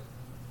 but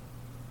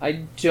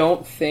I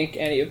don't think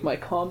any of my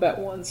combat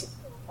ones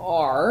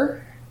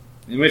are.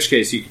 In which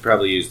case, you could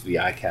probably use the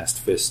iCast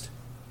Fist.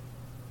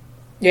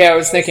 Yeah, I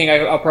was thinking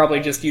I'll probably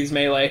just use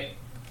melee.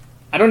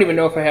 I don't even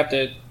know if I have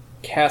to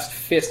cast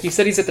Fist. You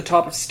said he's at the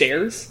top of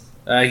stairs?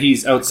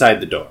 He's outside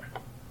the door,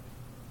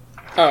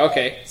 Oh,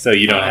 okay. so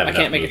you don't have I enough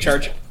can't make a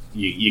movement. charge.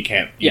 You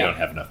can't. You Yeah. don't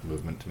have enough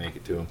movement to make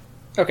it to him.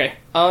 Okay.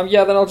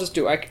 Yeah, then I'll just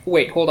do.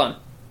 Wait, hold on.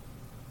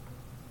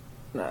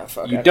 Nah,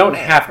 fuck. You I don't know.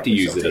 have to Probably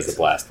use still it as a takes-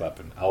 blast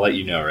weapon. I'll let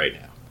you know right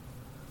now.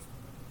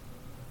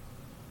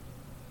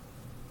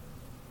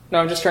 No,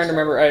 I'm just trying to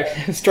remember. I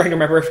was trying to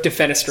remember if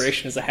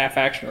Defenestration is a half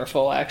action or a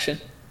full action.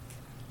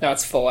 No,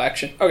 it's full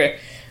action. Okay.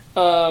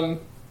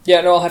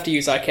 Yeah, no, I'll have to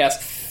use iCast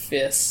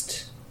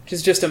Fist, which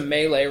is just a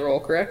melee roll,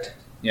 correct?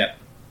 Yeah.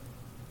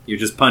 You're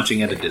just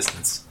punching at a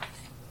distance.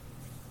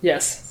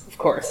 Yes, of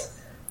course.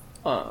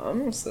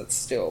 So that's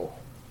still.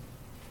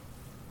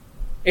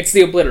 It's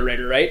the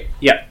Obliterator, right?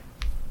 Yeah.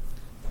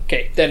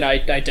 Okay, then I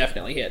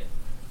definitely hit.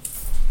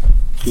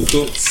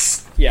 Cool.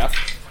 Yeah.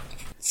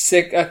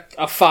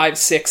 A 5,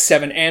 6,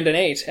 7, and an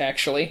 8,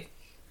 actually.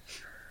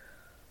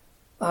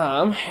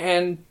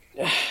 And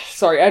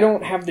sorry, I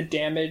don't have the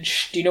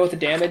damage. Do you know what the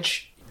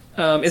damage?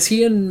 Is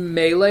he in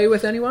melee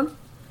with anyone?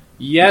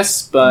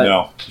 Yes, but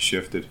No, he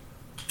shifted.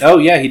 oh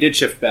yeah, he did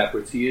shift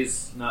backwards. He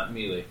is not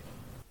melee.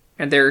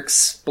 And they're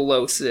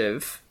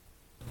explosive.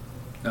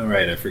 Oh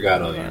right, I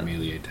forgot all your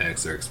melee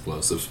attacks are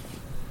explosive.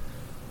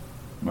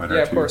 Might Yeah,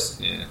 have of to.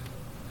 course. Yeah,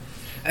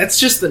 that's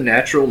just the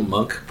natural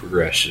monk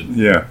progression.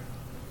 Yeah.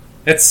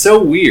 That's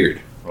so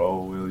weird.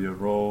 Roll,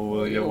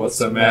 will you? What's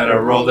the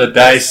matter? Roll the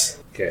dice.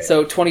 Okay.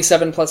 So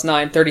 27 plus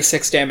 9,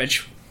 36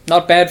 damage.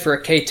 Not bad for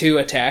a K2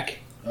 attack.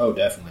 Oh,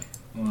 definitely.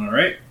 All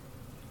right.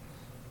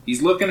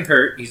 He's looking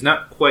hurt. He's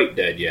not quite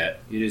dead yet.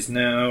 It is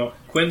now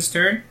Quinn's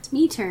turn. It's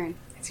me turn.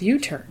 It's you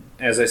turn.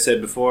 As I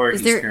said before,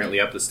 Is he's there- currently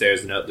up the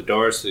stairs and out the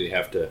door, so you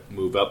have to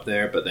move up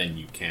there, but then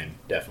you can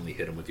definitely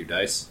hit him with your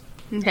dice.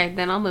 Okay,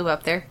 then I'll move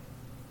up there.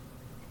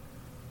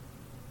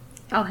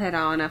 I'll head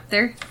on up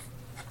there.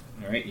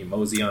 All right, you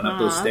mosey on up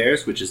those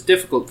stairs, which is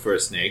difficult for a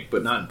snake,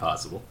 but not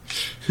impossible.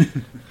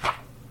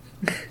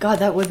 God,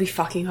 that would be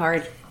fucking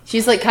hard.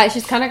 She's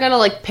she's kind of gonna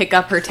like pick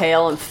up her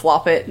tail and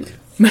flop it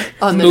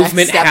on the Movement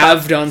next step up.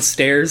 halved on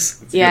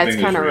stairs. Yeah, Good it's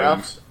thing kind of there's rough.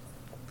 railings.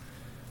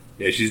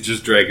 Yeah, she's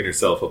just dragging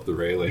herself up the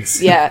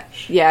railings. Yeah,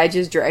 I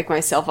just dragged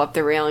myself up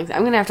the railings.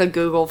 I'm gonna have to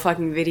Google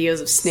fucking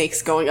videos of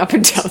snakes going up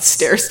and down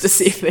stairs to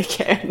see if they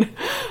can.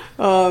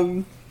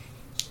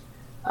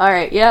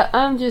 Alright, yeah,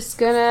 I'm just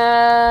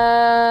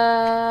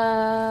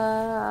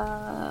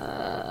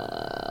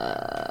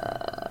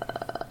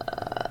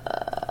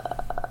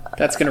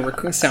That's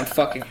gonna sound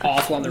fucking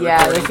awful on the Yeah,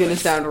 recording. that's gonna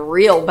sound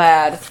real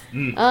bad.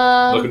 Looking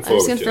I'm forward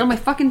just gonna to throw it. my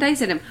fucking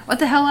dice at him. What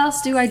the hell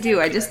else do? I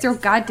just throw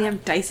goddamn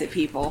dice at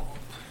people.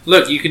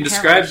 Look, you can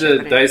describe the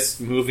shipping it. dice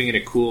moving in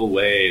a cool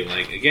way.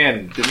 Like,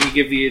 again, didn't we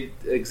give the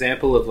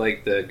example of,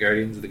 like, the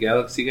Guardians of the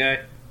Galaxy guy?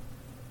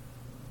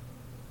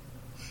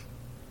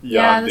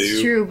 Yeah, Yondu.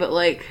 that's true, but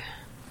like,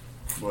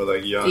 More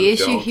like young. the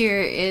issue don't.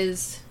 here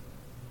is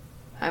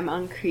I'm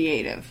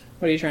uncreative.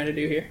 What are you trying to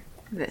do here?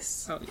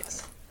 This. Oh,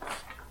 yes.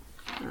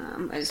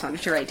 I just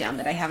wanted to write down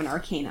that I have an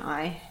arcane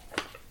eye.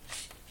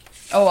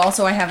 Oh,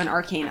 also I have an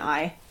arcane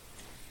eye.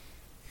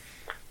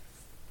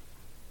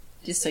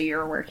 Just so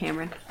you're aware,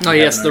 Cameron. Oh,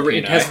 You yes, have an it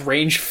arcane has eye?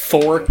 range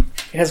 4. It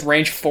has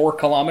range 4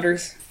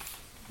 kilometers.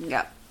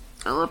 Yep.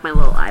 I love my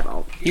little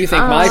eyeball. You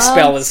think my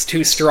spell is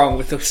too strong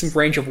with a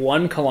range of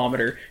 1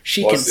 kilometer?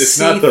 She Well, can it's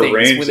see not the things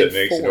range within that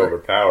makes it 4.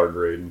 overpowered,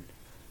 Graydon.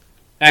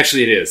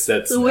 Actually, it is.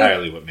 That's So what-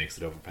 entirely what makes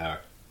it overpowered.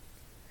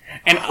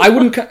 And I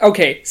wouldn't.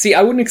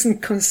 I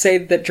wouldn't say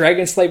that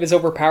Dragon Slave is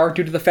overpowered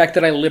due to the fact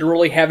that I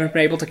literally haven't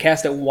been able to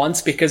cast it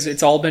once because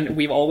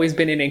we've always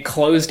been in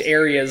enclosed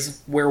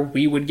areas where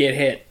we would get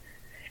hit,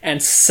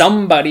 and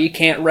somebody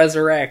can't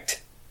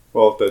resurrect.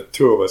 Well, the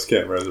two of us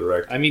can't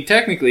resurrect. I mean,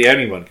 technically,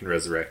 anyone can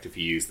resurrect if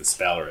you use the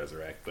spell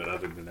resurrect, but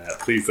other than that,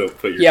 please don't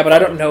put your... Yeah, but I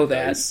don't thumb know on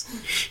that.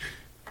 dice.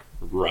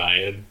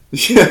 Ryan.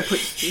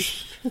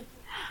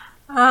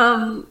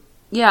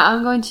 Yeah,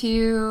 I'm going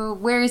to.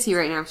 Where is he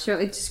right now?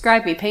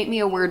 Describe me. Paint me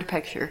a word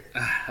picture.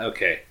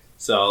 Okay,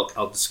 so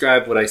I'll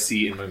describe what I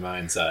see in my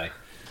mind's eye.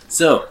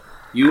 So,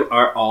 you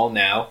are all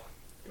now...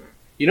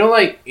 You know,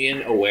 like,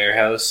 in a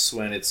warehouse,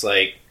 when it's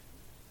like...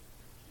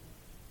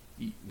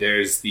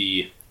 There's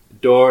the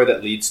door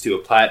that leads to a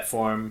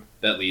platform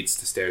that leads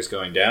to stairs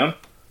going down.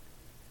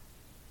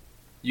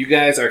 You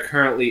guys are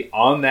currently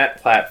on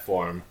that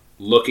platform,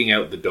 looking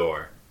out the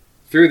door.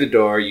 Through the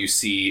door, you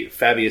see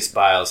Fabius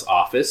Bile's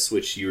office,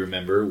 which you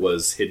remember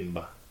was hidden,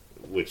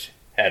 which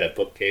had a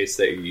bookcase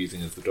that you're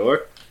using as the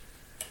door.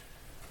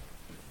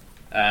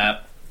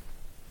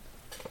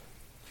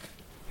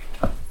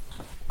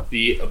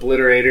 The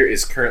Obliterator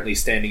is currently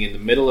standing in the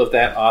middle of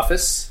that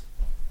office.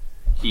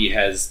 He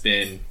has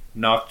been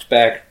knocked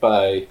back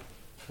by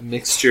a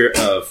mixture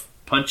of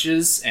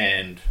punches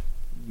and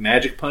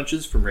magic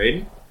punches from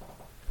Raiden.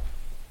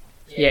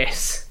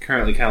 Yes.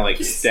 Currently kind of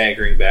like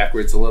staggering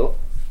backwards a little.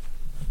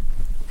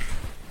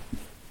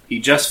 He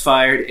just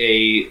fired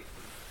a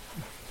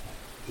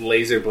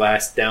laser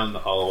blast down the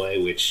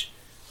hallway, which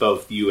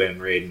both you and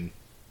Raiden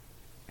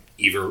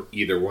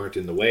either weren't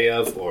in the way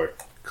of or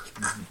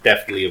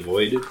deftly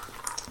avoided.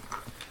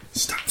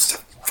 Stop.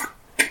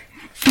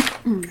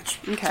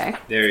 Okay.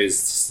 There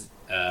is,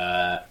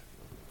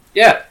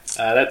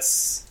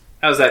 that's,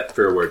 how's that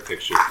for a word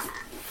picture?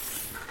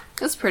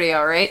 That's pretty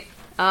alright.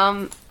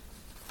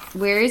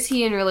 Where is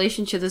he in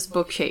relation to this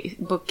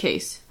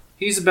bookcase?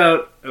 He's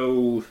about,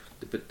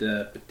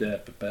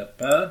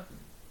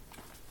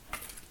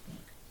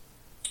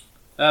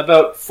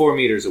 about 4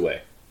 meters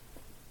away.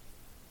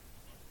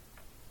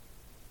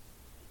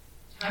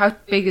 How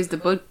big is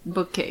the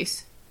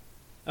bookcase?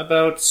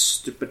 About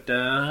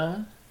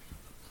 3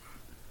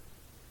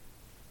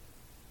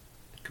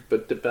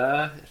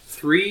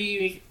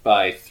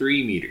 by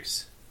 3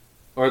 meters.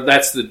 Or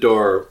that's the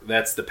door,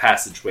 that's the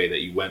passageway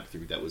that you went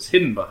through that was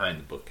hidden behind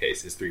the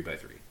bookcase is 3 by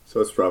 3.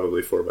 So it's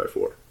probably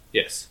 4x4.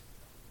 Yes.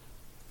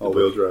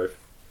 All-wheel drive.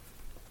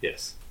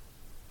 Yes.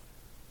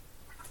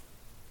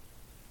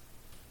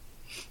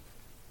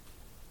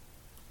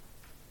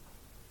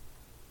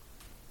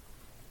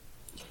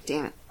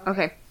 Damn it.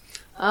 Okay.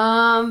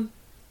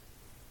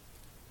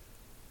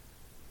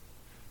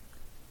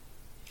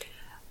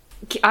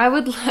 I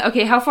would.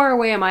 Okay, how far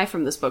away am I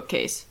from this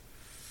bookcase?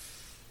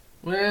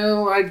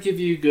 Well, I'd give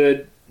you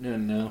good.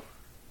 No.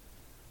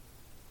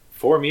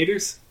 4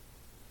 meters?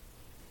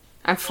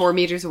 I'm 4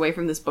 meters away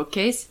from this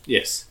bookcase?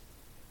 Yes.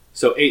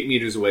 So 8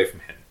 meters away from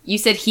him. You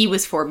said he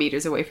was 4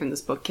 meters away from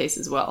this bookcase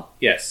as well.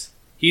 Yes.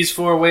 He's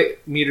 4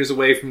 meters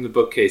away from the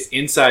bookcase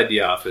inside the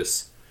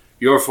office.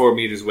 You're 4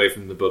 meters away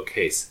from the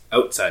bookcase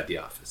outside the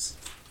office.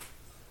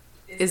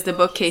 Is the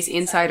bookcase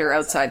inside or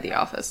outside the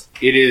office?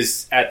 It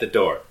is at the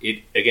door.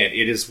 It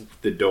is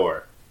the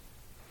door.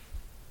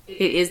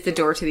 It is the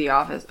door to the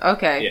office.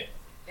 Okay. Yeah.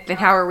 Then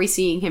how are we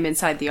seeing him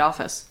inside the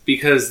office?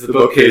 Because the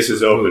bookcase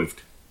is was open.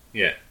 moved.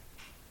 Yeah.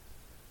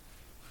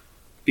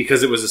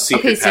 Because it was a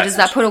secret Okay, so does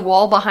that put a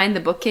wall behind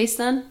the bookcase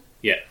then?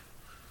 Yeah.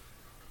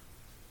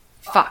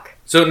 Fuck.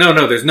 So no,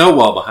 there's no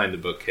wall behind the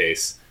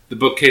bookcase. The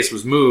bookcase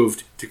was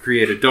moved to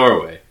create a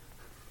doorway.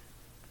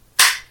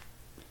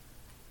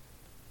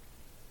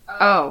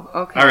 Oh,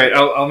 okay. All right,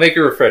 I'll make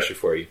a refresher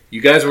for you. You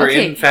guys were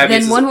in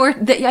Fabius'... Then one more...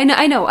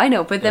 I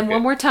know, but then Okay.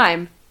 one more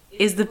time.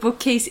 Is the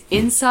bookcase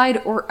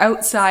inside or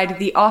outside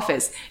the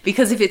office?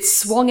 Because if it's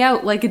swung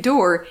out like a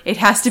door, it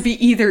has to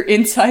be either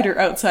inside or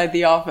outside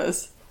the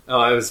office. Oh,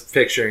 I was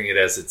picturing it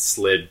as it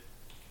slid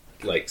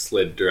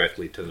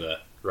directly to the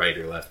right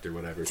or left or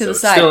whatever. To the it's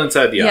side. still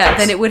inside the office. Yeah,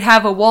 then it would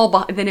have a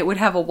wall. Then it would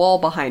have a wall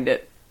behind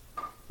it.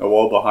 A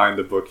wall behind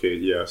the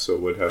bookcase, yeah, so it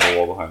would have a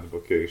wall behind the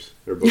bookcase.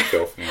 Or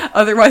bookshelf, yeah.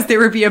 Otherwise, there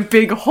would be a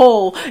big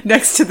hole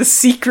next to the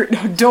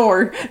secret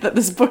door that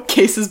this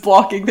bookcase is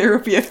blocking. There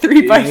would be a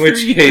 3x3 In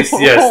which case,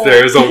 hole yes,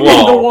 there is a in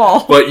wall, the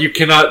wall. but you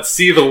cannot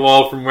see the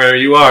wall from where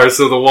you are,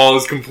 so the wall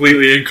is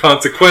completely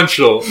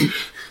inconsequential.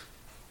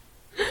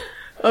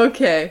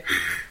 Okay.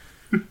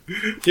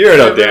 Here at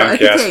Okay.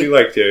 Damcast, we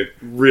like to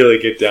really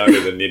get down to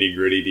the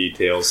nitty-gritty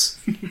details.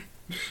 I'm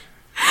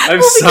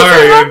because I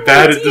sorry, have I'm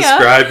bad an at idea.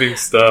 describing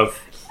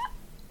stuff.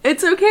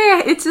 It's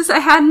okay. It's just I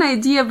had an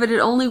idea, but it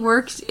only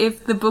worked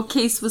if the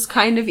bookcase was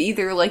kind of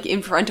either like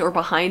in front or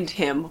behind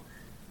him.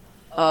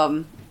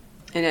 In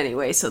any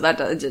way, so that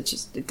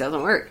it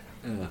doesn't work.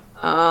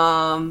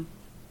 How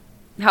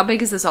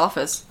big is this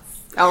office?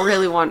 I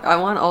want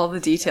all the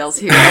details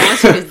here. I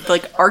want you to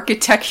like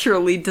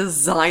architecturally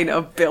design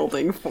a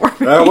building for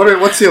me.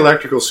 What's the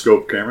electrical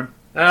scope, Cameron?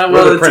 What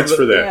are the prints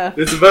for that? Yeah.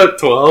 It's about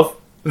 12.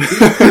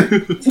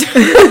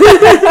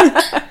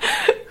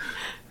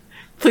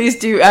 Please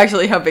do.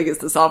 Actually, how big is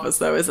this office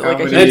though? Is it like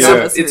a many- huge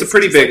office? It's a Or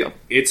pretty is it big. just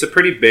It's a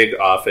pretty big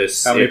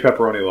office. How many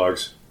pepperoni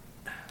logs?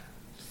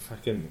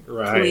 Fucking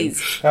like right.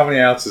 Please. How many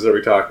ounces are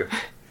we talking?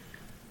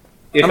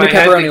 If How I many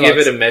had to pepperoni give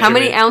logs? it a measurement, How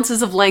many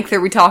ounces of length are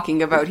we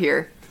talking about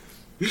here?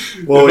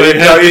 Well, If I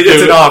had to it's give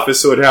an it- office,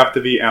 so it'd have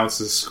to be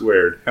ounces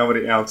squared. How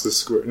many ounces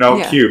squared? No,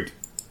 Yeah. cubed.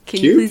 Can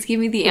Cube? you please give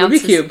me the It'll be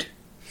ounces? cubed.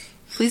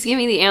 Please give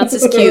me the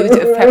ounces cubed of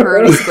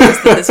pepperoni squares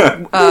that this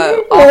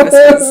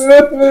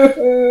office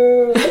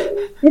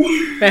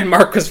is. And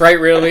Mark was right.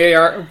 We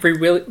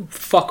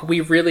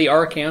really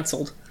are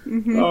canceled.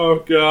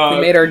 Oh, We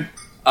God. made our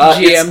Uh,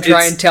 GM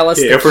try and tell us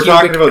Okay, the if we're cubic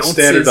talking about ounces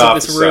standard of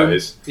office this room.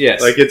 size,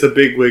 yes, like it's a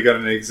big wig on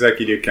an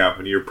executive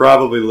company, you're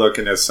probably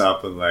looking at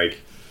something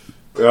like,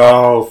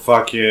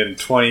 fucking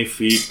 20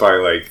 feet by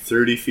like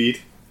 30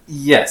 feet.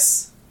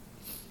 yes.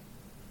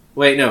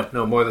 Wait,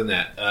 no, more than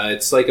that.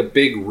 It's like a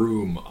big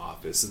room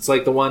office. It's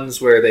like the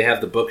ones where they have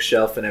the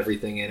bookshelf and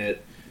everything in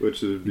it.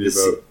 Which would be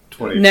This- about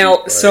 20 Now,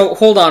 feet by- so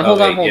hold on.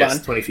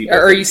 Yes, 20 feet. by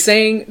Are 30 you feet.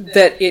 saying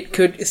that it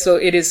could? So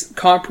it is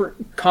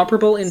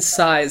comparable in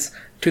size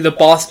to the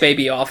Boss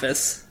Baby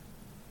office.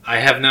 I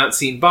have not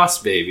seen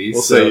Boss Baby.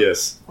 We'll so say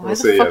yes. Why We'll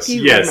the say fuck yes. do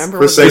you Yes, remember?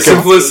 for what sake the of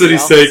office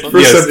simplicity's sake, was? For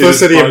Yes, it is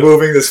simplicity of fun.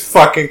 moving this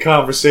fucking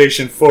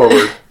conversation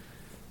forward.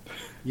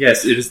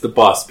 Yes, it is the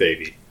Boss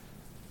Baby.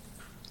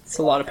 It's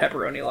a lot of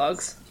pepperoni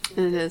logs.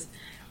 It is.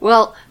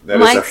 Well, That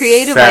my is a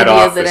creative fat idea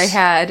office. that I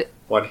had,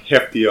 One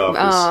hefty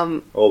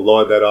office. Oh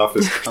Lord, that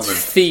office coming.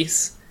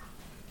 Thies.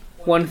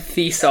 One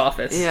Thies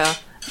office. yeah,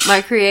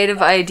 my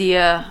creative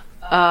idea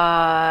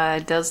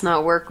does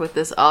not work with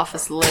this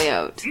office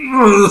layout.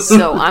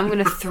 So I'm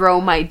gonna throw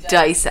my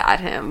dice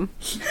at him.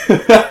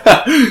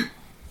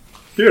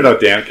 Here at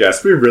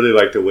Damcast, we really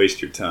like to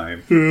waste your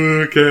time.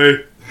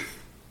 Okay.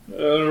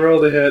 Roll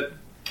the hit.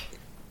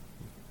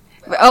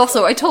 But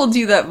also, I told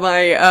you that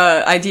my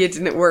idea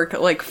didn't work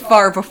like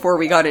far before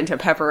we got into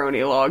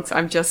pepperoni logs.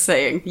 I'm just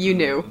saying, you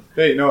knew.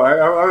 Hey, no,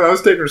 I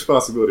was taking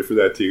responsibility for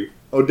that too.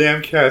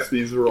 Damcast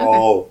means we're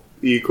all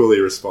equally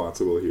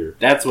responsible here.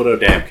 That's what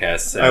Odamcast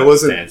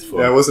stands I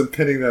for. wasn't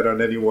pinning that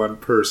on any one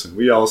person.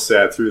 We all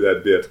sat through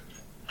that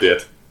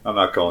bit. I'm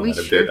not calling We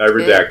that a sure bit. I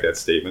redact that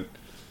statement.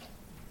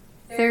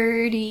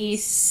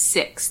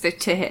 36 to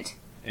hit.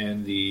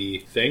 And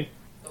the thing?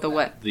 The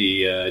what?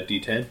 The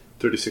D10?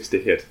 36 to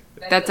hit.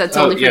 That's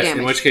only for yes, damage.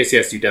 in which case,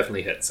 yes, you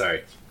definitely hit.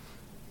 Sorry.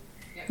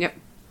 Yep.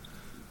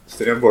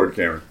 Stay on board,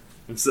 Cameron.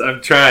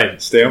 I'm trying.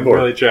 Stay on board.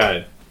 I'm really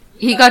trying.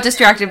 He got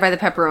distracted by the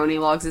pepperoni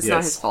logs. It's not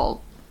Yes. his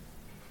fault.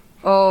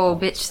 Oh,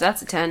 bitch,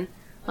 that's a 10.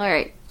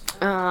 Alright.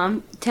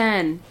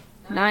 10.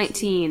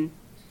 19,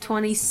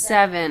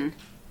 27.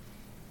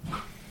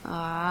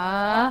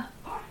 Yeah.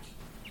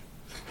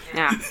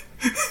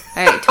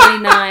 Alright,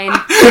 29.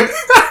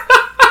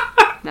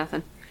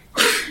 Nothing.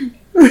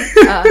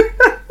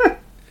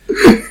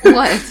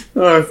 What?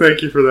 Oh,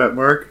 thank you for that,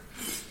 Mark.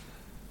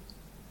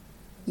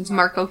 Is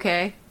Mark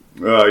okay?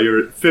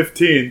 You're at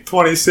 15,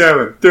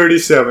 27,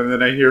 37,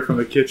 then I hear from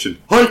the kitchen,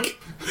 hike!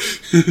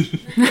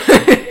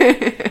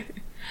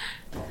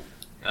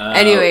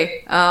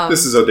 Anyway,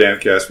 This is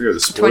Odamcast. We are the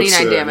sports,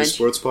 29 damage.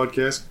 sports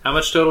podcast. How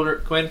much total,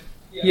 Quinn?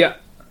 Yeah.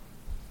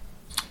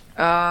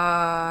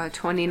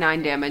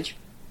 29 damage.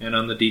 And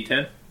on the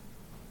D10?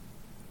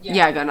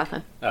 Yeah, I got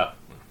nothing. Oh,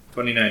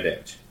 29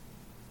 damage.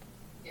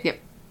 Yep.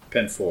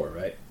 Pen 4,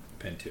 right?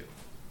 Pen 2.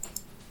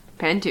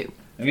 Pen 2.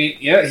 I mean,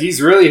 yeah,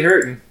 he's really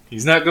hurting.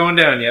 He's not going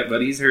down yet,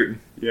 but he's hurting.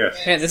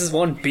 Yes. Man, this is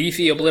one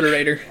beefy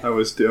obliterator. I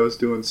was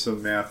doing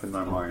some math in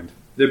my mind.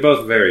 They're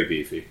both very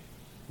beefy.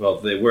 Well,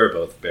 they were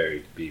both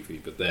very beefy,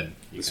 but then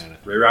you kind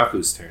of...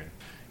 Reiraku's turn.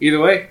 Either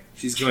way,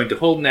 she's going to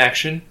hold an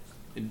action,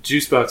 and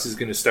Juicebox is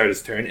going to start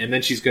his turn, and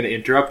then she's going to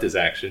interrupt his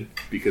action,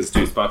 because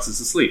Juicebox is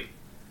asleep.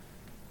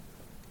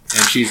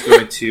 And she's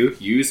going to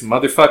use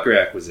Motherfucker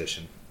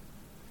Acquisition.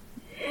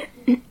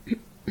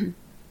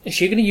 Is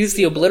she going to use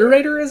the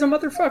obliterator as a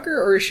motherfucker,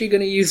 or is she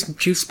going to use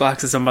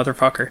Juicebox as a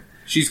motherfucker?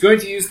 She's going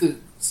to use the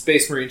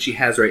Space Marine she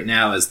has right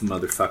now as the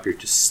motherfucker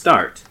to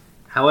start.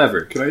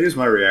 However... Can I use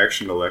my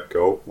reaction to let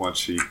go once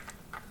she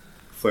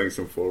flings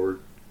him forward?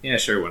 Yeah,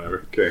 sure, whatever.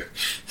 Okay.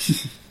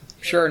 I'm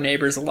sure our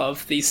neighbors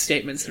love these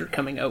statements that are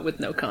coming out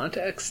with no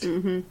context.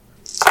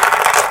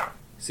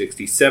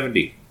 60,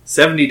 70.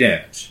 70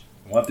 damage.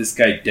 I want this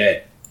guy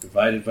dead.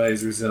 Divided by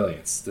his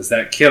resilience. Does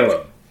that kill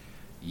him?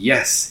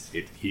 Yes.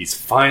 He's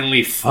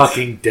finally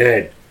fucking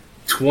dead.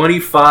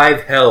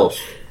 25 health.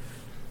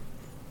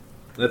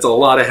 That's a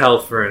lot of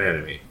health for an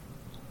enemy.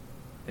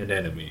 An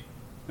enemy.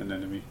 An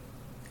enemy.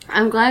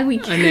 I'm glad we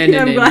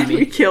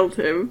enemy. killed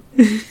him.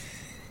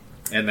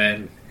 And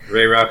then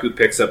Reiraku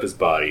picks up his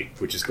body,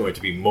 which is going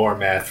to be more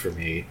math for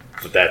me,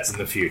 but that's in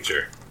the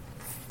future.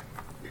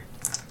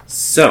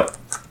 So,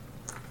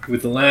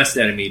 with the last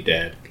enemy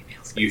dead,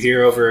 you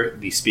hear over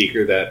the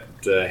speaker that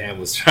Ham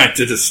was trying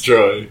to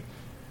destroy.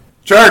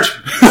 Charge!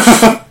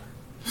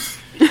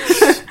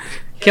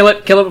 Kill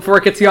it before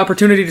it gets the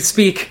opportunity to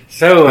speak.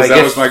 So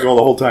That was my goal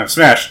the whole time.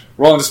 Smash!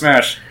 Roll into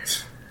smash!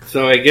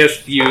 So I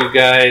guess you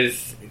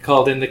guys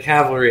called in the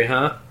cavalry,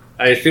 huh?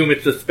 I assume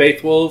it's the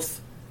Space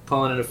Wolves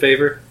calling in a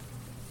favor?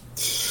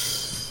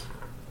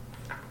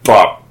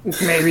 Bob.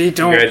 Maybe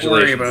don't Congratulations,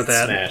 worry about it's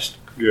that. smashed.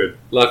 Good.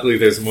 Luckily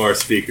there's more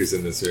speakers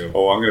in this room.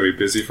 Oh, I'm going to be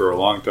busy for a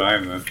long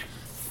time then.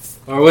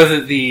 Or was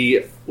it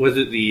the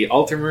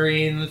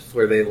Ultramarines?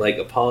 Were they like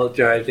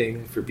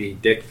apologizing for being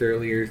dicks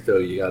earlier, so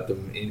you got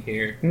them in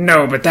here?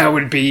 No, but that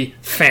would be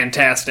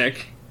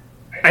fantastic.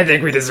 I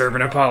think we deserve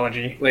an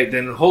apology. Wait,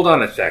 then hold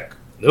on a sec.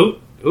 Who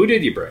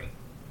did you bring?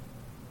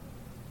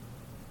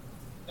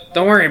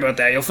 Don't worry about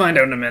that. You'll find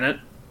out in a minute.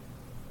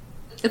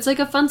 It's like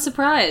a fun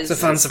surprise. It's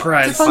a fun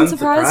surprise. It's a fun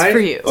surprise for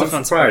you. It's a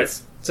fun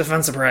surprise. It's a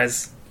fun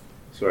surprise.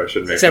 Sorry, I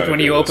shouldn't make Except fun when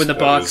of you your open lisp.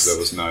 the box. That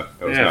was not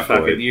Yeah, fuck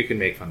polite. it. You can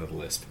make fun of the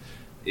lisp.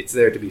 It's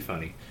there to be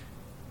funny.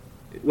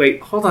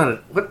 Wait, hold on.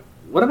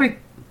 What am I...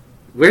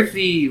 Where's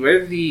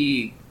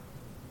the...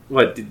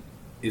 What,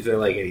 is there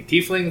like any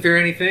tieflings or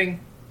anything?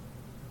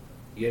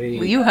 Well,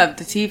 you have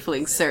the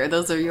tieflings, sir.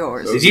 Those are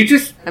yours. Those- Did you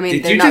just... I mean,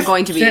 did they're you not just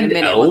going to be in a send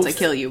minute elves? once I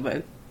kill you,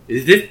 but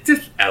Is this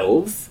just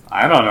elves?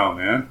 I don't know,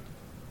 man.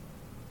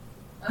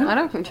 I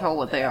don't control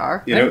what they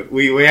are. You know,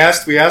 we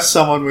asked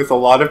someone with a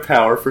lot of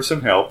power for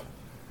some help,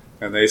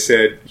 and they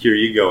said, "Here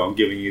you go. I'm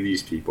giving you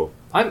these people."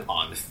 I'm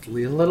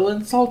honestly a little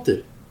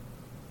insulted.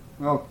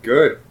 Well,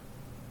 good.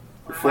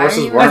 The Why are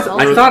forces you weren't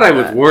insulted? I thought I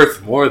was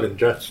worth more than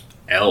just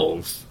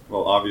elves.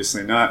 Well,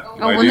 obviously not.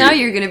 Oh, well, now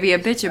you're going to be a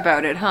bitch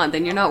about it, huh?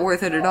 Then you're not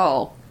worth it at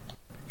all.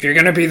 If you're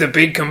gonna be the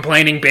big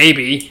complaining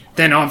baby,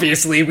 then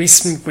obviously we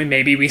sent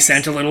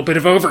a little bit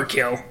of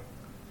overkill.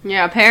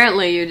 Yeah,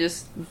 apparently you're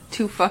just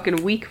too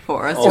fucking weak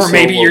for us. Or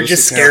maybe you're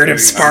just scared of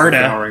Sparta.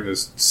 I'm covering the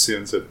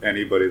sins of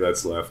anybody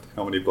that's left.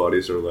 How many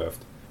bodies are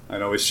left? I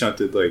know we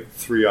shunted like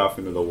 3 off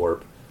into the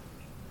warp.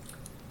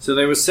 So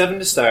there was 7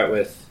 to start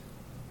with,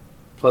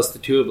 plus the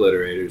 2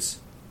 obliterators.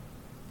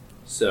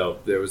 So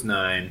there was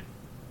 9.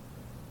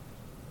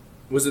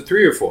 Was it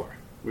 3 or 4?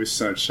 We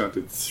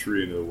shunted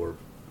 3 into the warp.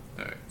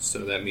 Alright, so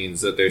that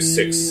means that there's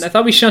 6. I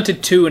thought we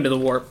shunted 2 into the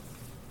warp.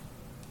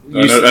 You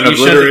An shunted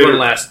obliterator? one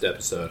last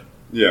episode.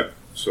 Yeah.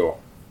 So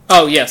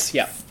Oh, yes,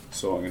 yeah.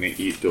 I'm gonna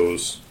eat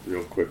those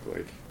real quick,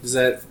 like Does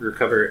that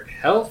recover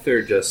health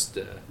or just...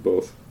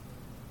 both.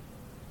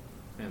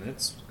 Man,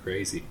 that's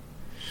crazy.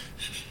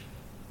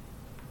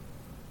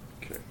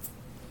 Okay.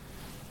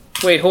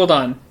 Wait, hold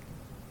on.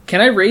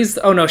 Can I raise...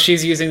 Oh, no,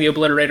 she's using the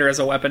obliterator as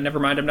a weapon. Never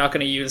mind, I'm not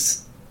going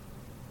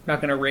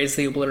to raise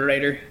the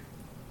obliterator.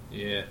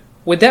 Yeah.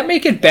 Would that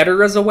make it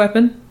better as a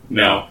weapon?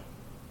 No.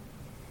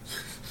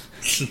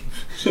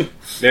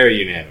 Very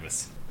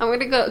unanimous. I'm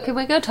gonna go. Can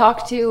we go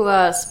talk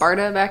to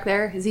Sparta back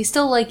there? Is he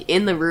still like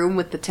in the room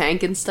with the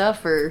tank and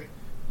stuff, or?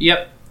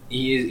 Yep.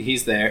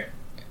 He's there.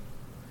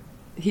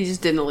 He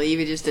just didn't leave.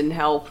 He just didn't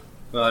help.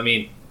 Well, I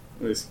mean,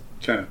 It was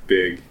kind of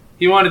big.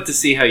 he wanted to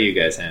see how you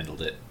guys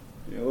handled it.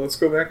 Yeah, let's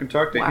go back and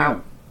talk to Wow.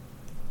 him.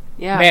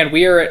 Yeah. Man,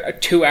 we are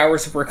at 2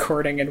 hours of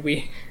recording and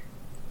we...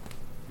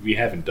 We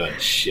haven't done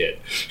shit.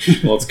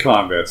 Well, it's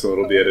combat, so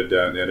it'll be edited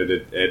down.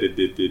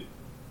 Edited.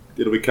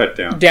 It'll be cut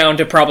down. down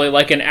to probably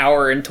like an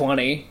hour and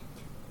 20.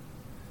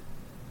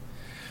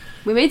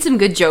 We made some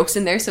good jokes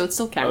in there, so it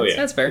still counts. Oh yeah,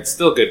 That's fair. It's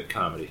still good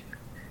comedy.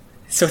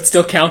 So it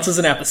still counts as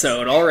an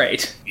episode,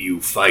 alright.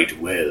 You fight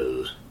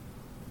well.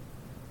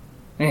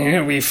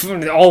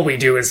 All we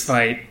do is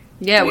fight.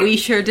 Yeah, we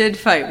sure did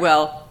fight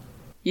well.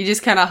 You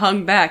just kind of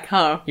hung back,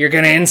 huh? You're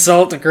gonna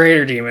insult the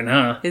greater demon,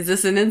 huh? Is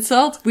this an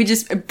insult? We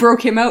just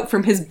broke him out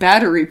from his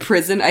battery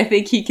prison. I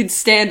think he can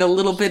stand a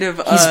little bit of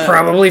He's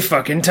probably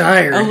fucking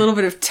tired. a little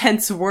bit of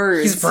tense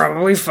words. He's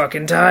probably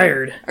fucking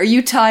tired. Are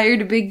you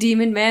tired, big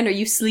demon man? Are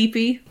you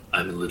sleepy?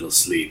 I'm a little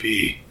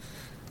sleepy.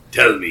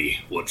 Tell me,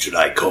 what should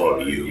I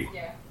call you?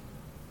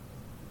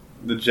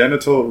 The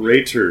genital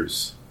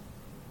raters.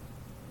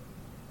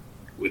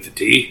 With a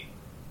T?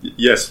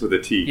 Yes, with a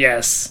T.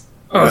 Yes.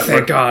 Oh,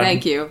 thank God.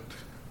 Thank you.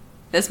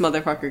 This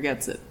motherfucker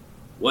gets it.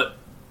 What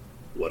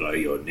are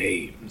your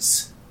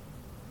names?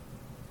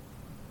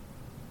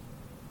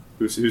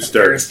 Who First,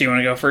 starts? do you want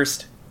to go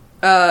first?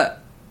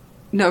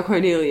 No,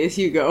 Cornelius,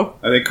 you go.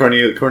 I think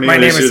Cornelius,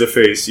 name you're is- the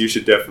face. You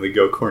should definitely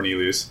go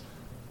Cornelius.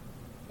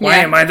 Why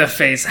Yeah. am I the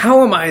face?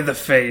 How am I the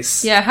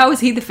face? Yeah, how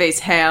is he the face?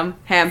 Ham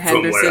From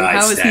Henderson. where I How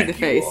is he stand, the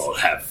face? you all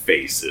have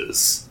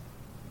faces.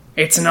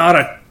 It's not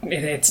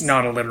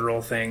a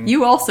literal thing.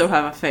 You also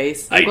have a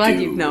face. I'm I glad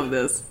do. you know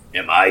this.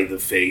 Am I the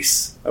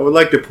face? I would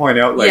like to point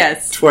out, like,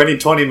 Yes.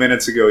 20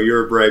 minutes ago, you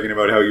were bragging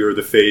about how you're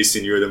the face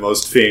and you're the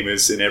most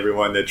famous and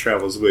everyone that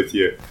travels with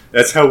you.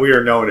 That's how we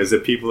are known, as the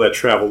people that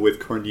travel with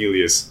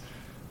Cornelius.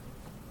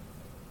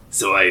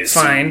 So I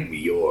assume Fine.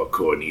 you're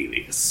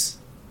Cornelius.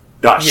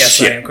 Ah, Yes,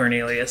 shit. I am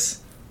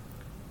Cornelius.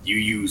 You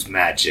use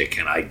magic,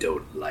 and I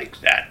don't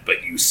like that,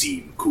 but you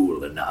seem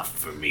cool enough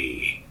for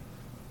me.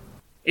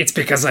 It's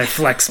because I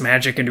flex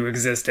magic into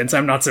existence.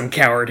 I'm not some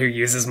coward who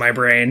uses my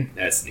brain.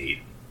 That's neat.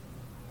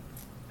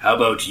 How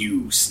about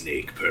you,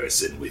 snake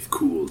person with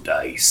cool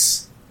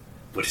dice?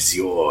 What is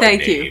your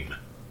Thank you. name?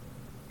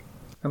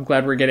 I'm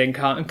glad we're getting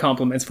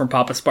compliments from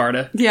Papa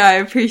Sparta. Yeah, I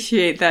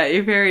appreciate that.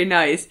 You're very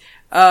nice.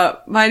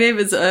 My name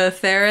is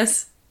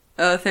Theris.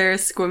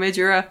 Theris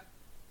Squimidra.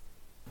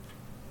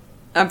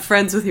 I'm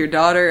friends with your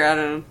daughter. I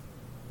don't know.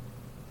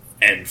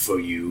 And for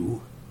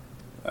you,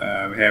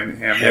 Ham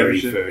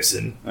Harry Henderson.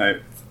 person,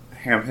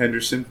 Ham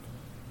Henderson.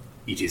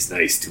 it is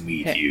nice to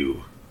meet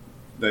you.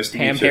 Nice to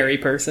Ham meet you. hairy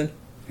person.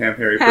 Ham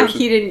Harry Ha, person.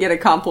 he didn't get a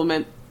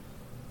compliment.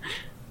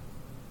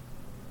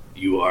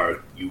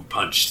 You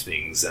punch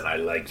things, and I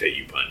like that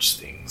you punch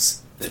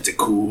things. That's a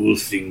cool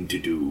thing to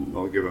do.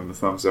 I'll give him the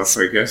thumbs up,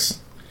 I guess.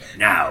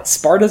 Now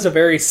Sparta's a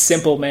very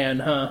simple man,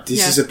 huh? This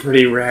Yeah. is a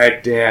pretty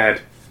rad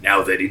dad.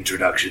 that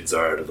introductions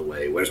are out of the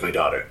way, where's my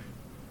daughter?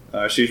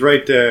 She's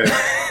right there.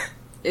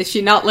 Is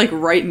she not, like,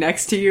 right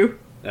next to you?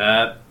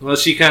 Well,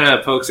 she kind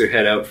of pokes her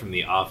head out from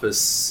the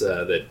office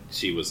that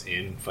she was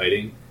in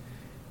fighting.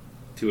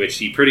 To which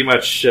he pretty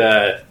much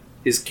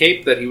his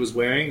cape that he was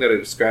wearing that I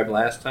described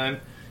last time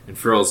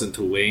unfurls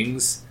into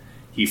wings.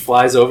 He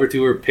flies over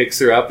to her, picks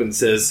her up, and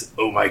says,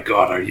 Oh my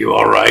god, are you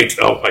alright?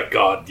 Oh my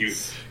god,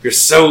 you're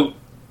so...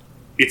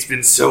 It's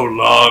been so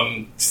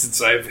long since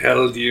I've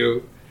held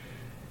you.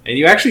 and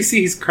you actually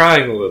see he's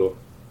crying a little.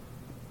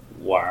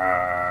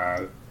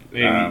 Wow.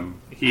 Maybe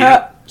he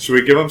Should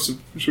we give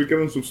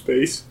him some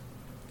space?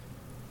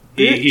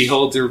 he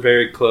holds her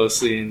very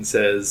closely and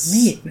says,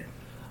 Neat.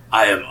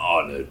 I am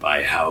honored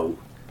by how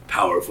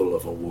powerful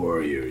of a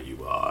warrior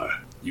you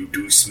are. You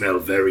do smell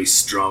very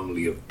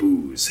strongly of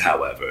booze,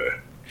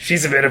 however.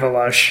 She's a bit of a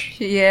lush.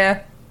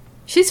 Yeah.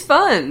 She's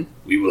fun.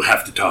 We will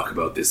have to talk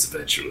about this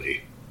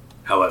eventually.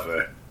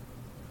 However,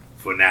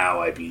 for now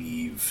I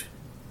believe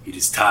it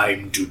is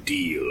time to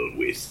deal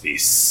with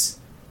this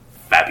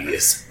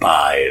Fabius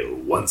Bile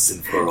once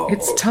and for all.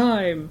 It's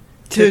time.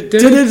 Hold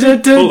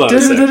on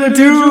a sec.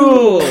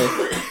 Duel.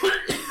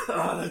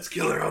 Oh, that's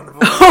killer on the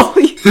voice.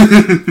 Holy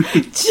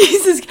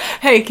Jesus.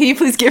 Hey, can you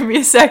please give me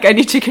a sec? I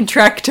need to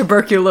contract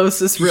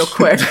tuberculosis real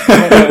quick.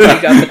 Oh no,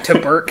 he got the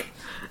tuberc.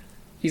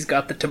 He's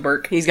got the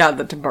tuberc. He's got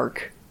the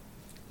tuberc.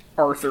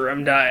 Arthur,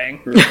 I'm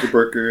dying. Here's the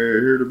Burke.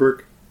 Here the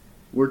Burke.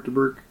 Work the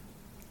Burke.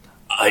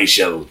 I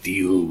shall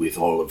deal with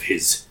all of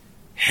his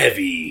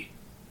heavy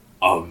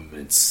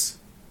armaments.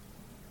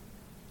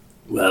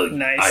 Well,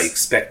 Nice. I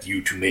expect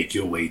you to make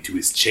your way to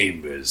his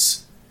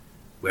chambers,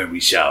 where we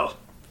shall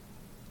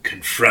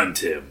confront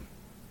him.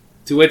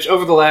 To which,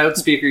 over the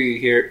loudspeaker, you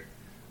hear,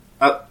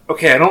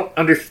 okay, I don't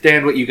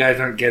understand what you guys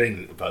aren't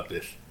getting about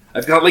this.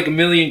 I've got like 1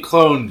 million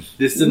clones.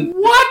 This isn't...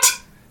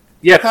 What?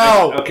 Yeah,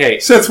 How? okay,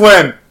 Since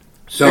when?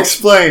 so,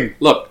 Explain.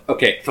 look,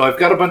 okay, so I've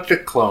got a bunch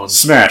of clones.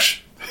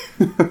 Smash.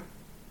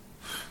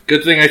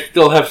 Good thing I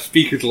still have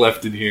speakers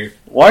left in here.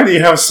 Why do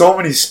you have so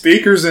many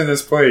speakers in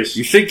this place?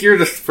 You think you're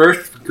the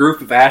first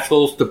group of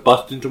assholes to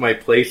bust into my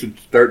place and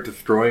start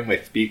destroying my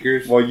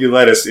speakers. Well, you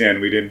let us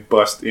in. We didn't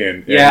bust in.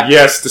 And Yeah.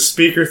 yes, the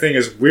speaker thing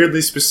is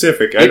weirdly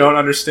specific. I don't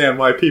understand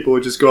why people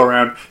would just go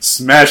around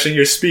smashing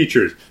your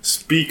speakers.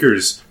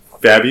 Speakers,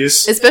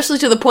 Fabius. Especially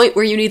to the point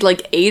where you need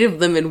like 8 of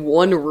them in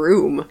one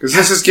room. Because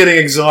this is getting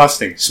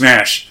exhausting.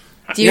 Smash.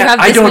 Do you have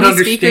this I don't many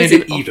speakers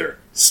understand it in- either.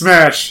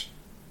 Smash.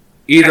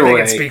 Either I think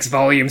way, it speaks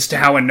volumes to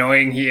how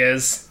annoying he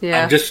is.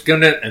 Yeah. I'm just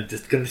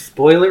gonna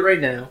spoil it right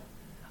now.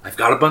 I've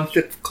got a bunch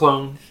of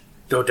clones,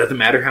 so it doesn't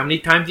matter how many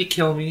times you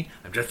kill me.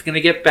 I'm just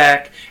gonna get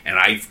back, and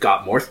I've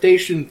got more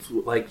stations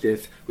like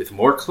this with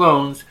more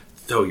clones.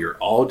 So you're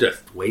all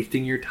just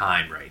wasting your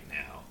time right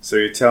now. So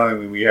you're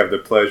telling me we have the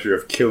pleasure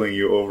of killing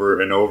you over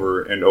and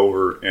over and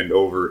over and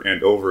over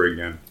and over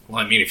again?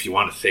 Well, I mean, if you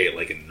want to say it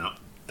like a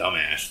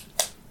dumbass.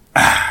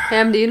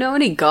 Ham, do you know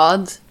any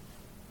gods?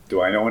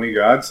 Do I know any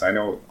gods? I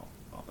know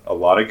a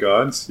lot of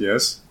gods,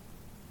 yes.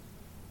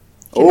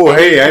 Can Oh,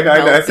 maybe hey,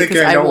 help I think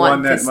because I know want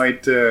one that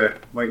this-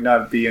 might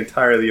not be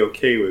entirely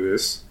okay with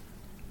this.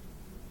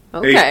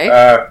 Okay.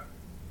 Hey,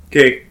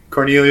 okay,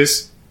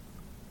 Cornelius,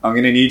 I'm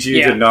gonna need you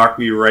Yeah. to knock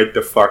me right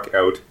the fuck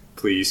out,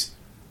 please.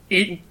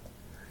 Okay.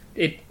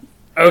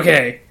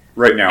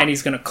 Right now. And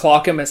he's gonna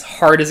clock him as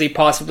hard as he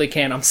possibly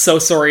can. I'm so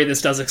sorry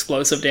this does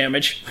explosive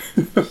damage.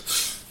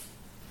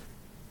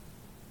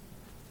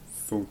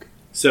 Thunk.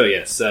 So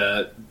yes,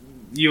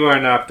 you are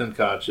knocked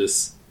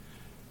unconscious.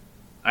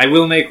 I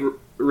will make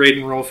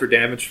Raiden roll for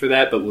damage for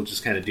that, but we'll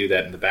just kind of do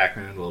that in the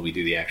background while we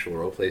do the actual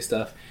roleplay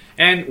stuff.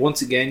 And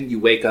once again, you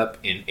wake up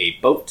in a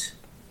boat,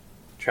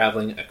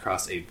 traveling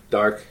across a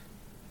dark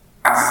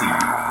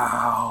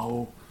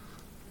Ow.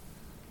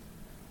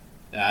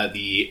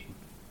 The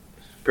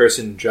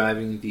person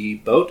driving the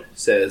boat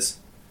says,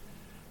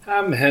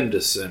 "I'm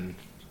Henderson.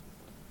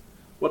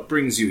 What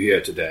brings you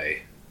here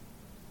today?"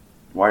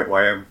 Why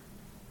am...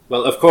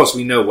 Well, of course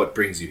we know what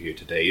brings you here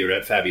today. You're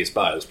at Fabius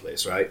Bile's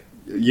place, right?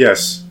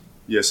 Yes.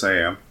 Yes, I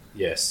am.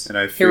 Yes. And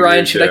I Here, figured,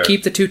 Ryan, should I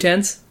keep the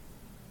 210s?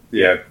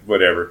 Yeah,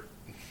 whatever.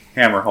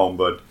 Hammer home,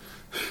 bud.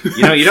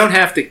 You know, you don't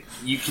have to...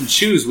 You can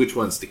choose which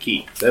ones to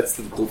keep. That's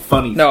the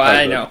funny No, part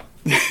I of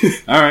it.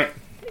 know. Alright.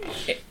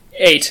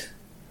 8.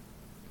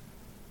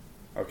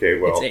 Okay,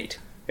 well... It's 8.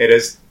 It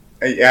is...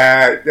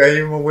 I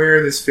am aware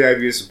of this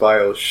Fabius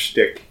Bile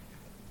shtick,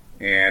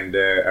 and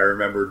I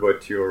remembered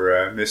what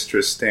your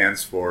mistress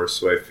stands for,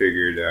 so I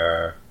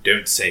figured...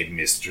 Don't say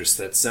mistress.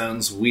 That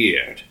sounds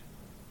weird.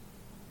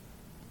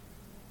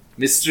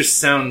 Mistress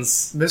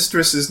sounds...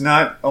 Mistress is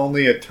not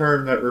only a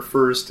term that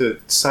refers to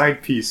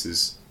side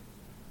pieces.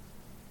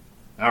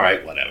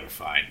 Alright, whatever,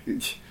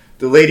 fine.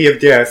 The Lady of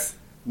Death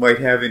might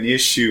have an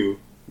issue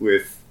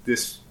with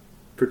this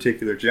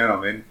particular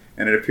gentleman,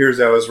 and it appears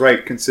I was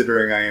right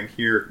considering I am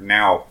here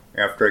now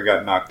after I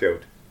got knocked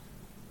out.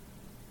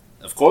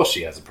 Of course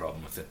she has a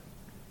problem with it.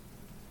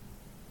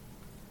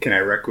 Can I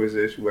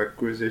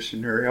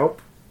requisition her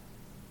help?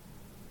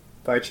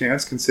 By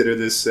chance, consider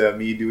this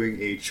me doing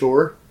a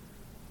chore?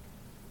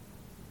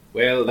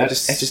 Well, I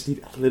that's... just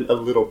need a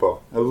little bone.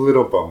 A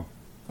little bone.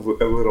 A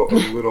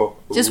little.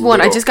 Just one.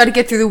 I just got to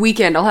get through the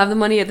weekend. I'll have the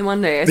money at the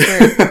Monday, I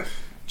swear.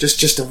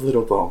 just a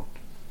little bone.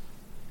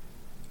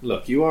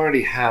 Look, you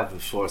already have the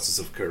forces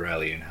of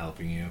Corellian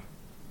helping you.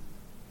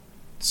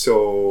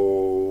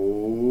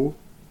 So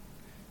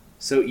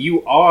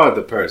you are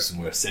the person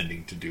we're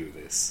sending to do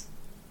this.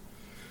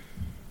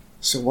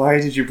 So why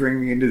did you bring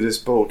me into this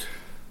boat?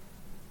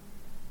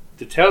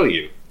 To tell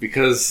you.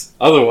 Because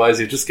otherwise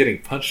you're just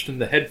getting punched in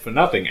the head for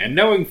nothing. And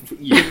knowing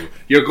you,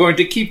 you're going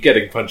to keep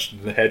getting punched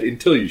in the head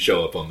until you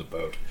show up on the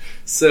boat.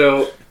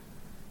 So...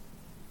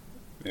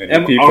 And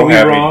Are people we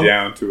have wrong? me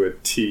down to a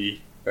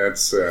T.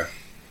 That's,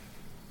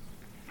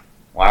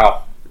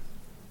 wow.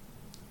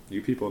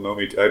 You people know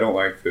me. I don't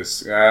like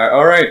this.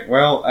 Alright,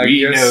 well, I we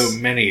guess... know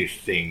many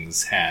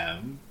things,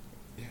 Ham.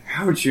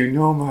 How'd you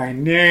know my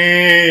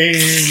name?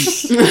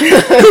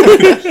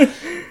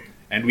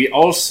 And we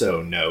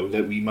also know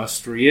that we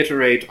must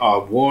reiterate our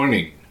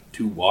warning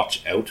to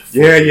watch out for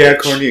yeah,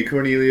 the witch.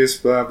 Cornelius,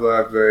 blah,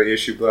 blah, blah,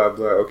 issue, blah,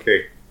 blah.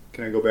 Okay,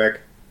 can I go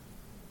back?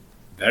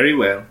 Very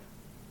well.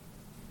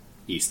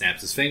 He snaps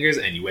his fingers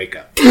and you wake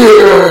up.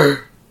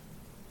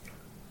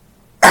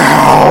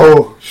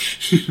 Ow!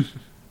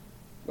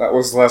 That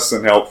was less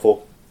than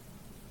helpful.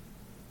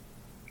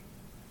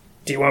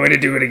 Do you want me to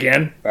do it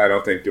again? I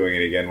don't think doing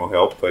it again will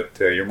help, but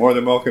you're more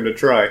than welcome to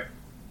try.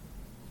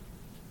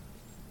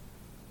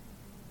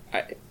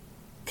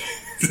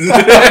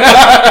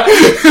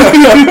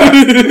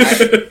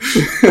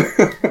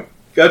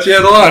 Got you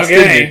at a loss,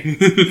 Okay.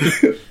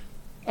 didn't you?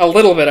 A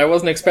little bit. I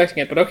wasn't expecting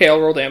it, but okay, I'll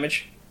roll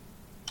damage.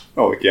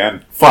 Oh,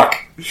 again. Fuck!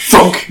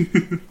 Thunk!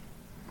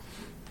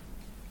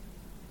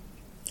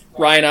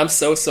 Ryan, I'm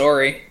so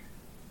sorry.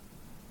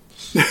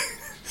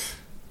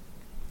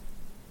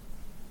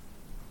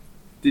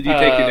 Did you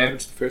take your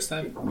damage the first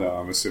time? No,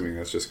 I'm assuming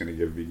that's just going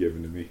to be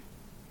given to me.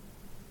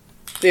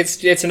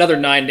 It's another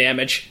 9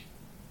 damage.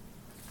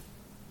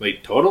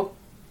 Wait, total?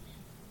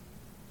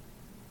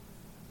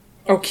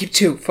 Oh, keep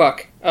 2.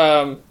 Fuck.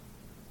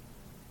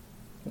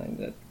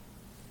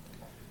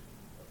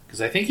 Because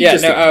I think he Yeah,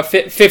 just... no,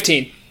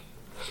 15.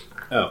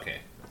 Oh, okay.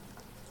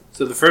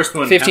 So the first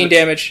one... 15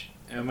 damage.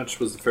 How much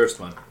was the first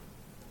one?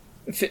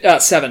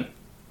 7.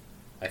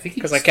 I think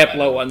he 'Cause I just kept died.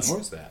 low ones.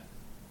 Where's that?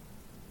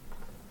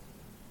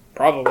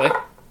 Probably.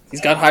 He's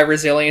got high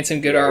resilience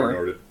and good Yeah, I armor.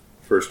 ignored it.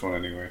 First one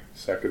anyway.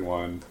 Second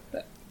one.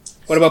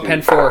 What about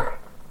pen 4?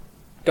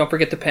 Don't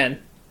forget the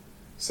pen.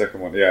 Second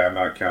one. Yeah, I'm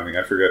not counting.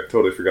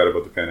 Totally forgot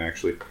about the pen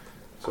actually.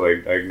 So I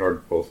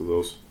ignored both of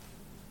those.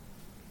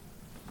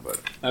 But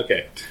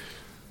Okay.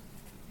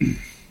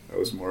 that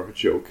was more of a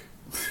joke.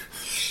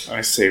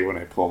 I say when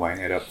I pull my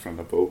head up from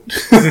the boat.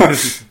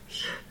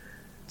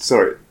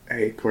 Sorry.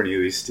 Hey,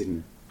 Cornelius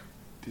didn't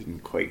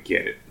quite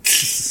get it.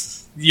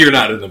 You're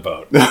not in the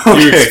boat.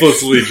 Okay. You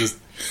explicitly just...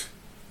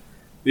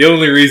 The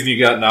only reason you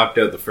got knocked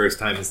out the first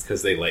time is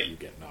because they let you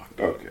get knocked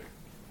out. Okay.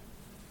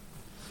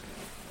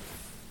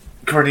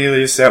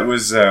 Cornelius, that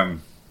was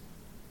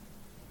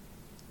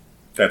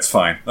that's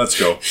fine. Let's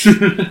go.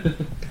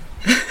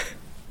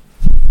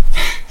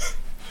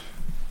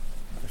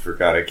 I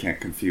forgot I can't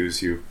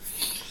confuse you.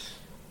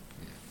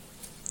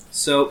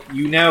 So,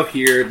 you now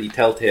hear the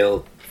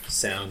telltale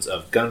sounds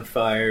of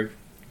gunfire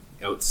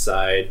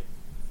outside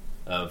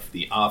of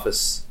the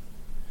office.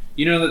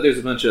 You know that there's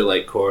a bunch of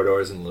like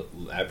corridors and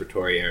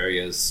laboratory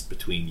areas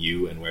between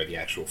you and where the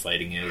actual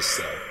fighting is,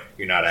 so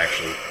you're not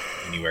actually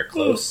anywhere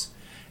close.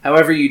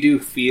 However, you do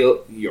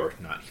feel, you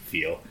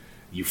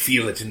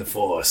feel it in the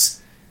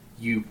force.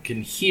 You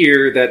can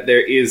hear that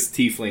there is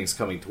tieflings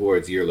coming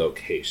towards your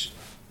location.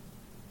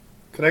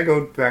 Can I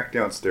go back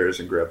downstairs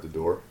and grab the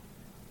door?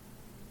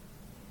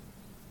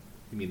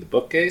 You mean the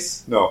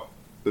bookcase? No,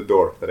 the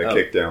door that I Oh.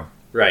 kicked down.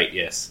 Right,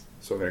 yes.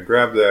 So I'm going to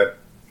grab that.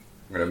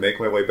 I'm going to make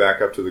my way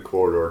back up to the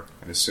corridor,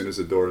 and as soon as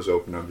the door is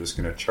open, I'm just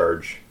going to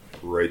charge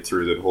right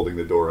through it, holding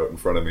the door out in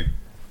front of me.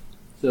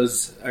 So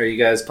are you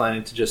guys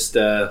planning to just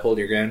hold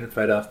your ground and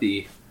fight off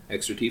the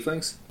extra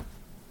tieflings?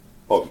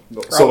 Oh,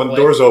 no. So when the Probably.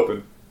 door's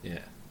open, Yeah.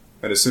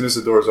 and as soon as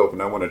the door's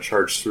open, I want to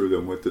charge through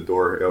them with the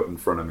door out in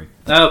front of me.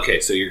 Okay,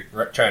 so you're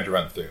trying to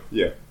run through.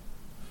 Yeah.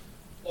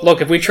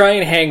 Look, if we try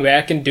and hang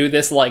back and do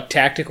this, like,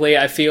 tactically,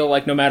 I feel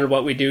like no matter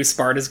what we do,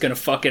 Sparta's gonna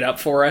fuck it up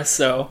for us,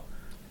 so...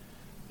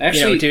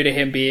 Actually, due to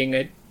him being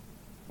a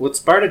what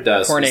Sparta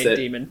does is tornado that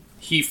demon.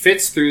 he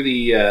fits through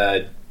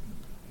the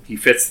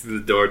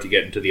door to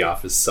get into the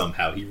office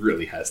somehow. He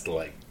really has to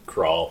like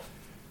crawl,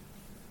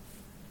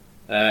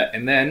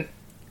 and then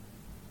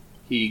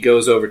he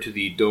goes over to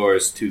the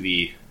doors to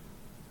the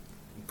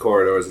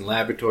corridors and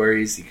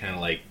laboratories. He kind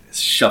of like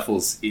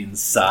shuffles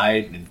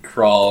inside and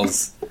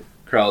crawls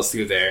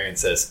through there and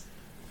says,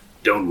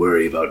 Don't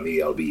worry about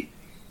me. I'll be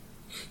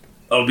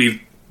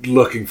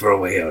looking for a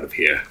way out of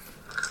here.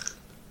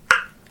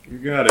 You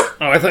got it.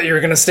 Oh, I thought you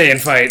were gonna stay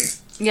and fight.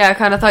 Yeah, I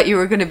kind of thought you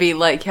were going to be,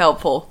 like,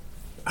 helpful.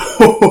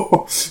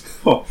 Oh,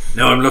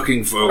 No, I'm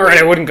looking for a Alright,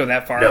 I way. wouldn't go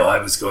that far. No, I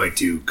was going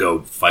to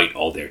go fight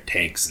all their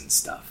tanks and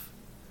stuff.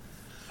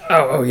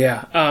 Oh,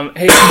 yeah.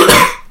 Hey, do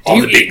All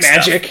you the big eat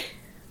magic?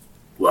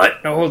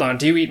 What? No, hold on.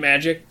 Do you eat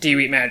magic? Do you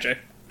eat magic?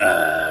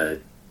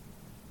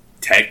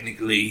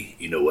 Technically,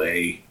 in a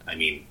way, I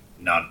mean,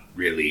 not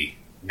really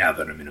now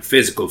that I'm in a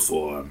physical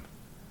form,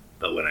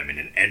 but when I'm in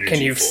an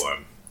energy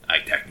form, I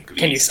technically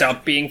Can you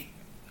stop being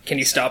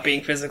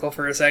physical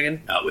for a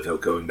second? not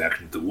without going back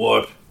into the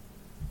warp.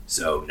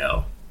 So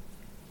no.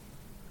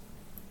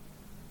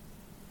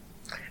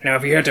 Now,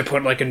 if you had to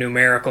put like a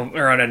numerical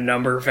or on a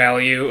number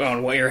value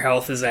on what your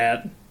health is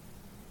at,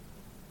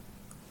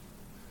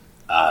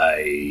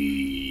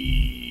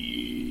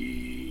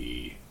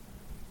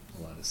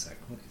 "Hold on a sec.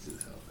 What is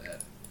his health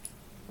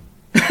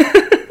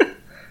at?"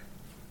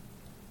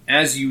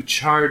 As you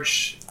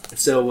charge,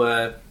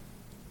 so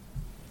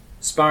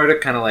Sparta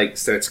kind of like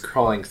starts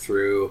crawling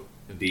through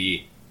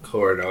the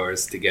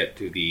corridors to get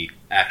to the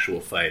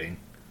actual fighting.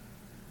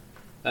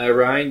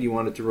 Ryan, you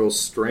wanted to roll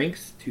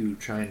strength to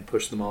try and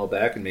push them all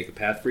back and make a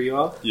path for you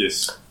all?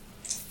 yes.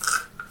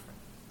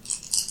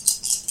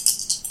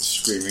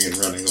 Screaming and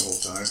running the whole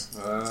time.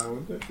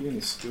 Would there be any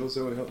skills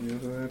that would help me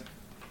with that?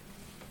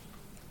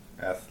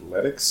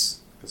 Athletics?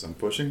 Because I'm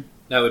pushing?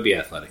 That would be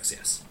athletics,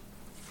 yes.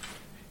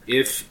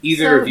 If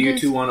either So of you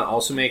does- two want to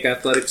also make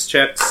athletics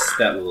checks,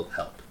 that will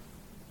help.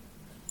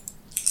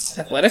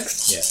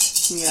 athletics.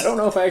 Yes. I don't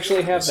know if I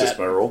actually have Is this that.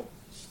 my roll?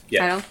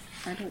 Yeah.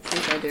 I don't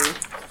think I do.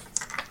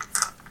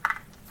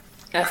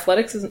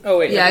 Athletics isn't. Oh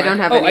wait. Yeah, I never don't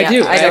mind. have Oh, any. I do.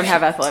 I don't actually-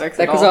 have athletics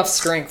That at goes all. off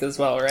strength as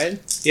well, right?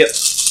 Yep.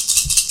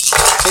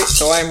 Okay,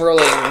 so I'm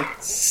rolling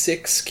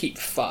 6, keep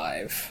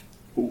 5.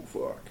 Oh,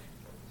 fuck.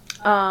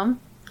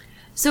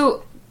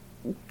 So,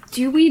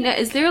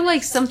 is there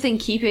like something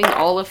keeping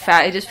all of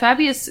does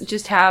Fabius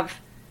just have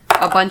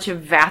a bunch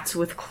of vats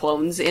with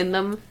clones in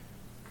them?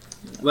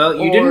 Well,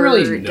 you didn't Or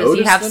really does he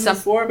notice have them some-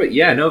 before, but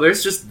yeah, no,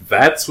 there's just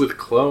vats with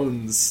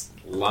clones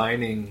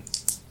lining,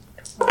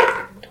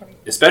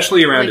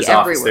 especially around Like his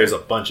office. everywhere. There's a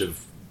bunch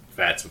of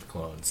vats with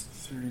clones.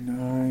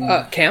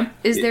 39. Cam?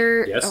 Is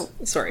there? Yes. Oh,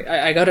 Sorry,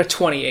 I got a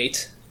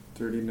 28.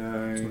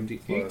 39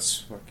 28.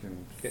 plus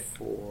fucking Okay.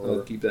 4.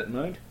 I'll keep that in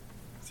mind.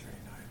 39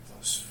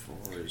 plus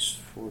 4 is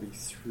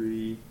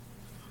 43.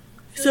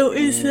 So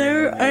is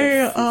there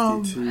a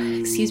 52,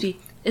 excuse me,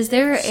 is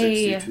there a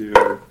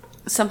 62.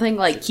 something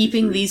like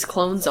keeping 63. these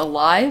clones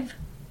alive?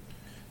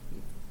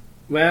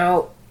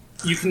 Well,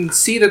 you can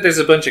see that there's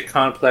a bunch of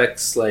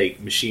complex like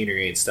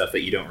machinery and stuff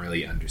that you don't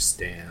really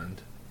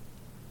understand.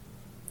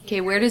 Okay,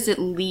 where does it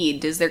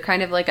lead? Is there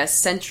kind of like a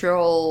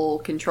central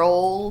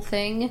control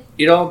thing?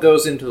 It all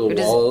goes into the Or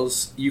does-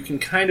 walls. You can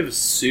kind of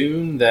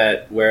assume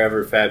that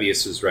wherever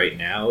Fabius is right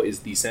now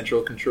is the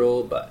central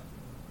control, but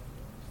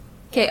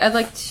Okay, I'd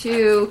like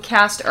to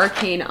cast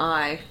Arcane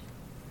Eye.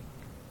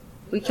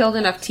 We killed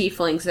enough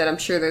tieflings that I'm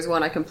sure there's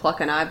one I can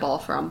pluck an eyeball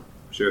from.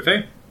 sure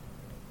thing.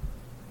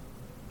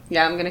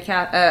 Yeah, I'm gonna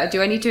cast.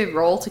 Do I need to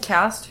roll to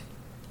cast?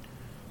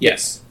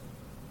 Yes.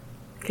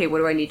 Okay, what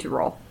do I need to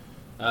roll?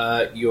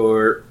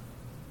 Your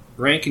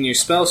rank in your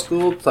spell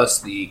school plus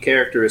the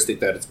characteristic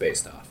that it's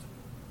based off.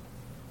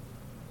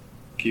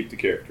 Keep the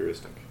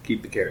characteristic.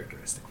 Keep the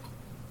characteristic.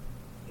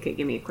 Okay,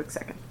 give me a quick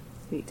second.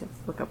 I need to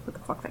look up what the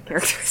fuck that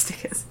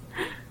characteristic is.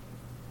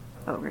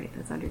 Oh, right,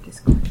 that's under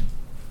Discord.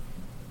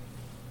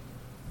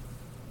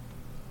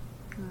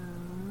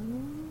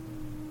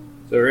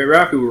 So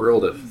Rairaku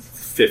rolled a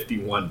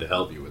 51 to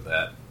help you with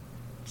that.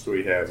 So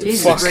we have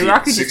Jesus, 60,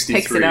 Rairaku just picks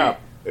 63, it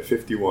up. a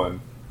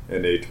 51,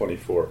 and a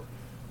 24.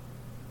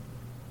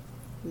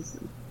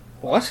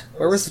 What?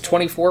 Where was the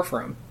 24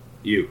 from?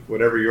 You.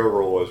 Whatever your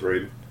roll was,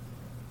 Raiden.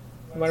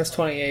 Mine was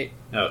 28.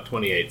 Oh,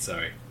 28,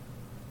 sorry.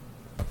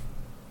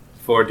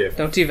 4 difference.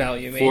 Don't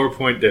devalue me.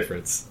 4-point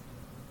difference.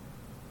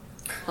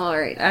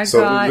 Alright, I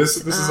So got... this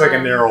is like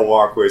a narrow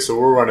walkway, so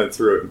we're running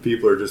through it, and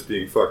people are just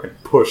being fucking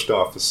pushed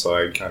off the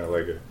side, kind of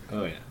like a...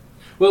 Oh, yeah.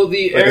 Well,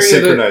 the Like a area,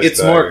 synchronized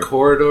it's more diving.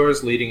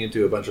 corridors leading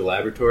into a bunch of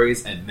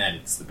laboratories, and then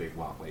it's the big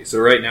walkway. So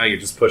right now you're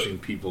just pushing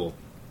people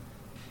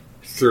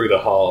through the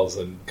halls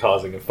and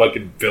causing a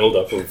fucking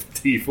buildup of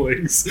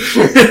tieflings.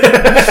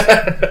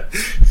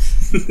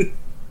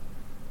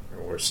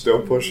 And we're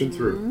still pushing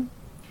through.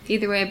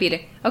 Either way, I beat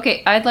it.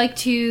 Okay, I'd like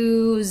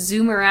to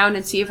zoom around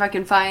and see if I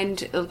can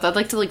find... I'd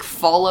like to, like,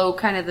 follow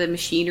kind of the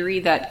machinery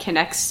that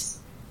connects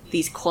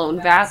these clone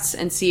vats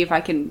and see if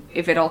I can...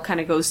 if it all kind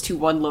of goes to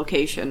one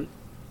location.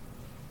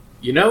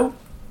 You know,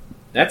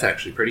 that's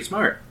actually pretty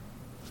smart.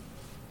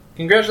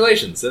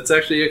 Congratulations, that's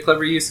actually a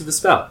clever use of a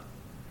spell.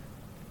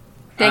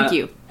 Thank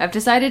you. I've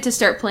decided to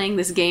start playing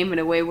this game in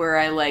a way where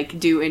I, like,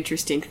 do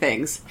interesting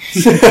things.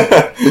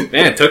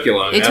 Man, it took you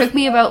long It enough. took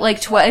me about, like,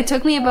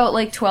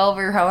 12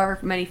 or however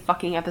many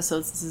fucking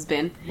episodes this has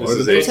been. This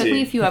is It took me a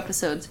 18. few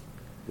episodes.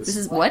 This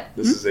is what?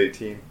 This is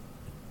 18.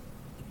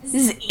 This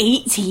is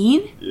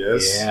 18?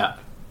 Yes. Yeah.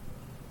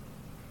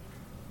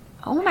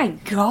 Oh my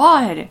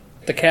god.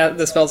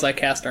 The spells I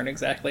cast aren't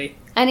exactly.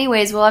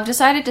 Anyways, well, I've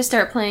decided to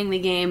start playing the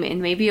game in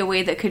maybe a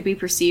way that could be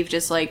perceived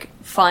as, like,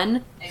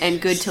 fun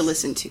and good to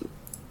listen to.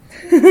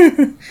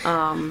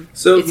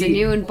 So It's a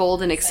new and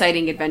bold and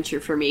exciting adventure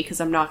for me because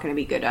I'm not going to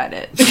be good at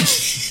it.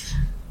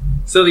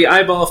 So the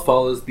eyeball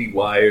follows the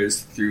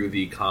wires through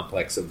the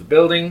complex of the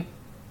building,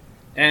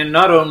 and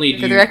not only do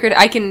For the you... record,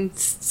 I can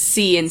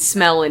see and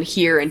smell and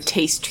hear and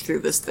taste through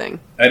this thing.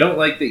 I don't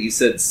like that you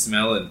said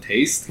smell and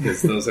taste,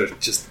 because those are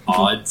just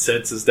odd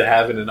senses to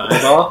have in an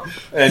eyeball.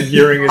 And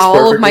hearing is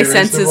All of my perfectly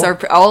senses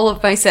reasonable. all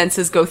of my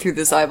senses go through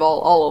this eyeball,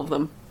 all of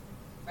them.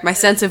 My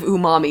sense of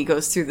umami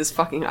goes through this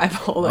fucking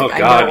eyeball. Like, Oh I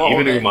god, know all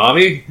even of it.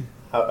 umami?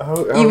 How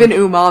Even would,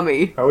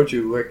 umami. how would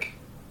you lick?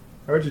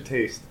 How would you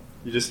taste?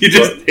 You just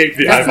take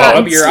the That's eyeball not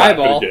and your slap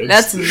it eyeball. against.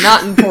 That's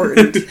not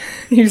important.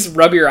 You just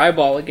rub your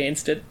eyeball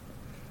against it.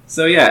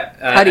 So yeah,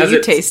 How do as you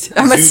it taste?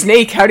 I'm a zoom-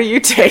 snake. How do you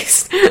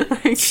taste?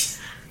 Like,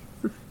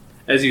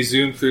 As you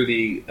zoom through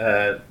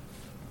the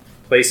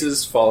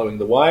places following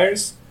the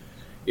wires,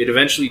 it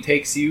eventually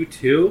takes you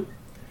to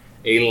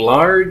a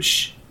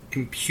large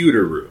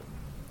computer room.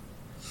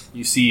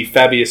 You see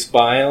Fabius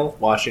Bile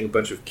watching a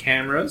bunch of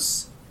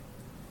cameras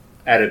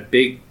at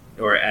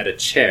a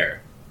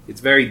chair. It's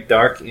very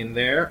dark in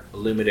there,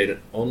 illuminated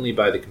only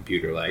by the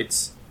computer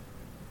lights,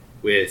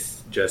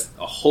 with just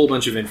a whole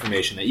bunch of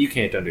information that you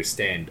can't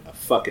understand a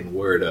fucking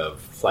word of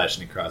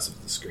flashing across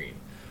the screen.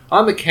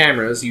 On the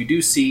cameras, you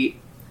do see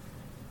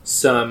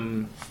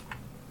some...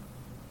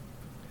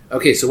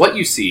 Okay, so what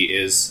you see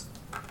is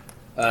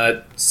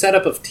a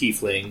setup of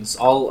tieflings,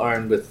 all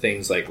armed with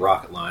things like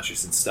rocket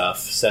launchers and stuff,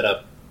 set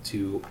up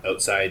to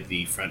outside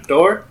the front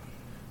door.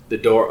 The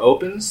door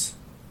opens,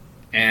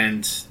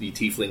 and the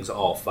tieflings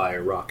all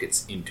fire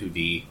rockets into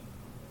the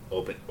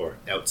open, or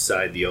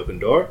outside the open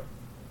door.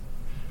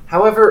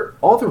 However,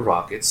 all the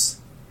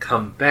rockets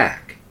come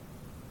back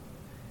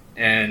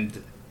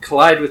and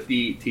collide with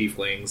the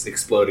tieflings,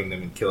 exploding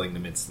them and killing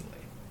them instantly.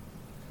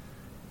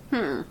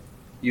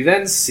 You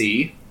then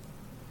see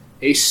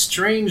a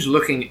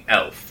strange-looking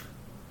elf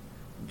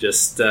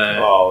just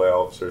All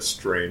elves are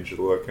strange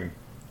looking.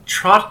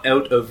 trot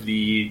out of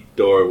the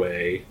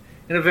doorway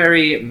in a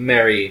very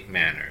merry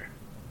manner.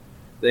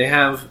 They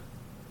have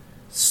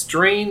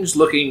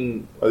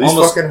strange-looking... Are these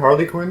almost, fucking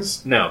Harley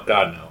Quinns? No,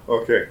 God no.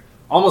 Okay.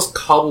 Almost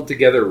cobbled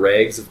together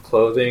rags of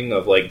clothing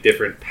of like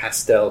different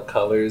pastel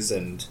colors,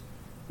 and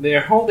they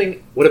are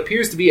holding what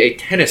appears to be a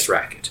tennis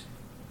racket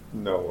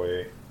No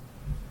way.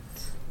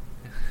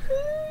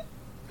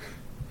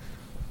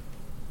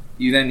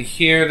 You then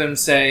hear them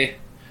say,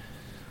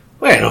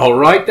 "Well, all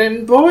right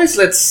then, boys.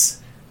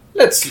 Let's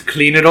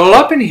clean it all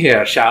up in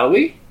here, shall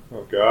we?"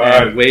 Oh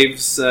God. And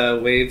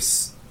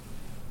waves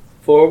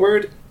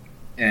forward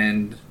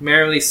and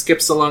merrily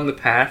skips along the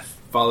path,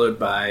 followed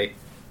by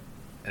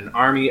an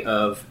army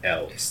of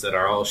elves that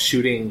are all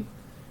shooting.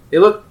 They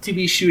look to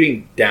be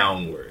shooting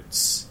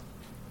downwards.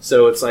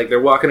 So it's like they're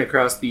walking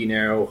across the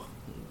narrow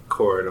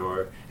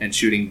corridor and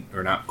shooting,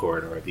 or not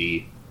corridor,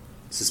 the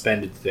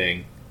suspended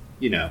thing,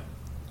 you know,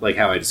 like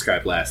how I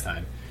described last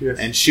time, Yes.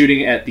 and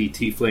shooting at the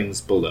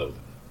tieflings below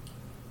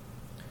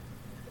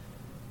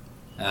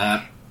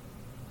them.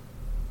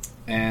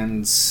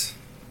 And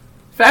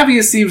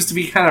Fabius seems to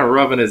be kind of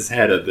rubbing his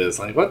head at this,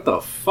 like, what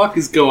the fuck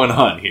is going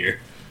on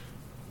here?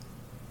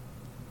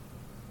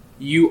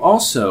 You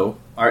also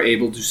are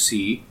able to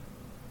see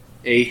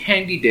a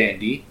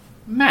handy-dandy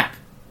map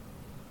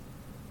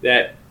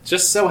that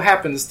just so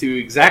happens to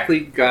exactly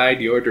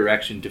guide your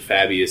direction to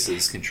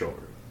Fabius's control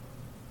room.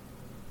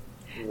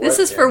 This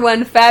is for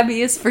when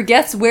Fabius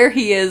forgets where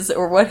he is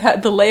or what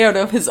had the layout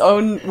of his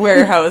own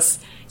warehouse.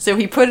 So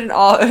he put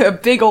a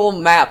big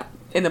old map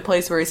in the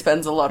place where he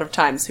spends a lot of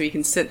time so he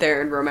can sit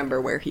there and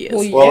remember where he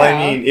is. Well, Yeah,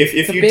 I mean, if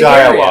it's a you big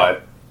die area. a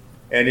lot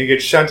and you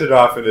get shunted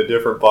off into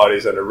different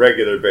bodies on a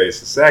regular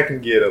basis, that can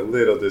get a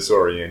little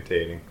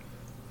disorientating.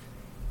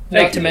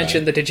 Not to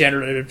mention the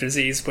degenerative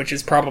disease, which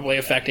is probably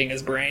affecting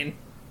his brain.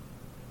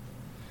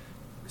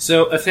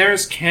 So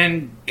Atheris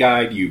can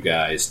guide you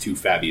guys to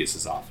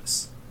Fabius's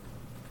office.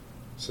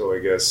 So I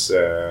guess,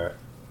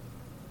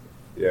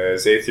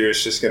 is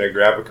Aether's just going to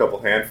grab a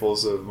couple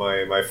handfuls of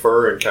my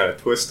fur and kind of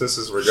twist us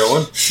as we're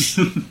going?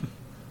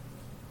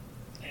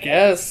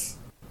 Yes.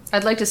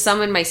 I'd like to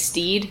summon my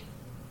steed,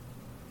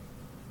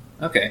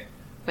 Okay.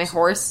 my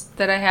horse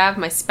that I have,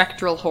 my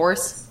spectral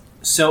horse.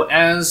 So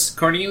as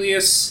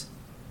Cornelius,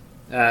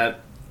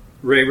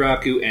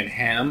 Reiraku, and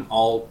Ham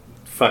all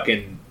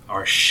fucking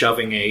are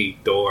shoving a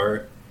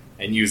door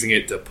and using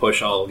it to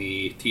push all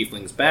the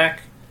tieflings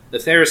back,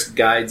 Atheris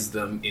guides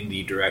them in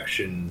the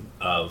direction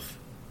of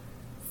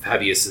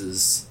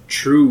Fabius's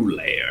true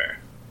lair.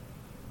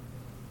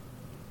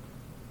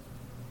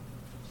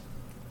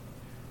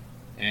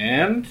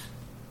 And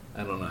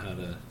I don't know how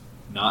to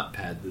not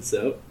pad this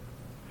out.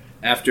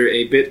 After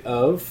a bit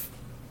of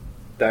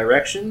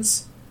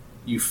directions,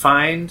 you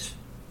find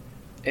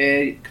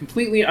a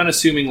completely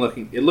unassuming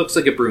looking... It looks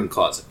like a broom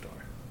closet door.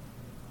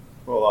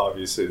 Well,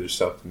 obviously there's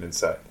something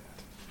inside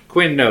that.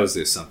 Quinn knows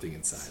there's something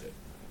inside it.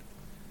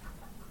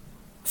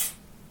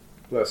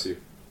 Bless you.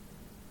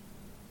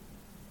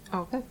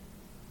 Okay.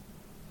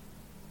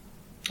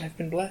 I've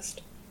been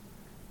blessed.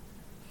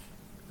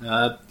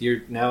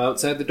 You're now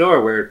outside the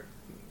door where,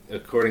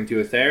 according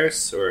to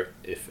Atheris, or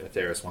if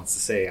Atheris wants to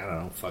say, I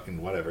don't know,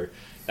 fucking whatever,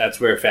 that's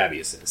where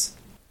Fabius is.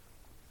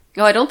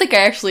 Oh, I don't think I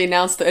actually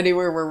announced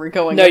anywhere where we're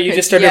going. No, you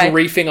just started Yeah.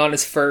 reefing on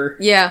his fur.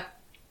 Yeah.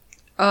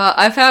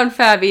 I found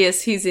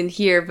Fabius. He's in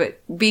here,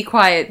 but be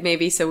quiet,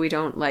 maybe, so we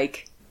don't,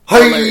 like...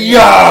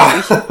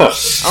 Hi-ya!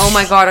 Oh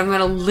my god, I'm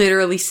gonna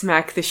literally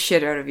smack the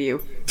shit out of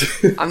you.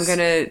 I'm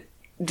gonna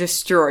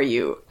destroy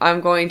you.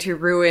 I'm going to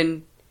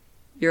ruin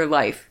your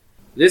life.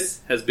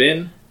 This has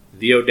been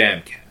the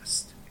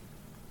Odamcast.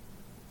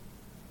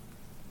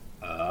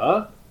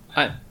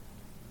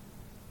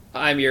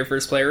 I'm your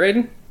first player,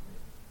 Raiden.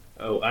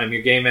 Oh, I'm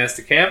your Game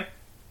Master Cam.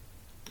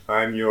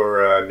 I'm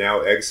your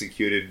now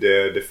executed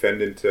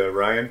defendant,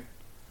 Ryan.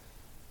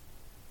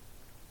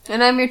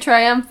 And I'm your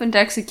triumphant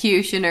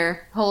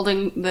executioner,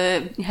 holding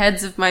the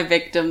heads of my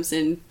victims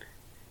in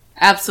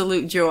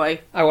absolute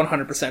joy. I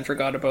 100%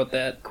 forgot about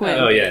that. Quinn.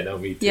 Oh yeah, no,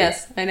 me too.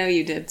 Yes, I know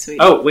you did, sweetie.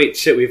 Oh, wait,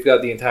 shit, we've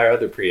got the entire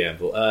other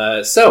preamble.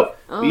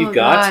 We've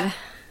got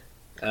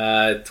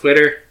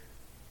Twitter.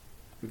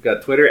 We've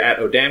got Twitter at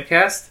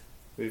Odamcast.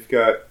 We've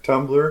got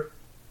Tumblr.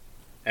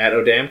 At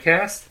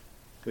Odamcast.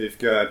 We've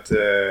got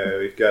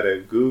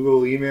a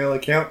Google email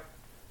account,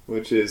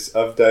 which is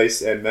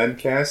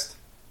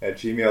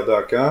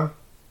ofdiceandmencast@gmail.com.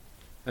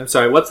 I'm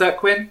sorry, what's that,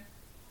 Quinn?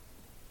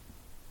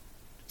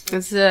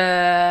 It's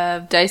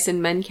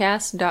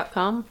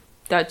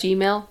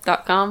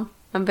DysonMencast.com.gmail.com.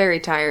 I'm very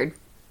tired.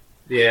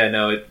 Yeah,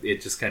 no,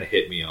 it just kind of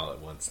hit me all at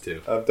once,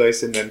 too.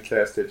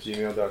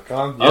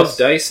 ofdiceandmencast@gmail.com. Of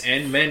Dice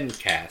and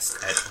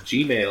Mencast at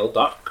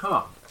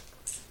gmail.com.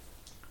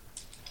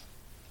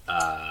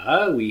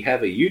 We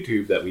have a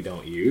YouTube that we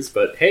don't use,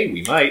 but hey,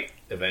 we might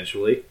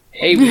eventually.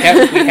 Hey, we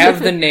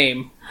have the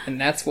name, and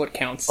that's what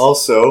counts.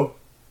 Also,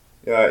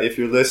 if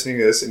you're listening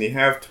to this and you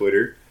have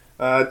Twitter,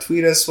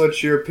 tweet us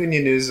what your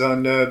opinion is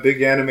on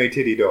big anime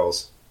titty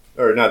dolls.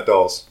 Or not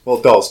dolls.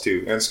 Well, dolls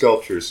too, and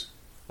sculptures.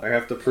 I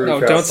have to prove No,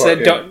 how don't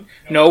say fucking-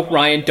 No,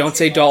 Ryan, don't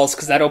say dolls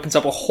because that opens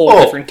up a whole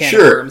Oh, different can of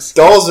sure. worms.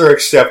 Dolls are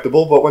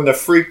acceptable, but when the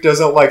freak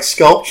doesn't like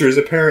sculptures,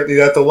 apparently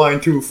that's a line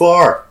too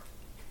far.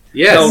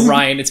 Yes. No,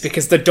 Ryan, it's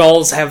because the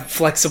dolls have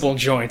flexible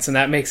joints, and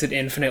that makes it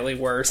infinitely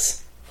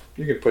worse.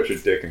 You can put your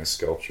dick in a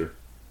sculpture.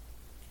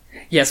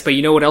 Yes, but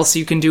you know what else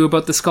you can do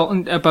about the skull?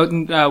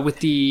 With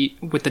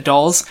the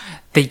dolls?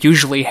 They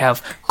usually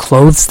have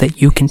clothes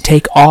that you can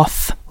take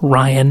off.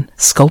 Ryan,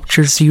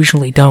 sculptures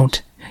usually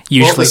don't.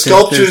 Usually, Well, the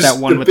sculptures, there's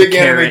that one the with big the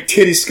anime carrot.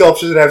 titty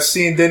sculptures that I've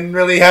seen didn't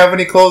really have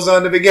any clothes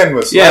on to begin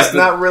with, so that's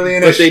not really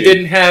an but issue. they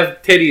didn't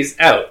have titties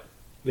out.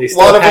 They A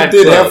still lot of them had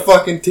did clothes. have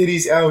fucking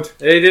titties out.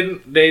 They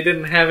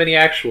didn't have any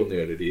actual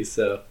nudity.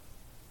 So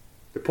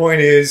The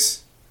point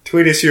is,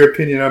 tweet us your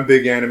opinion on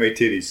big anime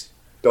titties,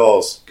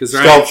 dolls, 'Cause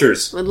Ryan-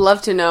 sculptures. Would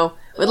love to know.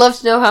 Would love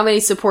to know how many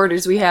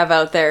supporters we have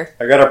out there.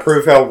 I gotta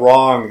prove how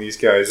wrong these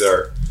guys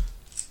are.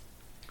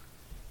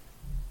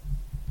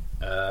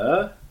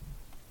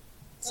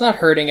 It's not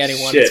hurting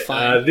anyone. shit. It's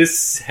fine.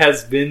 This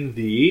has been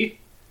the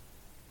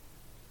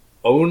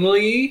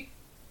only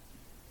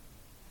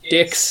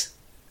Dicks.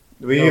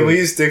 We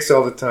use dicks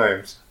all the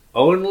time.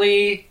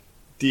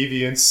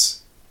 Deviants.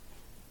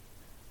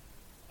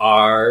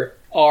 are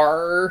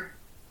Are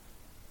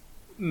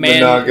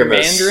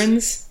Monogamous.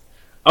 mandarins?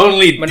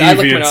 only But I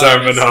like deviants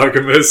are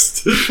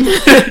monogamous.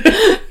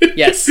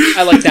 Yes,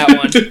 I like that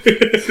one.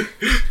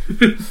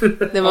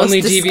 The most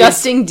Only deviants-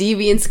 disgusting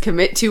deviants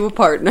commit to a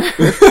partner.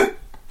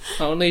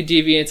 Only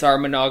deviants are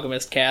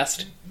monogamous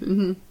cast.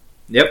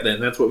 Yep, then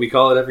that's what we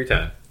call it every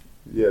time.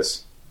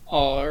 Yes.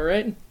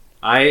 Alright.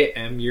 I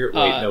am your.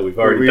 Wait, no, we've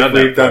already We've done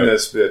that. done part.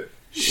 this bit.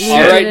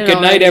 Alright, No,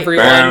 good night I-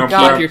 everyone. Bam,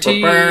 Keep your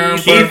bam, bam,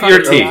 teeth. Keep your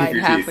teeth. Died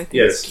halfway through.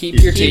 Yes.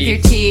 Keep your Keep your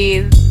teeth.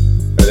 teeth.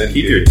 And then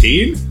Keep your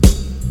teen?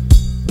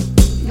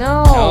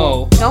 No.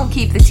 No. Don't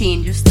keep the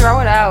teen. Just throw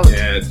it out.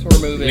 Yeah,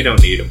 Remove it. we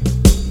don't need them. Keep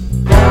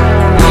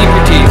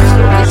your teeth.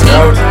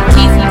 Teeth,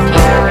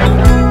 teeth, teeth.